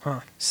 Huh.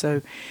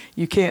 So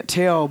you can't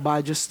tell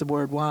by just the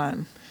word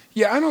wine.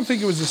 Yeah, I don't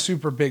think it was a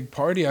super big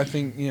party. I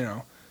think,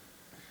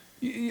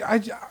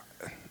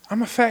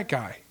 I'm a fat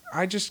guy.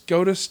 I just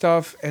go to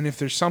stuff, and if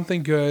there's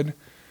something good,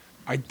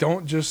 I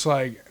don't just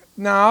like,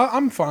 nah,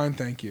 I'm fine,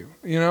 thank you.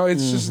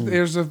 It's just,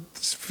 there's a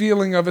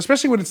feeling of,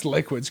 especially when it's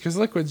liquids, because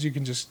liquids you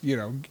can just,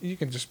 you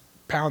can just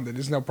pound it.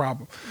 It's no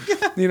problem.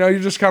 You're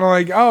just kind of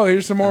like, oh,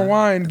 here's some more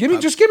wine. Give me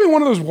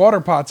one of those water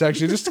pots.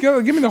 Actually, just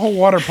give me the whole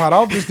water pot.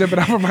 I'll just dip it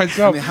out for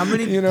myself. How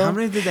many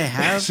did they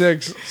have?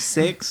 6.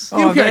 6?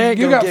 Oh, they ain't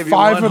you gonna got give you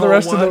 5 one for the whole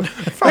rest of the. one.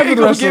 5 for the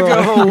Gonna rest give of you a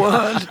the. whole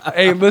one.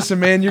 Hey, listen,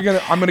 man,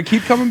 I'm gonna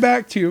keep coming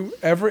back to you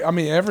every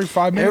 5 minutes.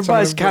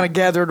 Everybody's kind of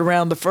gathered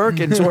around the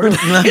firkins.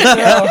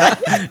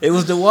 It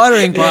was the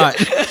watering pot.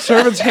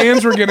 servants'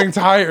 hands were getting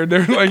tired. They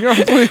were like, oh,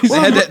 please. They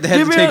had to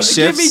take shifts.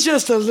 Give me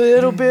just a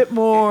little bit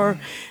more.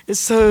 It's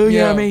so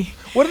yummy.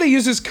 What do they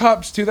use as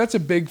cups too? That's a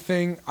big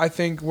thing, I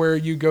think, where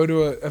you go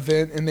to an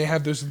event and they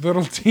have those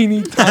little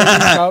teeny tiny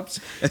cups.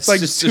 It's like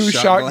just a 2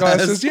 shot shot glass.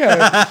 glasses.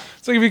 Yeah,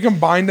 it's like if you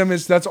combine them,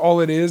 that's all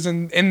it is.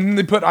 And then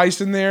they put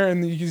ice in there,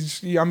 and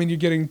you're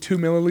getting 2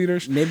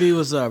 milliliters. Maybe it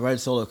was red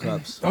Solo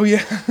cups. Oh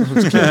yeah,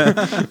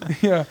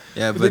 yeah.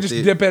 Yeah, But they but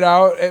just dip it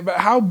out. But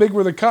how big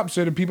were the cups?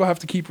 So do people have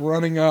to keep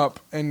running up?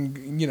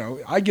 And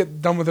I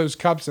get done with those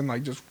cups and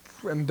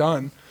I'm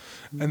done.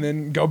 And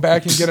then go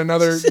back and get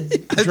another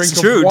drink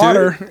of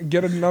water,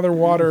 get another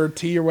water or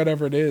tea or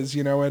whatever it is,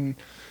 and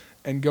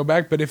go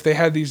back. But if they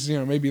had these,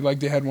 maybe like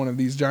they had one of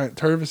these giant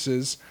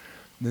Tervises,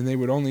 then they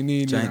would only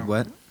need Giant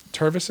what?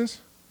 Tervises.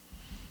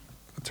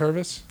 A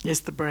Tervis It's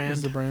the brand.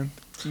 is the brand.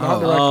 Not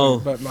directly,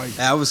 but like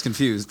I was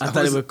confused. I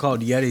thought they were called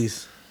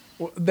Yetis.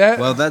 that.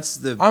 Well, that's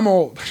the. I'm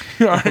old.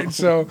 All right,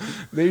 so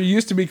they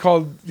used to be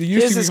called. They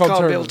used His to be is called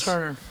called Tervis. Bill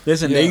Turner.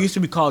 Listen, they Yeah. used to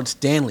be called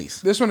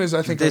Stanleys. This one is,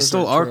 I think, They River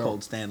still are Trail.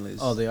 called Stanleys.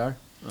 Oh, they are?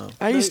 Oh.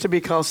 I used to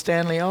be called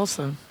Stanley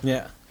also.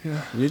 Yeah.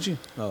 Yeah. Did you?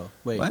 Oh,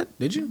 wait. What?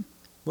 Did you?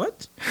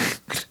 What?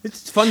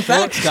 It's fun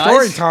facts, guys.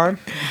 Story time.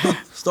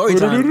 Story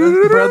time.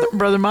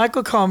 Brother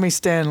Michael called me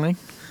Stanley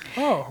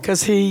Oh,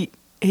 because he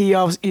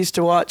always used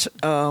to watch. This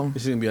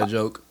is going to be a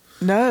joke.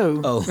 No,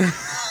 Oh.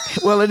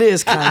 well it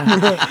is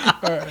kind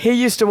of. He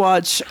used to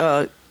watch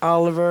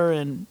Oliver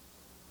and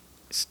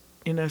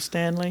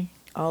Stanley.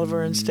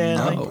 Oliver and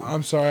Stanley. No.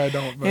 I'm sorry, I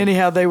don't. But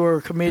Anyhow, they were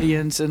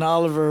comedians, and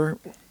Oliver,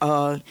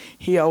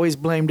 he always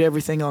blamed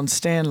everything on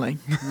Stanley.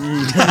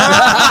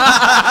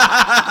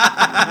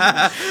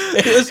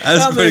 It was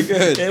That's coming. pretty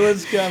good. It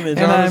was coming.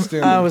 And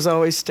Stanley. I was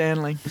always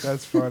Stanley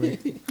that's funny.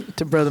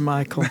 to Brother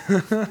Michael.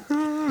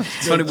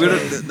 It's funny.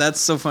 That's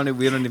so funny.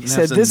 We don't even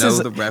Said, have to know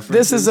the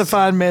references. this is a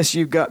fine mess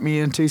you got me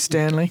into,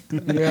 Stanley.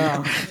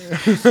 Yeah,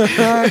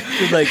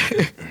 It's like,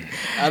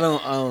 I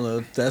don't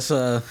know. That's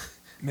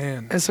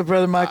man. And so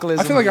Brother Michael is.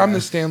 I feel like I'm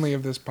the Stanley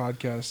of this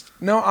podcast.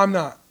 No, I'm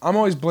not. I'm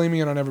always blaming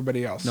it on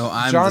everybody else. No,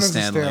 I'm John the is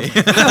Stanley.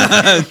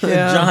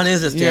 Yeah. John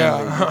is a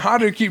Stanley. Yeah, how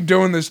do you keep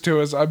doing this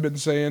to us? I've been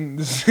saying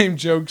the same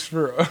jokes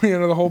for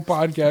the whole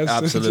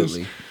podcast. It's just-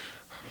 Absolutely.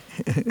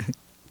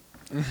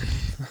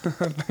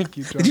 Thank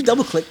you, John. Did you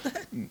double click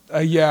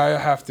that? Yeah, I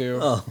have to.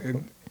 Oh.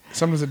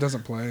 Sometimes it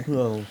doesn't play.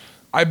 Oh.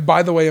 I,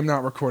 by the way, am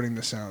not recording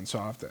the sound, so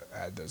I'll have to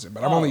add those in.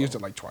 But I've only used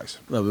it like twice.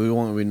 No, but we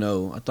won't really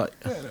know. I thought.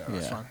 Yeah,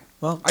 that's fine.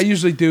 Well, I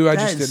usually do. I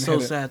that just is didn't so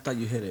hit sad. I thought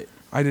you hit it. it.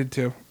 I did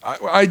too.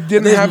 I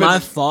didn't It's have my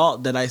it.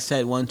 fault that I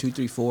said 1, 2,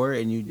 3, 4,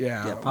 and you.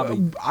 Yeah,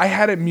 probably. I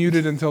had it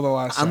muted until the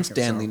last. I'm second,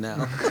 Stanley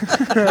now.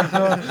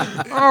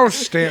 Oh,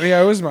 Stanley.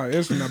 Yeah, it was my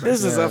bad.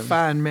 This is a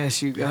fine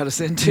mess you got us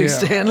into, Yeah.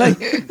 Stanley.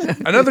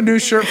 Another new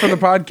shirt for the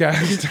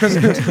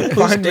podcast.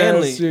 Find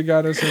Stanley? us, you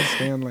got us in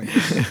Stanley.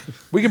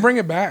 We can bring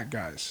it back,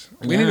 guys.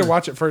 We need to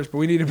watch it first, but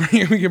we need to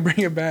bring it. We can bring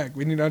it back.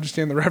 We need to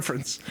understand the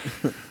reference.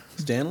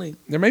 Stanley.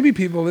 There may be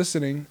people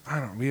listening. I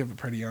don't know. We have a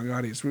pretty young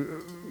audience.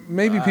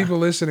 Maybe people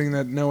listening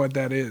that know what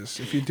that is.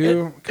 If you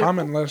do,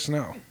 comment and let us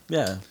know.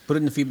 Yeah, put it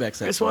in the feedback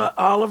section. It's what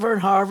Oliver,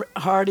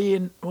 Hardy,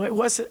 and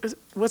what's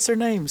their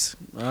names?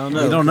 I don't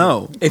know. We don't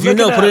know. If you Look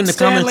know, it put it in up. the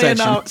comment Stanley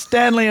section. and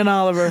Stanley and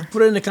Oliver.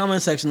 Put it in the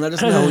comment section. Let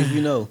us know if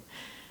you know.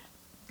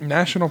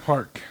 National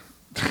Park.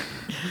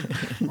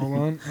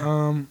 Hold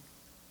on.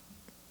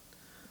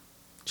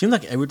 Seems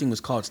like everything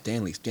was called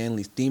Stanley.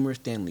 Stanley steamer,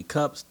 Stanley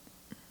cups,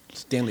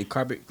 Stanley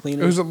carpet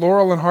cleaner. Was it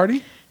Laurel and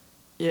Hardy?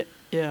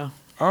 Yeah.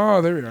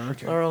 Oh, there we are.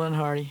 Okay. Laurel and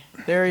Hardy.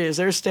 There he is.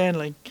 There's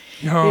Stanley. Oh,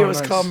 He always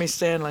nice. called me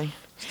Stanley.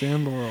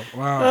 Stan Laurel.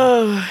 Wow.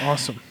 Oh,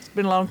 Awesome. it's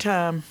been a long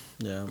time.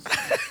 Yeah.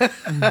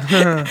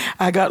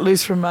 I got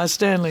loose from my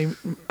Stanley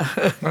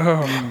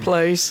Oh,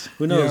 place.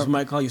 Who knows? Yeah. We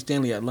might call you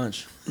Stanley at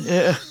lunch.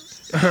 Yeah.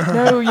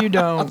 No, you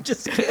don't.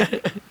 Just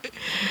kidding.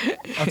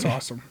 that's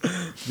awesome.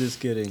 Just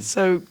kidding.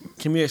 So,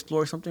 Can we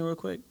explore something real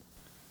quick?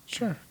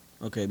 Sure.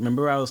 Okay.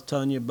 Remember I was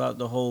telling you about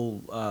the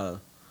whole.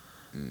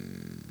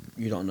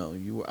 You don't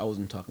know. I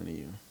wasn't talking to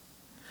you.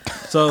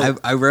 So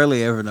I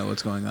rarely ever know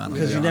what's going on.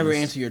 because I'll you be never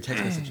honest. answer your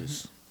text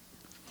messages.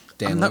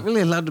 I'm not really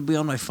allowed to be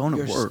on my phone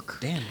You're at work.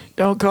 Stanley.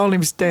 don't call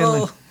him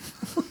Stanley.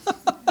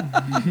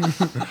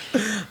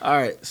 All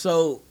right.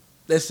 So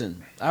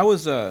listen, I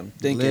was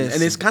thinking, and it's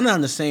Listen. kind of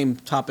on the same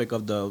topic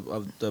of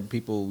the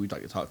people we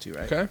like to talk to,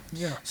 right? Okay.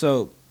 Yeah.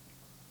 So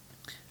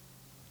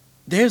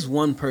there's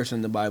one person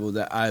in the Bible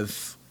that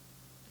I've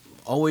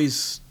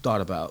always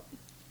thought about,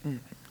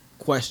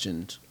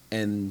 questioned,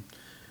 and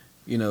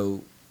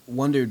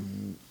wondered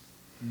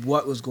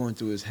what was going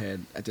through his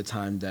head at the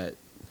time that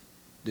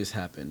this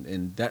happened,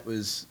 and that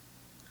was,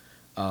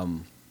 what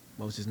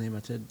was his name?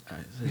 I said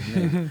his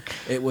name.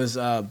 It was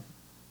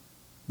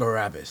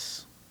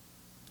Barabbas.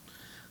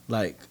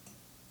 Like,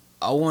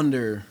 I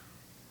wonder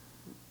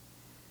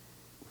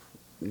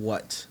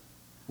what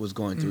was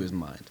going through his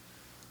mind.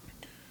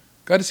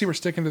 Glad to see we're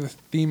sticking to the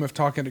theme of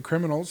talking to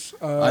criminals.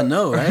 I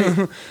know,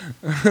 right?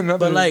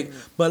 Another,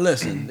 But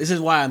listen, this is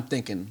why I'm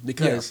thinking,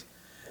 because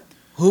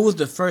who was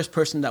the first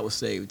person that was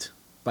saved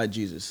by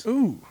Jesus?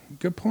 Ooh,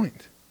 good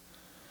point.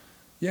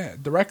 Yeah,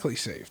 directly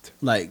saved.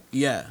 Like,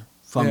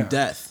 from Yeah.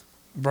 death.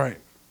 Right.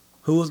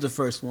 Who was the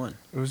first one?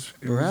 It was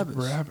Barabbas.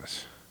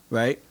 Barabbas.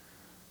 Right?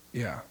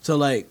 Yeah. So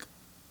like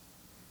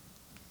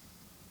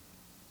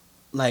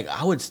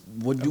I would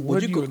you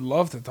would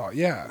love to talk.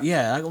 Yeah.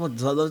 Yeah, I would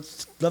love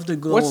to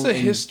go. What's the and-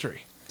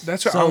 history?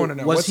 That's what I So, want to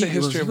know. was What's the he-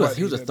 history was- of what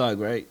he was a did? thug,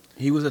 right?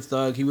 He was a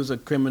thug. He was a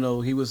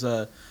criminal. He was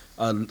a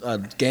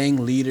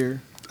gang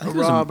leader, I think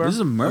robber. This is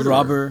a a murderer.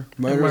 robber,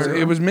 murderer.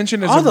 It was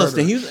mentioned as all a those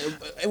murder. things.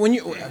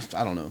 He was,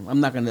 I don't know. I'm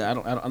not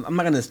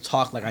gonna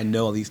talk like I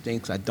know all these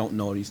things. 'Cause I don't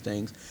know all these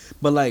things.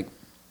 But like,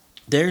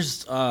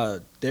 there's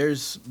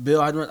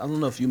Bill. I don't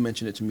know if you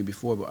mentioned it to me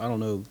before, but I don't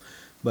know.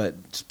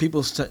 But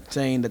people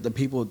saying that the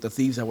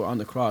thieves that were on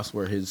the cross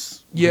were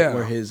his. Yeah.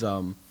 Were his.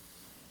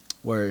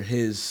 Were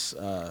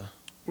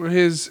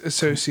his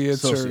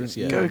associates, Associates, or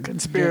yeah.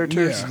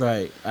 Co-conspirators. Yeah.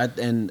 Right.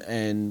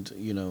 And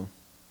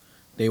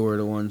they were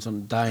the ones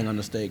dying on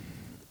the stake,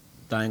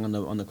 dying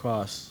on the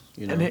cross.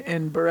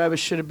 And Barabbas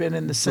should have been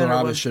in the center.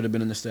 Barabbas should have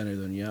been in the center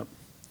then. Yep.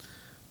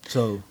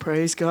 So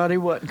Praise God he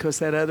wasn't, because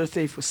that other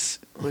thief was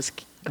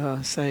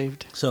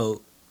saved.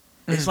 so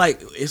it's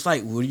like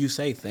what do you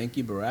say? Thank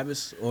you,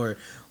 Barabbas, or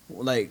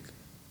like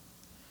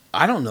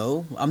I don't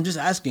know. I'm just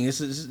asking.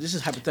 This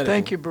is hypothetical.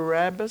 Thank you,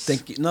 Barabbas.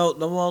 Thank you. No.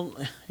 Well,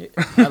 I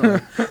don't know.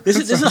 This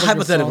is sounds like a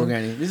hypothetical, song.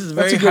 Granny. This is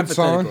That's very a good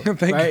song. hypothetical.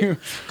 Thank right? you.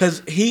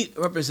 Because he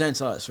represents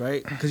us,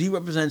 right? Because he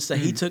represents that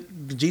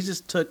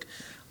Jesus took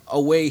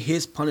away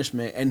his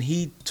punishment, and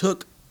he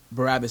took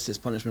Barabbas'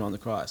 punishment on the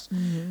cross.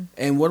 Mm-hmm.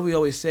 And what do we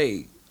always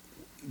say?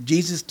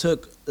 Jesus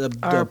took the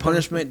Our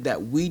punishment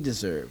that we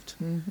deserved.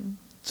 Mm-hmm.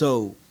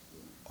 So,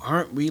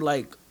 aren't we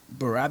like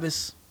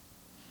Barabbas?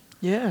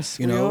 Yes,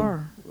 You we know,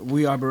 are.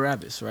 we are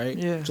Barabbas, right?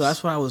 Yes. So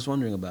that's what I was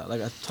wondering about.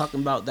 Like, I was talking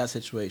about that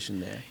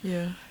situation there,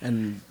 Yeah.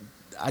 and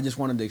I just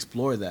wanted to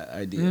explore that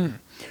idea. Mm.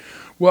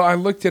 Well, I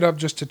looked it up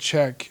just to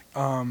check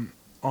on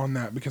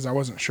that because I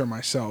wasn't sure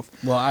myself.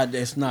 Well,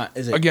 it's not.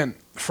 Is it Again,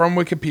 from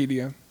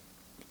Wikipedia.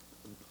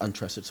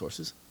 untrusted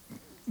sources?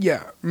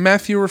 Yeah,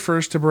 Matthew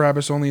refers to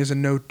Barabbas only as a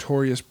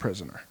notorious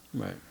prisoner.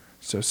 Right.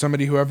 So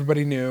somebody who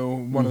everybody knew,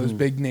 one of those Mhm.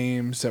 big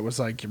names that was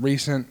like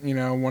recent,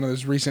 one of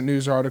those recent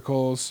news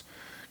articles.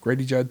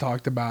 Grady Judd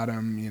talked about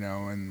him,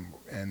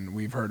 and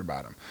we've heard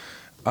about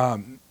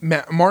him.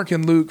 Mark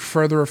and Luke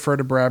further refer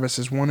to Barabbas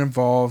as one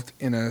involved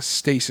in a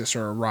stasis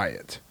or a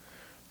riot.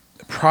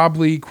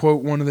 Probably,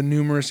 quote, one of the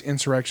numerous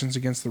insurrections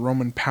against the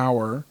Roman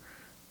power,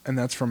 and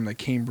that's from the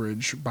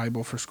Cambridge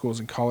Bible for Schools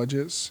and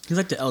Colleges. He's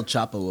like the El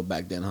Chapo of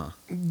back then, huh?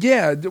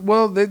 Yeah,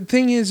 well, the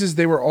thing is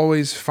they were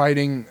always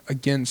fighting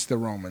against the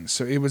Romans.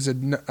 So it was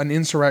an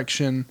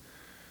insurrection,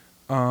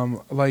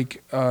 what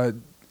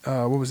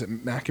was it,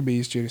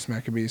 Judas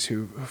Maccabees,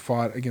 who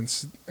fought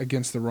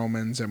against the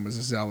Romans and was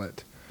a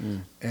zealot,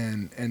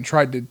 and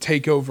tried to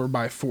take over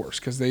by force,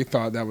 because they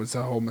thought that was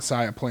the whole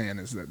Messiah plan,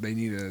 is that they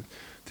needed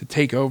to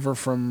take over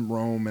from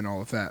Rome and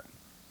all of that.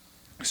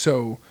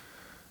 So,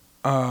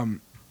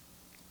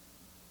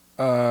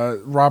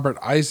 Robert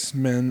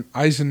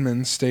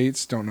Eisenman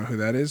states, don't know who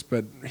that is,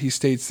 but he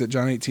states that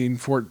John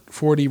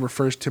 18:40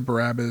 refers to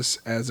Barabbas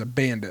as a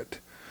bandit,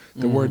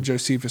 the word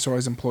Josephus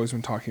always employs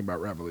when talking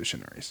about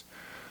revolutionaries.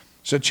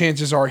 So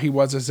chances are he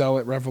was a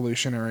zealot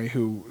revolutionary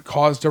who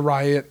caused a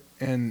riot,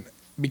 and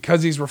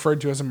because he's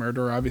referred to as a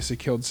murderer, obviously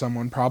killed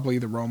someone, probably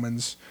the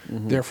Romans,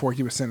 therefore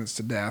he was sentenced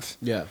to death.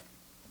 Yeah.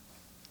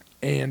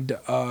 And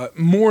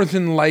more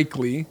than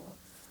likely,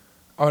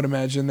 I would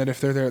imagine that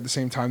if they're there at the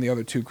same time, the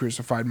other two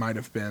crucified might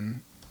have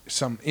been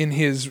some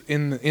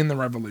in the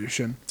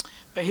revolution.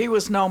 But he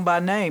was known by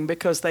name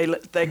because they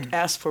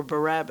asked for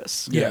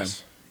Barabbas.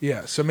 Yes.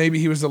 Yeah. So maybe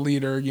he was the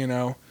leader, you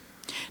know.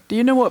 Do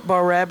you know what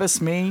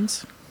Barabbas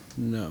means?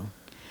 No.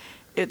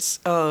 It's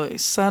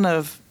son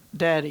of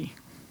daddy.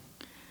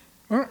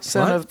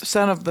 Son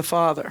What? of the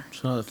father,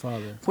 Son of the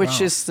Father. which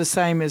Wow. is the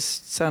same as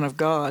son of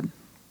God.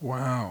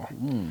 Wow.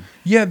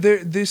 Yeah,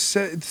 this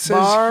it says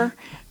Bar,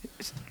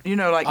 you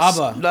know, like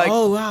Abba. like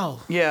Oh, wow.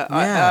 yeah,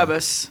 Yeah.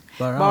 Abbas.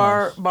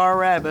 Barabbas.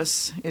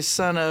 Barabbas is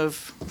son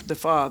of the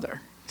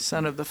father.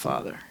 Son of the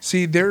father.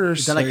 See, there's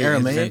Is that like Very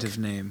Aramaic? inventive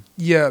name.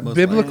 yeah, Most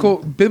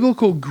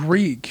biblical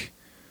Greek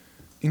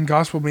in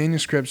gospel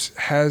manuscripts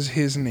has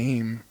his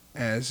name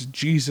as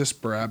Jesus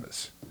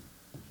Barabbas.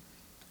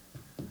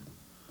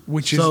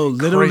 Which So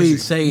is literally crazy.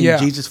 saying Yeah.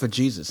 Jesus for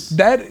Jesus.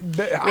 That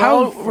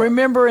how Well,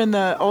 remember in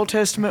the Old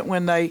Testament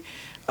when they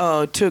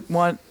took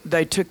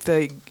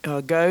the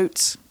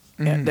goats,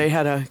 and they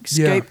had a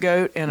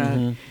scapegoat and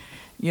a,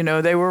 you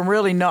know, they were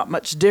really not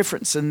much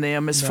difference in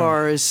them as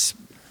far as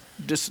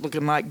just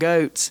looking like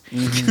goats.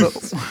 But,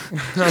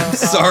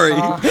 Sorry.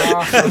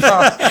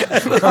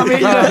 I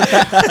mean,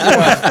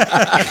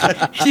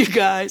 you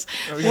guys,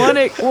 one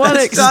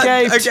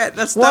escaped. Again,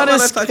 that's not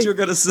what I thought you were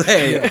going to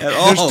say at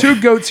all. there's two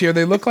goats here,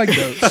 they look like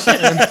goats.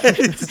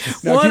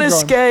 Now One keep going.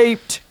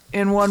 escaped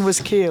and one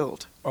was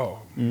killed, Oh,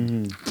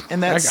 and I got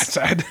that's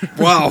sad.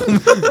 Wow.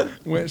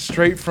 Went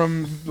straight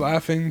from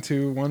laughing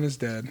to one is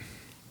dead.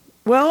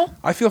 well.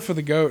 I feel for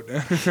the goat.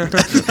 No,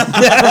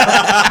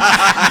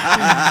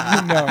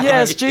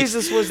 Yes,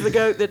 Jesus was the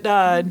goat that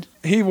died,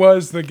 he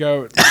was the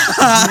goat. He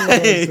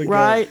was the goat.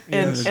 right?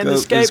 And Yes. and Goat the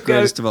is scapegoat,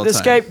 greatest of all the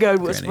time, scapegoat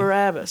was Granny.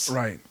 Barabbas.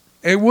 Right.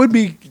 It would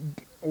be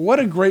what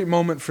a great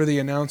moment for the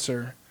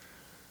announcer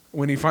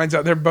when he finds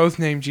out they're both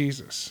named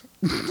Jesus.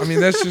 I mean,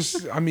 that's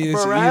just. I mean,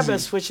 it's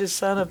Barabbas, easy. which is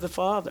son of the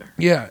Father.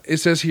 Yeah, it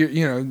says here,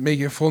 you know,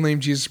 making a full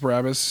name Jesus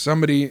Barabbas.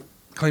 Somebody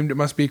claimed it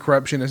must be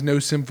corruption, as no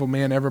sinful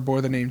man ever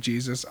bore the name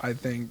Jesus. I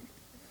think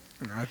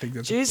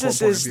that's Jesus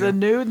a poor point is of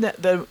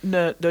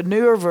view. the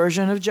newer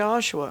version of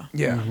Joshua.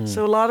 Yeah.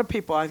 So a lot of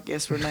people, I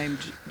guess, were named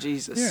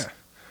Jesus.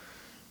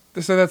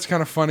 Yeah. So that's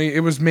kind of funny.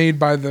 It was made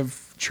by the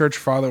church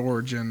father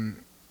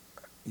Origen.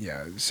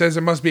 Yeah, it says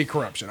it must be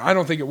corruption. I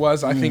don't think it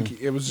was. I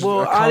think it was.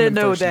 Well, a I didn't common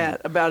know first name.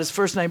 that about his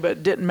first name, but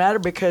it didn't matter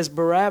because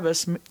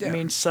Barabbas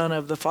means son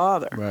of the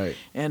Father. Right.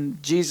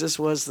 And Jesus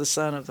was the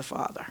son of the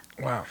Father.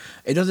 Wow.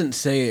 It doesn't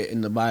say it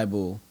in the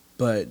Bible,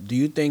 but do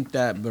you think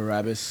that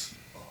Barabbas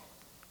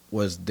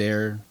was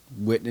there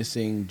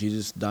witnessing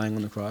Jesus dying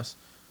on the cross?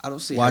 I don't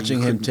see watching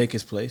how you him couldn't- take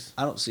his place?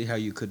 I don't see how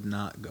you could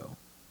not go.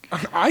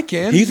 I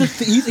can. He's a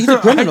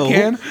criminal. I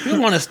can. You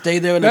don't want to stay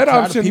there in That a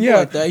crowd option, of people yeah.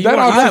 like that. You That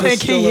want- option I is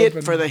think still he hit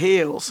open. for the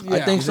heels. I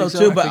Yeah. think You so think so?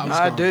 too, I but think he's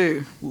I gone.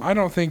 do. I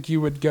don't think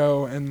you would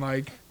go and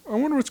like. I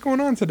wonder what's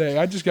going on today.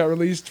 I just got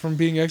released from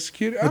being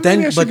executed.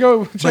 Maybe I should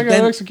go check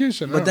out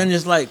execution. But then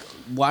just like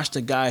watch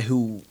the guy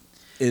who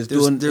is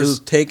There's- who's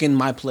taking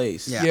my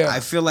place. Yeah, Yeah.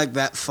 I feel like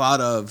that thought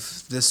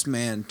of this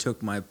man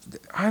took my.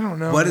 I don't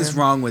know. What is man.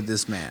 wrong with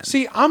this man?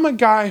 See, I'm a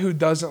guy who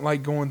doesn't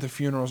like going to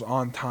funerals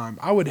on time.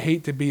 I would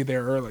hate to be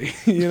there early.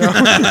 You know,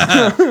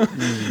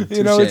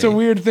 you know, it's a touche.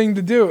 weird thing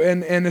to do,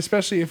 and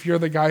especially if you're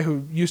the guy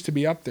who used to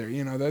be up there.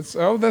 You know,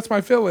 that's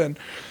my fill-in.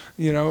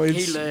 You know,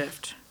 it's He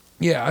left.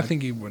 yeah. I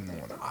think he wouldn't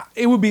want to.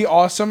 It would be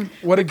awesome.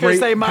 What a Because great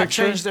they might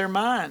picture. change their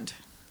mind.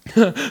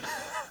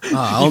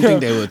 I don't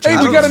think they would. Hey,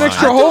 change we got an their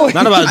extra mind. hole.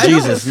 Not about I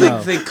Jesus. don't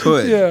No. think they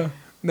could. Yeah.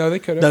 No, they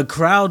could The have.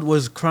 crowd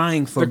was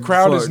crying for The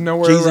crowd for is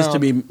nowhere Jesus to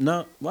around. be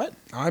no what?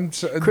 I'm.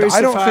 So, I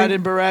Crucified don't think.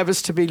 and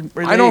Barabbas to be released.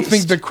 I don't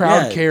think the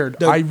crowd Yeah,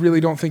 cared. I really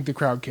don't think the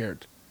crowd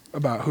cared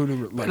about who to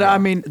let But go. I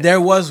mean, There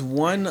was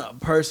one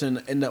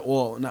person in the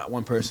well, not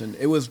one person.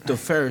 It was the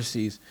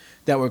Pharisees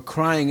that were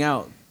crying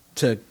out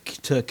to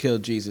kill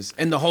Jesus,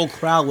 and the whole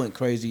crowd went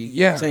crazy,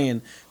 Yeah.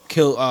 saying,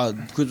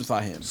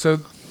 crucify him." So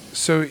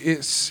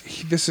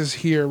this is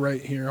here,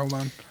 right here. Hold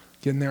on,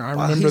 getting there. I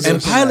remember he's- And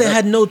this. Pilate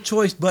had no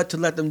choice but to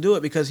let them do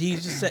it because he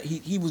just said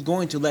he was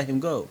going to let him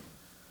go.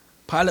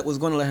 Pilate was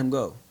going to let him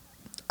go.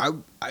 I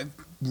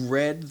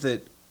read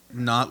that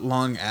not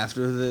long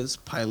after this,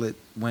 Pilate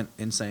went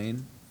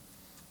insane.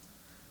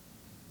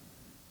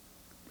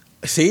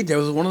 See, there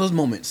was one of those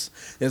moments.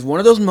 There's one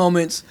of those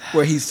moments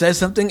where he says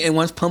something and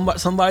wants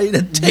somebody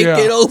to take Yeah.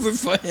 it over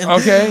for him.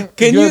 Okay,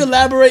 Can you good.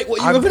 elaborate what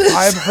you were I've, going to say?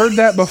 I've heard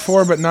that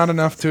before, but not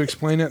enough to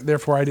explain it.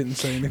 Therefore, I didn't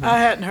say anything. I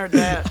hadn't heard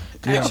that.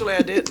 Actually,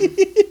 I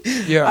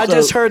didn't. Yeah, I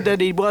just heard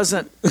that he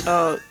wasn't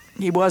a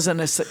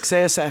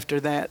success after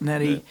that, and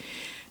that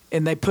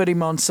and they put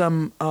him on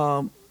some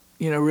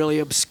really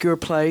obscure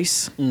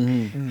place.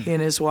 Mm-hmm. He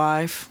and his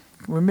wife.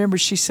 Remember,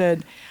 she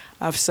said,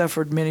 "I've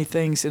suffered many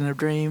things in a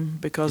dream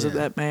because of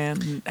Yeah. that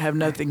man, and have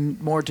nothing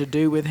more to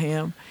do with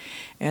him."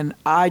 And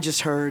I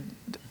just heard.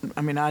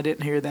 I mean, I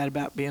didn't hear that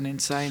about being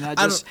insane. I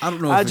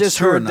don't know I if it's just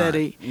true or heard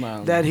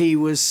not. that he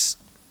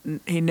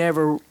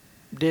never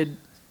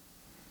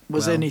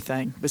was Well.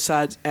 anything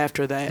besides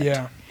after that.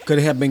 yeah. Could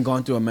he have been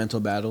going through a mental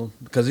battle?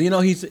 Because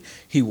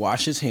he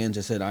washed his hands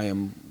and said, "I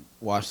am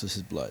washed with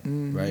his blood."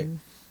 Mm-hmm. Right?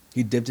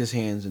 He dipped his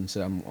hands and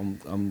said,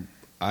 "I'm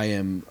I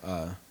am.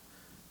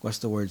 What's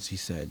the words he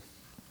said?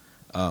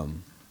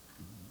 Come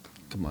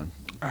on.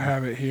 I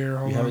have it here.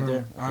 Hold You have on. it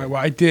there? Okay.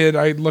 I did.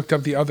 I looked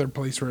up the other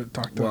place where it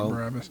talked about Well-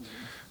 Barabbas.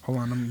 Hold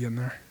on, I'm getting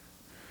there.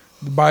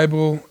 The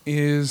Bible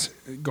is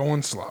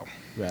going slow.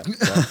 Rap.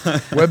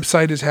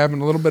 Website is having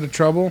a little bit of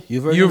trouble.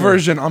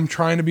 YouVersion. I'm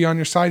trying to be on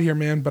your side here,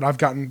 man, but I've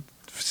gotten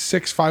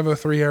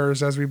 6503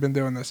 errors as we've been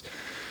doing this.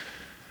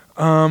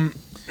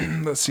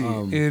 Let's see.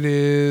 It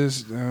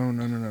is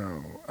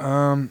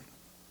no.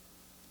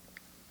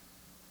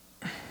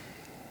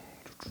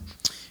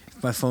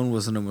 If my phone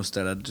wasn't almost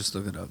dead, I'd just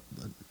look it up.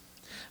 But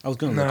I was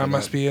gonna. No, look it it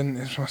must up. be in.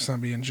 It must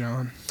not be in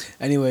John.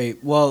 Anyway,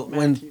 well,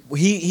 Matthew. when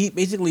he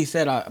basically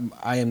said,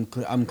 I'm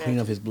clean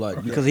of his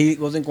blood," because he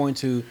wasn't going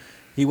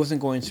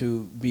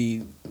to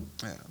be.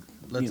 yeah,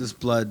 let this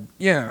blood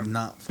Yeah,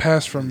 not.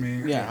 pass from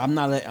me. Yeah, I'm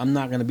not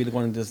going to be the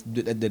one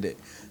that did it.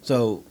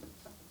 So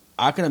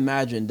I can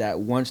imagine that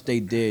once they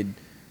did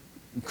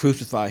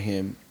crucify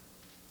him,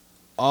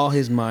 all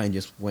his mind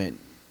just went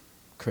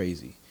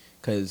crazy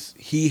because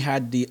he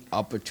had the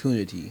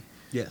opportunity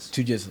Yes.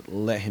 to just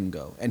let him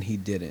go, and he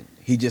didn't.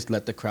 He just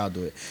let the crowd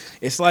do it.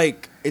 It's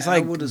like And I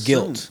would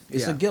guilt. assume-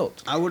 It's yeah. a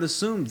guilt. I would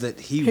assume that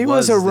He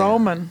was a there.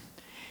 Roman.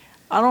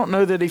 I don't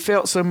know that he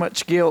felt so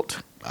much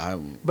guilt,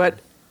 but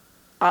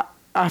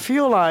I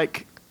feel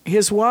like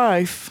his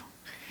wife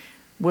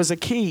was a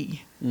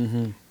key,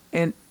 Mm-hmm.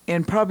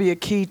 and probably a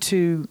key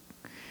to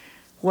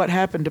what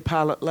happened to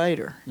Pilate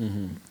later.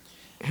 Mm-hmm.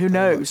 Who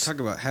knows? Talk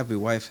about happy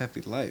wife,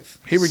 happy life.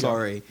 Here we go.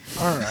 Sorry.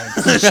 All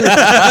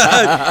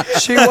right.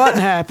 She wasn't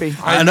happy,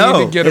 I know.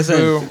 Need to get a Listen,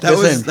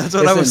 boo. That's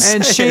what I was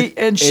and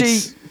saying.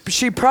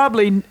 she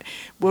probably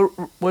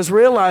was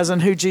realizing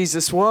who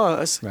Jesus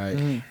was. Right.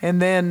 Mm-hmm.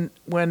 And then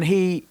when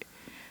he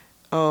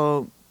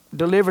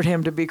delivered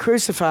him to be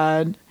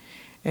crucified,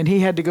 and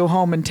he had to go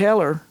home and tell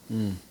her,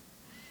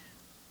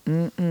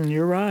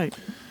 "You're right."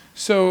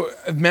 So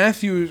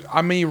Matthew,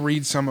 I may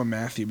read some of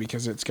Matthew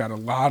because it's got a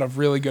lot of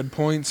really good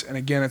points. And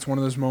again, it's one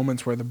of those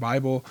moments where the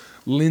Bible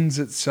lends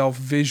itself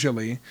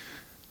visually.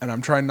 And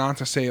I'm trying not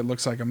to say it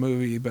looks like a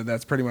movie, but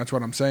that's pretty much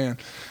what I'm saying.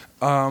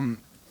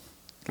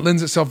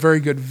 Lends itself very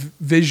good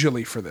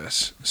visually for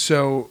this.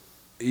 So,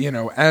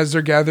 as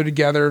they're gathered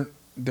together,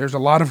 there's a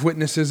lot of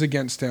witnesses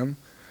against him.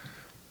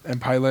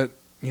 And Pilate,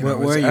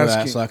 Where is are you at,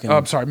 asking. so I can-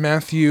 I'm sorry,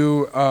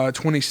 Matthew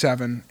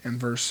 27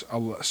 and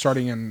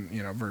starting in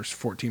verse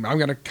 14. I'm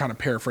going to kind of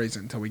paraphrase it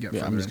until we get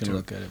Yeah, further I'm just into going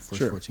it. to look at it. Verse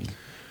Sure.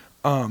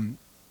 14.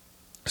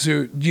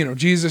 So,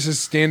 Jesus is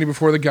standing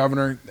before the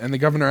governor, and the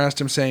governor asked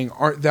him, saying,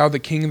 "Art thou the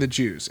king of the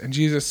Jews?" And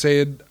Jesus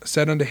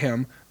said unto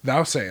him,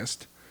 "Thou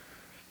sayest."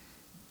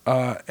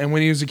 And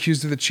when he was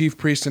accused of the chief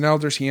priests and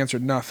elders, he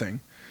answered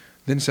nothing.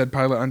 Then said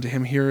Pilate unto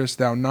him, "Hearest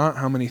thou not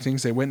how many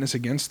things they witness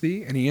against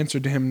thee?" And he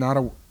answered to him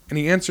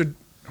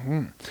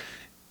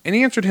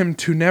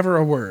to never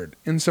a word,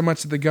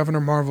 insomuch that the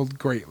governor marveled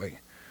greatly.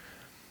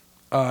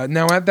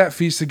 Now at that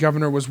feast the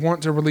governor was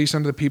wont to release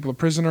unto the people a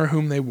prisoner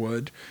whom they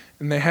would,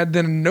 and they had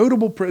then a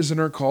notable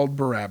prisoner called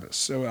Barabbas.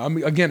 So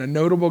again, a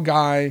notable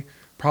guy,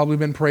 probably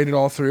been paraded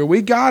all through.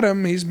 We got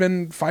him. He's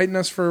been fighting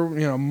us for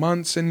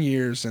months and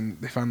years, and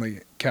they finally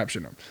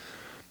captured him.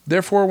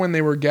 Therefore, when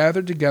they were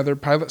gathered together,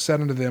 Pilate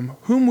said unto them,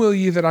 "Whom will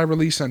ye that I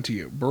release unto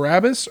you,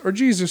 Barabbas or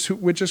Jesus,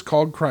 which is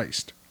called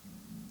Christ?"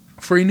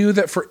 For he knew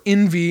that for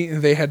envy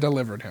they had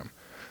delivered him.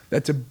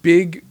 That's a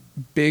big,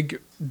 big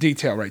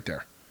detail right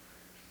there.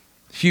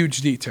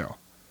 Huge detail.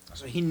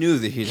 So he knew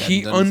that he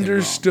He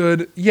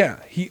understood. Yeah,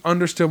 he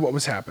understood what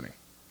was happening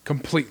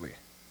completely.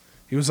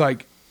 He was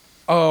like,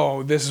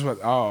 "Oh, this is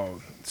what.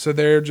 Oh, so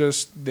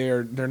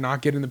they're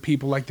not getting the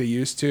people like they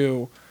used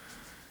to."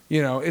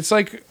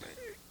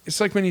 It's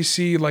like when you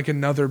see like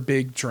another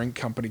big drink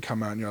company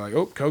come out and you're like,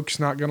 "Oh, Coke's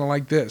not gonna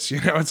like this."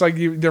 It's like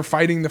they're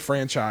fighting the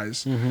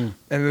franchise, and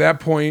at that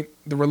point,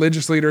 the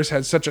religious leaders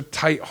had such a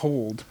tight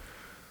hold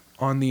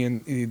on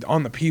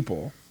the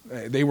people.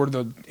 They were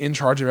in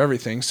charge of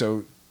everything,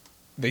 so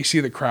they see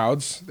the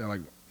crowds. They're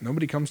like,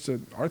 "Nobody comes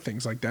to our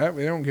things like that.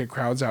 We don't get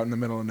crowds out in the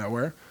middle of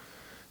nowhere."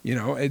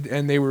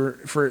 And they were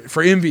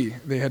for envy.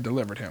 They had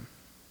delivered him.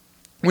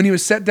 When he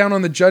was set down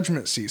on the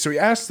judgment seat, so he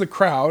asked the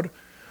crowd,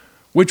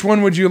 "Which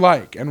one would you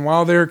like?" And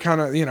while they're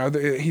kind of,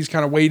 he's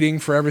kind of waiting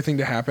for everything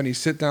to happen, he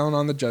sit down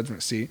on the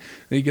judgment seat.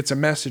 And he gets a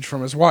message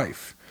from his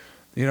wife.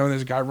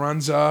 This guy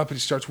runs up and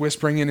he starts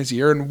whispering in his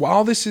ear. And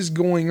while this is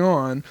going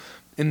on,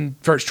 in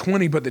verse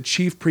 20, but the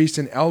chief priests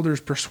and elders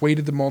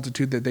persuaded the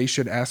multitude that they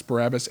should ask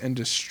Barabbas and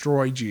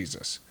destroy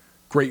Jesus.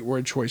 Great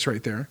word choice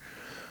right there.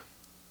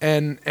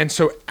 And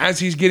so as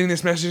he's getting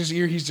this message in his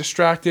ear, he's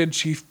distracted.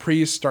 Chief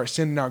priests start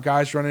sending out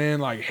guys running in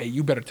like, "Hey,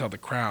 you better tell the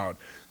crowd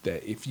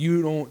that if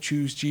you don't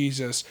choose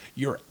Jesus,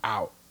 you're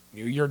out.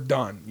 You're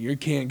done. You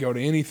can't go to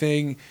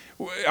anything.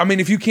 I mean,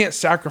 if you can't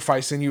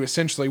sacrifice, then you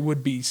essentially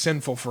would be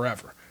sinful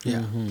forever."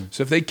 Yeah.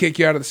 So if they kick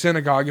you out of the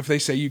synagogue, if they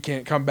say you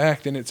can't come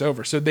back, then it's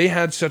over. So they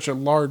had such a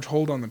large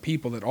hold on the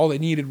people that all they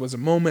needed was a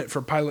moment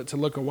for Pilate to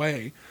look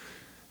away.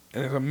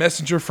 And a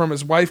messenger from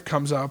his wife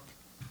comes up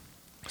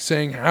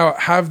saying,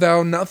 "Have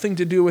thou nothing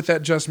to do with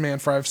that just man,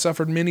 for I have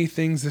suffered many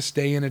things this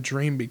day in a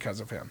dream because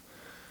of him."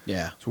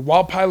 Yeah. So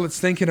while Pilate's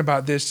thinking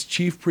about this,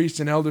 chief priests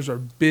and elders are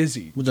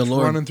busy With the just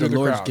Lord, running through the the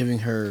Lord's crowd. giving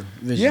her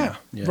vision.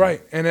 Yeah,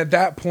 right. And at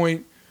that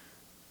point,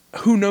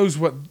 who knows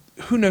what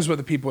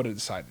the people would have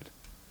decided?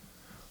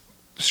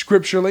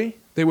 Scripturally,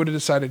 they would have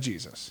decided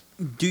Jesus.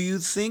 Do you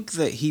think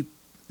that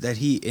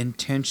he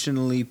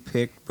intentionally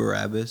picked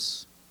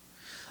Barabbas?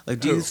 Like,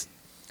 do Who? you?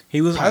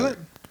 He was Pilate?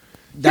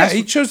 That's, Yeah,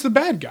 he chose the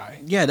bad guy.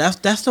 that's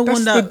the That's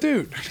one the that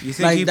dude. You think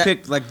Like he that-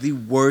 picked like the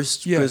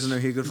worst Yes. prisoner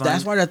he could find?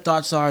 That's why the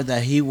thoughts are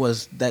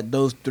that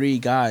those three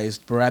guys,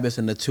 Barabbas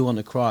and the two on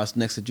the cross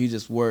next to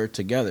Jesus, were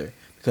together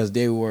because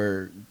they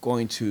were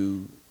going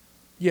to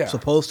Yeah.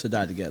 supposed to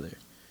die together.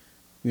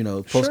 You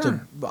know, supposed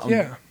Sure. to.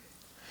 Yeah.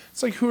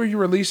 It's like, who are you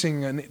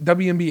releasing? An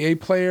WNBA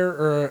player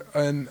or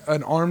an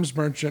arms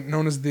merchant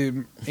known as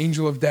the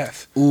Angel of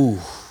Death? Ooh,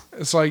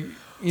 It's like,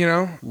 you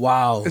know,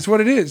 wow. it's what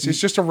it is. It's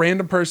just a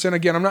random person.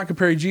 Again, I'm not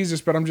comparing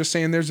Jesus, but I'm just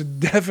saying there's a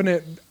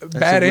definite That's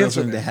bad a real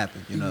incident. thing to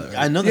happen. You know that,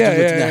 right? I know that Yeah, that's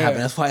what's yeah, gonna yeah.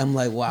 happen. That's why I'm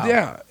like, wow.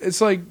 Yeah,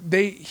 it's like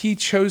he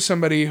chose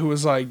somebody who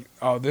was like,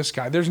 oh, this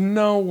guy. There's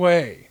no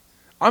way.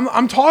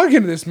 I'm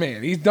talking to this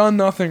man. He's done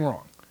nothing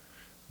wrong.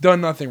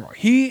 Done nothing wrong.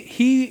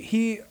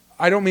 He.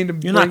 I don't mean to.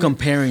 You're not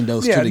comparing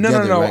those Yeah, two no,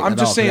 together. no. Right, I'm at just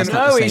all, 'cause saying- that's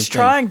not the No, same he's thing.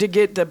 trying to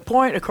get the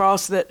point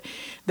across that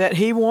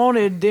he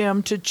wanted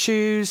them to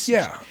choose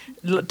Yeah.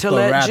 to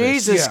let Barabbas.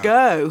 Jesus Yeah.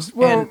 go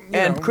Well, you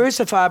and know.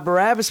 crucify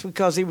Barabbas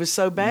because he was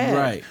so bad.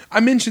 Right. I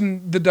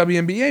mentioned the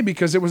WNBA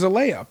because it was a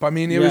layup. I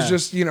mean, it was Yeah.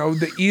 just,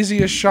 the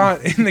easiest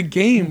shot in the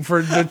game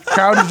for the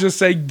crowd to just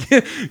say,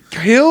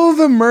 kill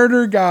the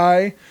murder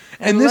guy.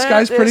 And this let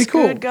guy's pretty this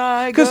cool. good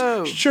guy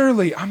go.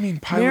 Surely, I mean,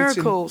 Pilate's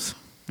Miracles.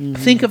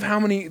 think of how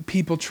many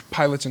people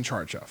Pilate's in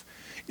charge of.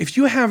 If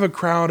you have a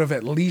crowd of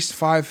at least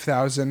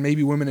 5,000,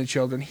 maybe women and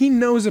children, he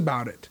knows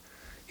about it.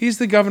 He's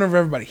the governor of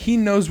everybody. He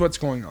knows what's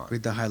going on.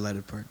 Read the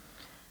highlighted part.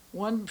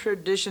 One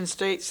tradition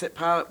states that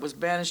Pilate was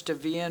banished to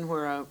Vienne,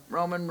 where a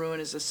Roman ruin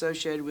is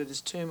associated with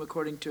his tomb,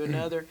 according to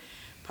another.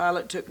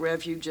 Pilate took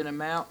refuge in a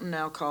mountain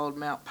now called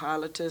Mount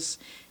Pilatus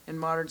in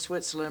modern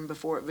Switzerland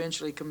before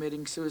eventually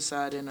committing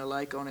suicide in a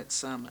lake on its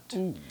summit.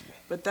 Ooh.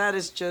 But that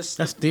is just...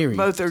 That's theory.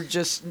 Both are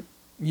just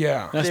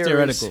Yeah. That's theories.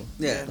 theoretical.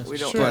 Yeah, we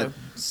don't Sure. know.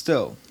 but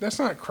still, That's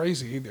not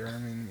crazy either. I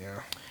mean,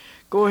 yeah.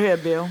 Go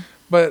ahead, Bill.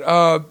 But,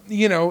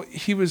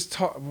 he was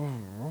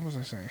what was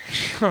I saying?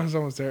 I was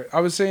almost there. I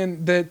was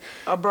saying that,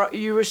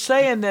 You were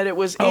saying that it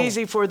was Oh.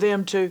 easy for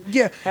them to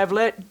yeah, have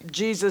let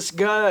Jesus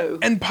go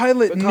and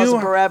Pilate because knew.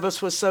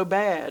 Barabbas was so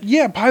bad.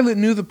 Yeah, Pilate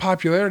knew the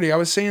popularity. I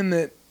was saying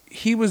that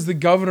he was the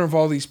governor of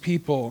all these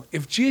people.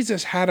 If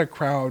Jesus had a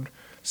crowd,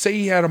 say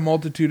he had a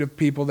multitude of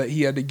people that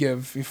he had to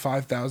give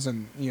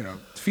 5,000,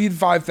 feed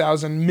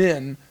 5,000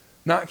 men,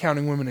 not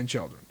counting women and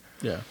children.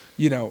 Yeah.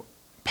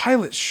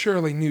 Pilate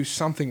surely knew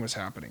something was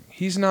happening.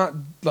 He's not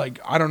like,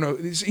 I don't know.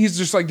 He's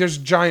just like, there's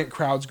giant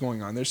crowds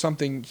going on. There's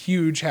something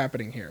huge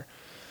happening here.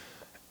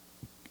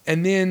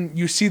 And then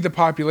you see the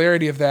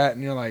popularity of that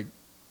and you're like,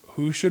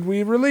 who should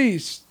we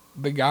release?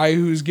 The guy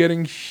who's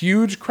getting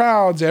huge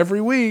crowds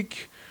every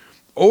week,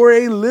 or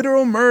a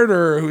literal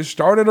murderer who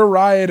started a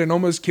riot and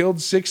almost killed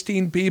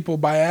 16 people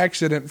by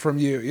accident from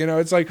you.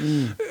 It's like,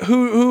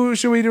 who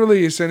should we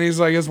release? And he's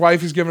like, his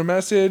wife is giving a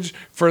message,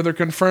 further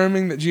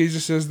confirming that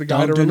Jesus is the guy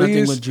Don't to do release.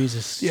 nothing with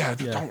Jesus. Yeah,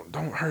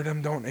 don't hurt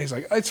him. Don't. He's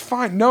like, it's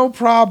fine, no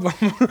problem.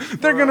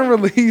 They're gonna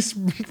release.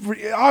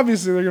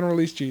 Obviously, they're gonna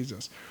release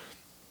Jesus.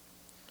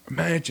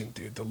 Imagine,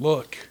 dude, the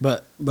look.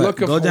 But Look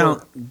of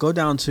go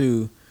down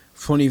to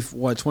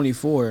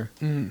 24,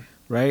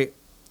 right?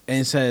 And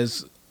it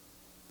says,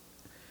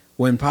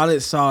 when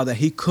Pilate saw that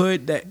he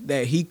could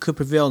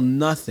prevail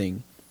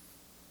nothing,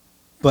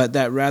 but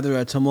that rather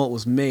a tumult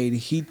was made,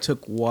 he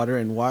took water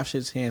and washed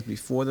his hands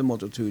before the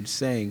multitude,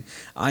 saying,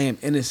 I am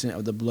innocent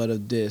of the blood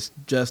of this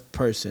just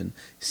person.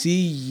 See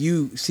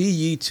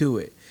ye to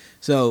it.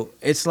 So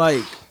it's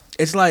like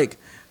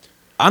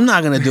I'm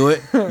not gonna do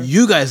it.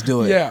 You guys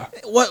do it. Yeah.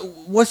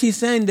 What's he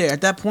saying there?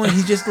 At that point,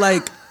 he's just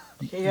like,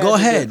 He had go to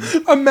ahead. do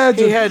it.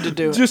 Imagine. He had to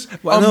do it. Just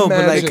Well, no,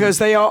 but, imagine.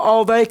 Because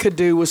all they could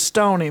do was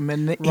stone him,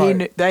 and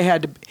Right.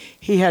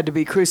 he had to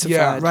be crucified.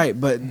 Yeah, Right,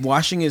 but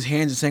washing his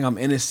hands and saying I'm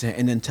innocent,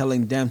 and then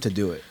telling them to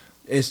do it.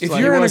 It's If like,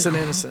 He you're in a- wasn't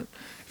innocent.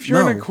 if you're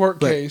in No, a court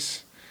but-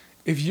 case,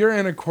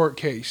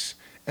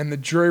 and the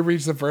jury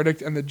reads the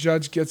verdict and the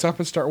judge gets up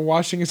and start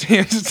washing his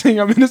hands and saying,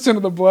 I'm innocent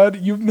of the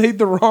blood, you've made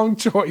the wrong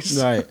choice.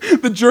 Right.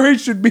 The jury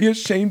should be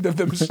ashamed of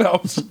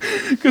themselves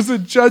because the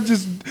judge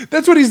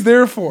that's what he's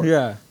there for.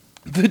 yeah.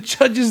 The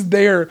judge is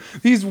there.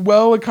 He's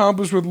well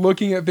accomplished with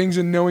looking at things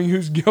and knowing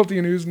who's guilty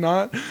and who's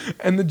not.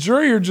 And the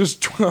jury are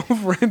just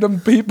 12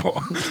 random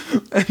people.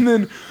 And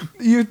then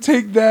you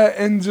take that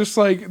and just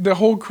like the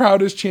whole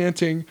crowd is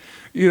chanting,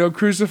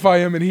 crucify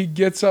him. And he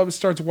gets up,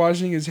 starts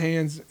washing his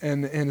hands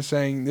and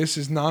saying, this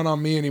is not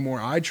on me anymore.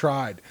 I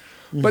tried.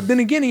 But then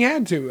again, he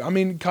had to. I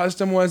mean,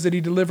 custom was that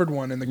he delivered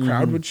one, and the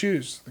crowd would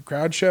choose. The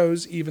crowd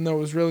chose, even though it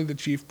was really the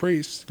chief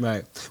priest.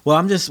 Right.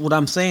 Well, what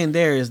I'm saying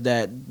there is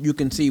that you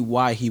can see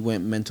why he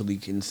went mentally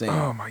insane.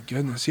 Oh my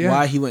goodness, yeah.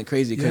 Why he went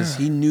crazy, because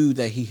Yeah. he knew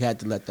that he had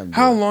to let them do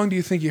How it. long do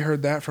you think he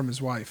heard that from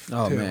his wife?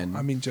 Oh, too? man.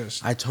 I mean,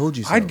 just I told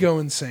you so. I'd go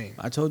insane.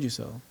 I told you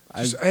so.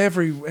 Just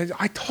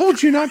I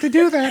told you not to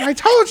do that. I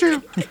told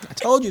you. I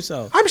told you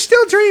so. I'm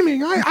still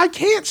dreaming. I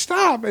can't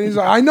stop. And he's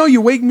like, I know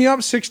you wake me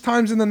up 6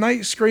 times in the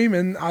night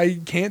screaming. I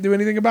can't do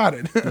anything about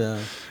it. Yeah.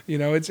 You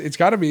know, it's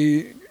got to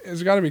be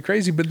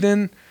crazy. But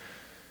then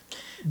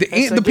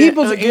the So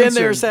people's again, answer.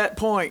 there's that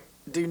point.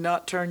 Do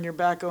not turn your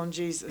back on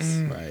Jesus,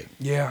 Right.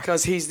 Yeah.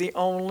 because he's the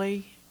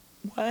only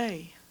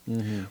way.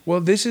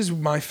 Well, this is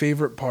my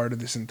favorite part of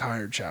this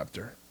entire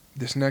chapter.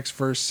 This next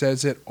verse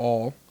says it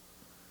all.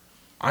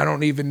 I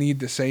don't even need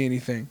to say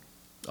anything.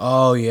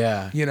 Oh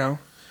yeah. You know,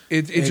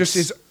 it just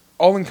is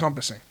all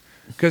encompassing,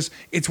 because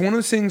it's one of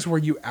those things where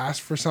you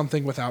ask for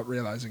something without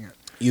realizing it.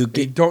 You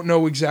They get. don't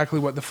know exactly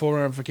what the full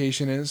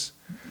ramification is.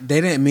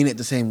 They didn't mean it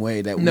the same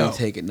way that No. we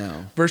take it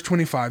now. Verse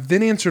 25.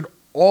 Then answered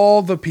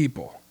all the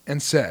people and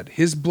said,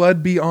 "His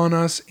blood be on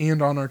us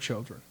and on our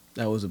children."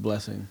 That was a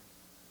blessing.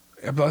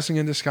 A blessing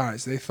in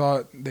disguise. They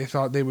thought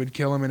they would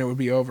kill him and it would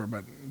be over,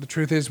 but the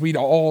truth is, we'd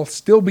all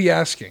still be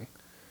asking.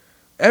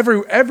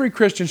 Every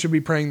Christian should be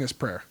praying this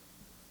prayer: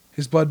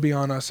 His blood be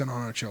on us and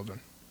on our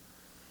children.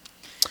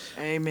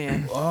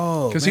 Amen.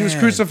 Oh, Because he was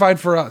crucified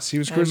for us. He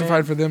was Amen.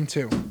 crucified for them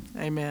too.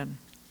 Amen.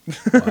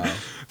 Wow.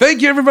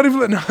 Thank you, everybody,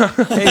 for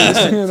that. Hey,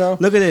 listen, You know?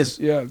 look at this.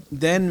 Yeah.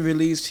 Then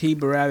released he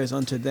Barabbas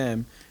unto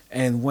them,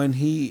 and when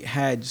he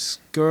had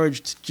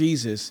scourged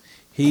Jesus,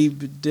 he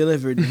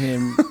delivered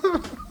him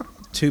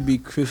to be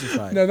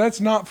crucified. No,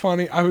 that's not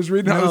funny. I was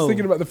reading. I was No.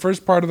 thinking about the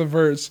first part of the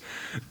verse.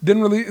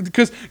 Didn't really,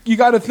 because you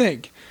got to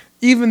think.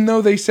 Even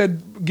though they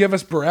said, "Give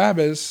us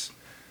Barabbas,"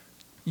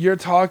 you're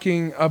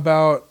talking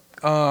about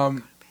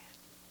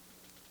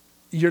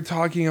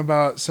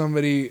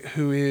somebody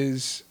who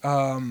is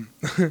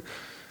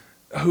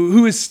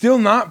who is still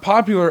not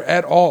popular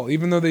at all.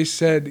 Even though they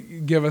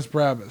said, "Give us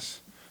Barabbas."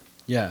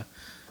 Yeah.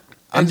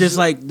 I'm And just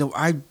so- like,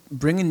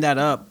 bringing that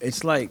up,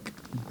 it's like,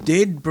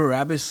 did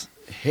Barabbas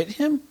hit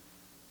him?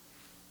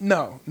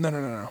 No.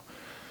 No,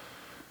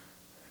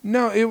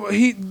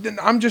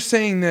 I'm just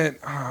saying that.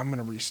 I'm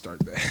gonna restart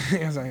that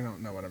because I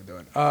don't know what I'm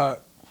doing.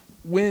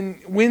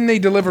 When they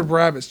delivered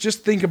Barabbas,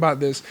 just think about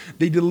this.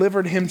 They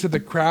delivered him to the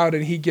crowd,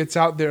 and he gets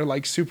out there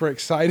like super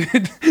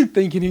excited,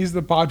 thinking he's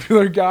the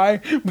popular guy,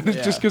 but it's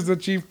just Yeah. because the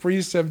chief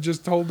priests have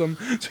just told him.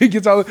 So he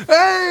gets out,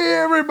 "Hey,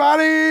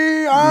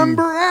 everybody, I'm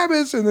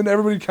Barabbas," and then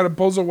everybody kind of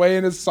pulls away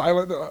and is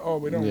silent. They're like, "Oh,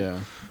 we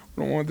don't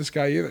want this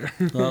guy either,"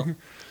 Well,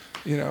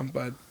 you know.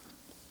 But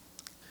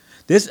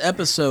this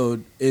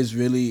episode is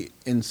really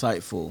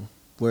insightful,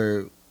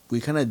 where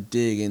we kind of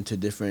dig into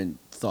different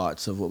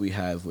thoughts of what we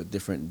have with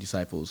different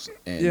disciples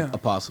and Yeah.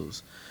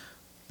 apostles.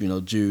 You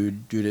know,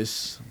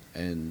 Judas,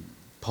 and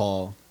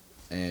Paul,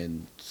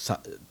 and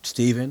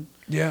Stephen.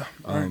 yeah,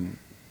 right.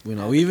 You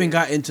know, we even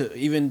got into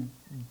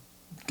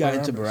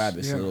Barabbas,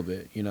 Barabbas yeah. a little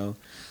bit. You know,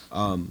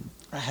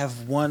 I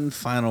have one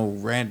final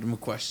random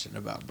question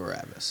about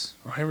Barabbas.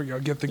 Oh, here we go.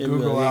 Get the here we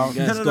Google go. out.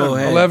 Yes, No, go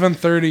ahead.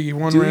 11:30.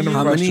 One Do random you-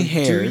 How question. many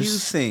hairs? Do you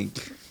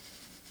think?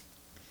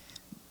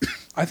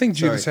 I think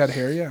Judas Sorry. had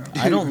hair. Yeah.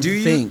 I don't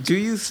do think. Do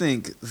you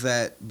think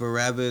that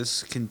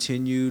Barabbas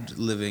continued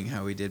living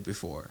how he did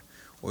before,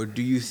 or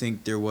do you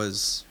think there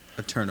was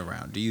a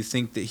turnaround? Do you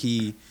think that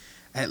he,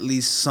 at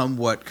least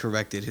somewhat,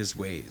 corrected his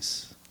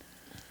ways?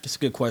 It's a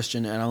good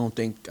question, and I don't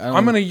think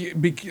I'm gonna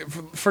be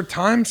for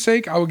time's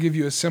sake. I will give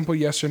you a simple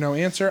yes or no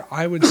answer.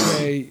 I would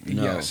say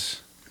No.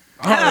 yes.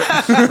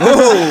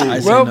 I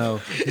say well-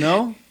 no.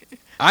 No.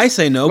 I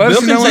say no. Let Bill us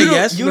can know say what-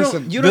 yes.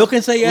 listen, Bill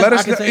can say yes. Let I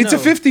us can know. say It's no.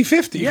 a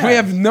 50-50. Yeah. We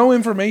have no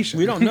information.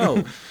 We don't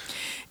know.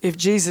 If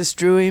Jesus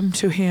drew him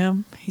to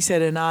him, he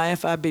said, "And I,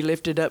 if I be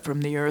lifted up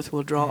from the earth,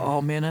 will draw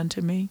all men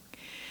unto me."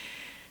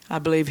 I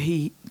believe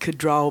he could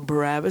draw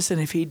Barabbas, and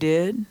if he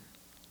did,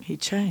 he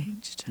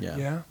changed. Yeah.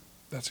 Yeah,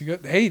 that's a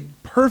good. Hey,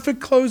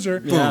 perfect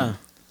closer. Yeah.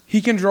 He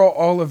can draw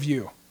all of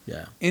you.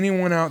 Yeah.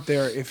 Anyone out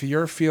there, if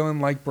you're feeling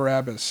like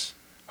Barabbas,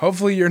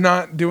 hopefully you're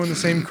not doing the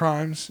same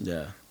crimes.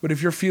 Yeah. But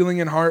if you're feeling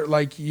in heart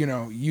like, you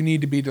know, you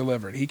need to be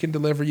delivered, he can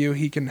deliver you.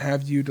 He can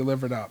have you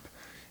delivered up.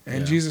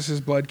 And Yeah. Jesus'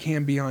 blood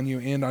can be on you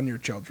and on your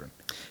children.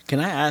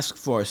 Can I ask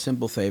for a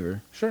simple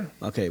favor? Sure.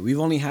 Okay, we've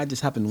only had this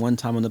happen one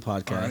time on the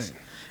podcast, All right.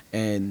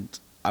 and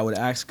I would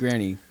ask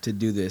Granny to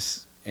do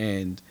this.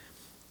 And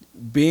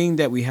being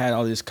that we had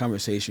all this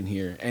conversation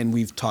here and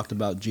we've talked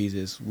about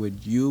Jesus,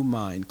 would you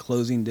mind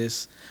closing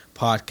this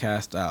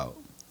podcast out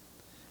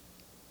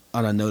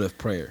on a note of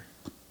prayer?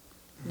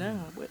 No,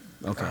 I wouldn't.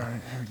 Okay. All right,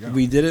 here we go.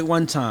 We did it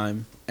one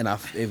time, and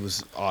it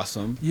was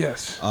awesome.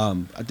 Yes. I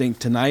think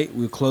tonight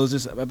we'll close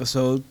this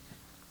episode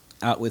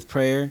out with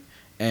prayer,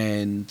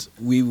 and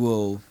we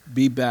will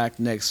be back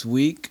next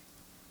week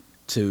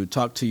to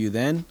talk to you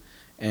then.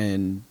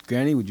 And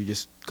Granny, would you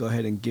just go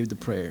ahead and give the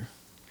prayer?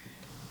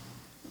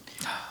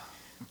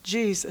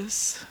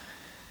 Jesus,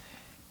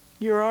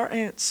 you're our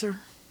answer.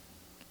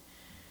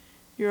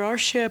 You're our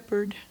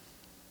shepherd.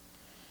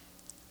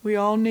 We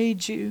all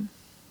need you.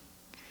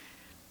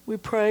 We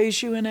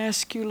praise you and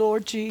ask you,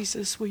 Lord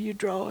Jesus, will you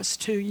draw us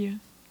to you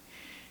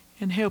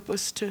and help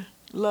us to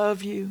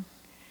love you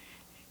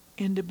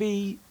and to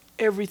be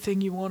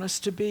everything you want us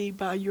to be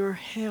by your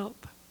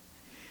help.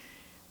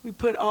 We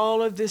put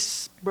all of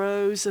this,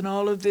 bros, and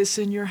all of this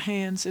in your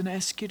hands and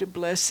ask you to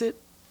bless it.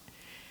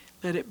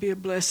 Let it be a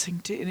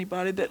blessing to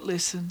anybody that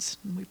listens.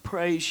 And we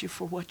praise you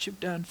for what you've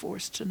done for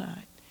us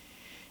tonight.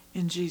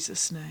 In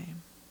Jesus'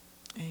 name,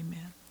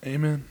 amen.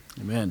 Amen.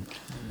 Amen.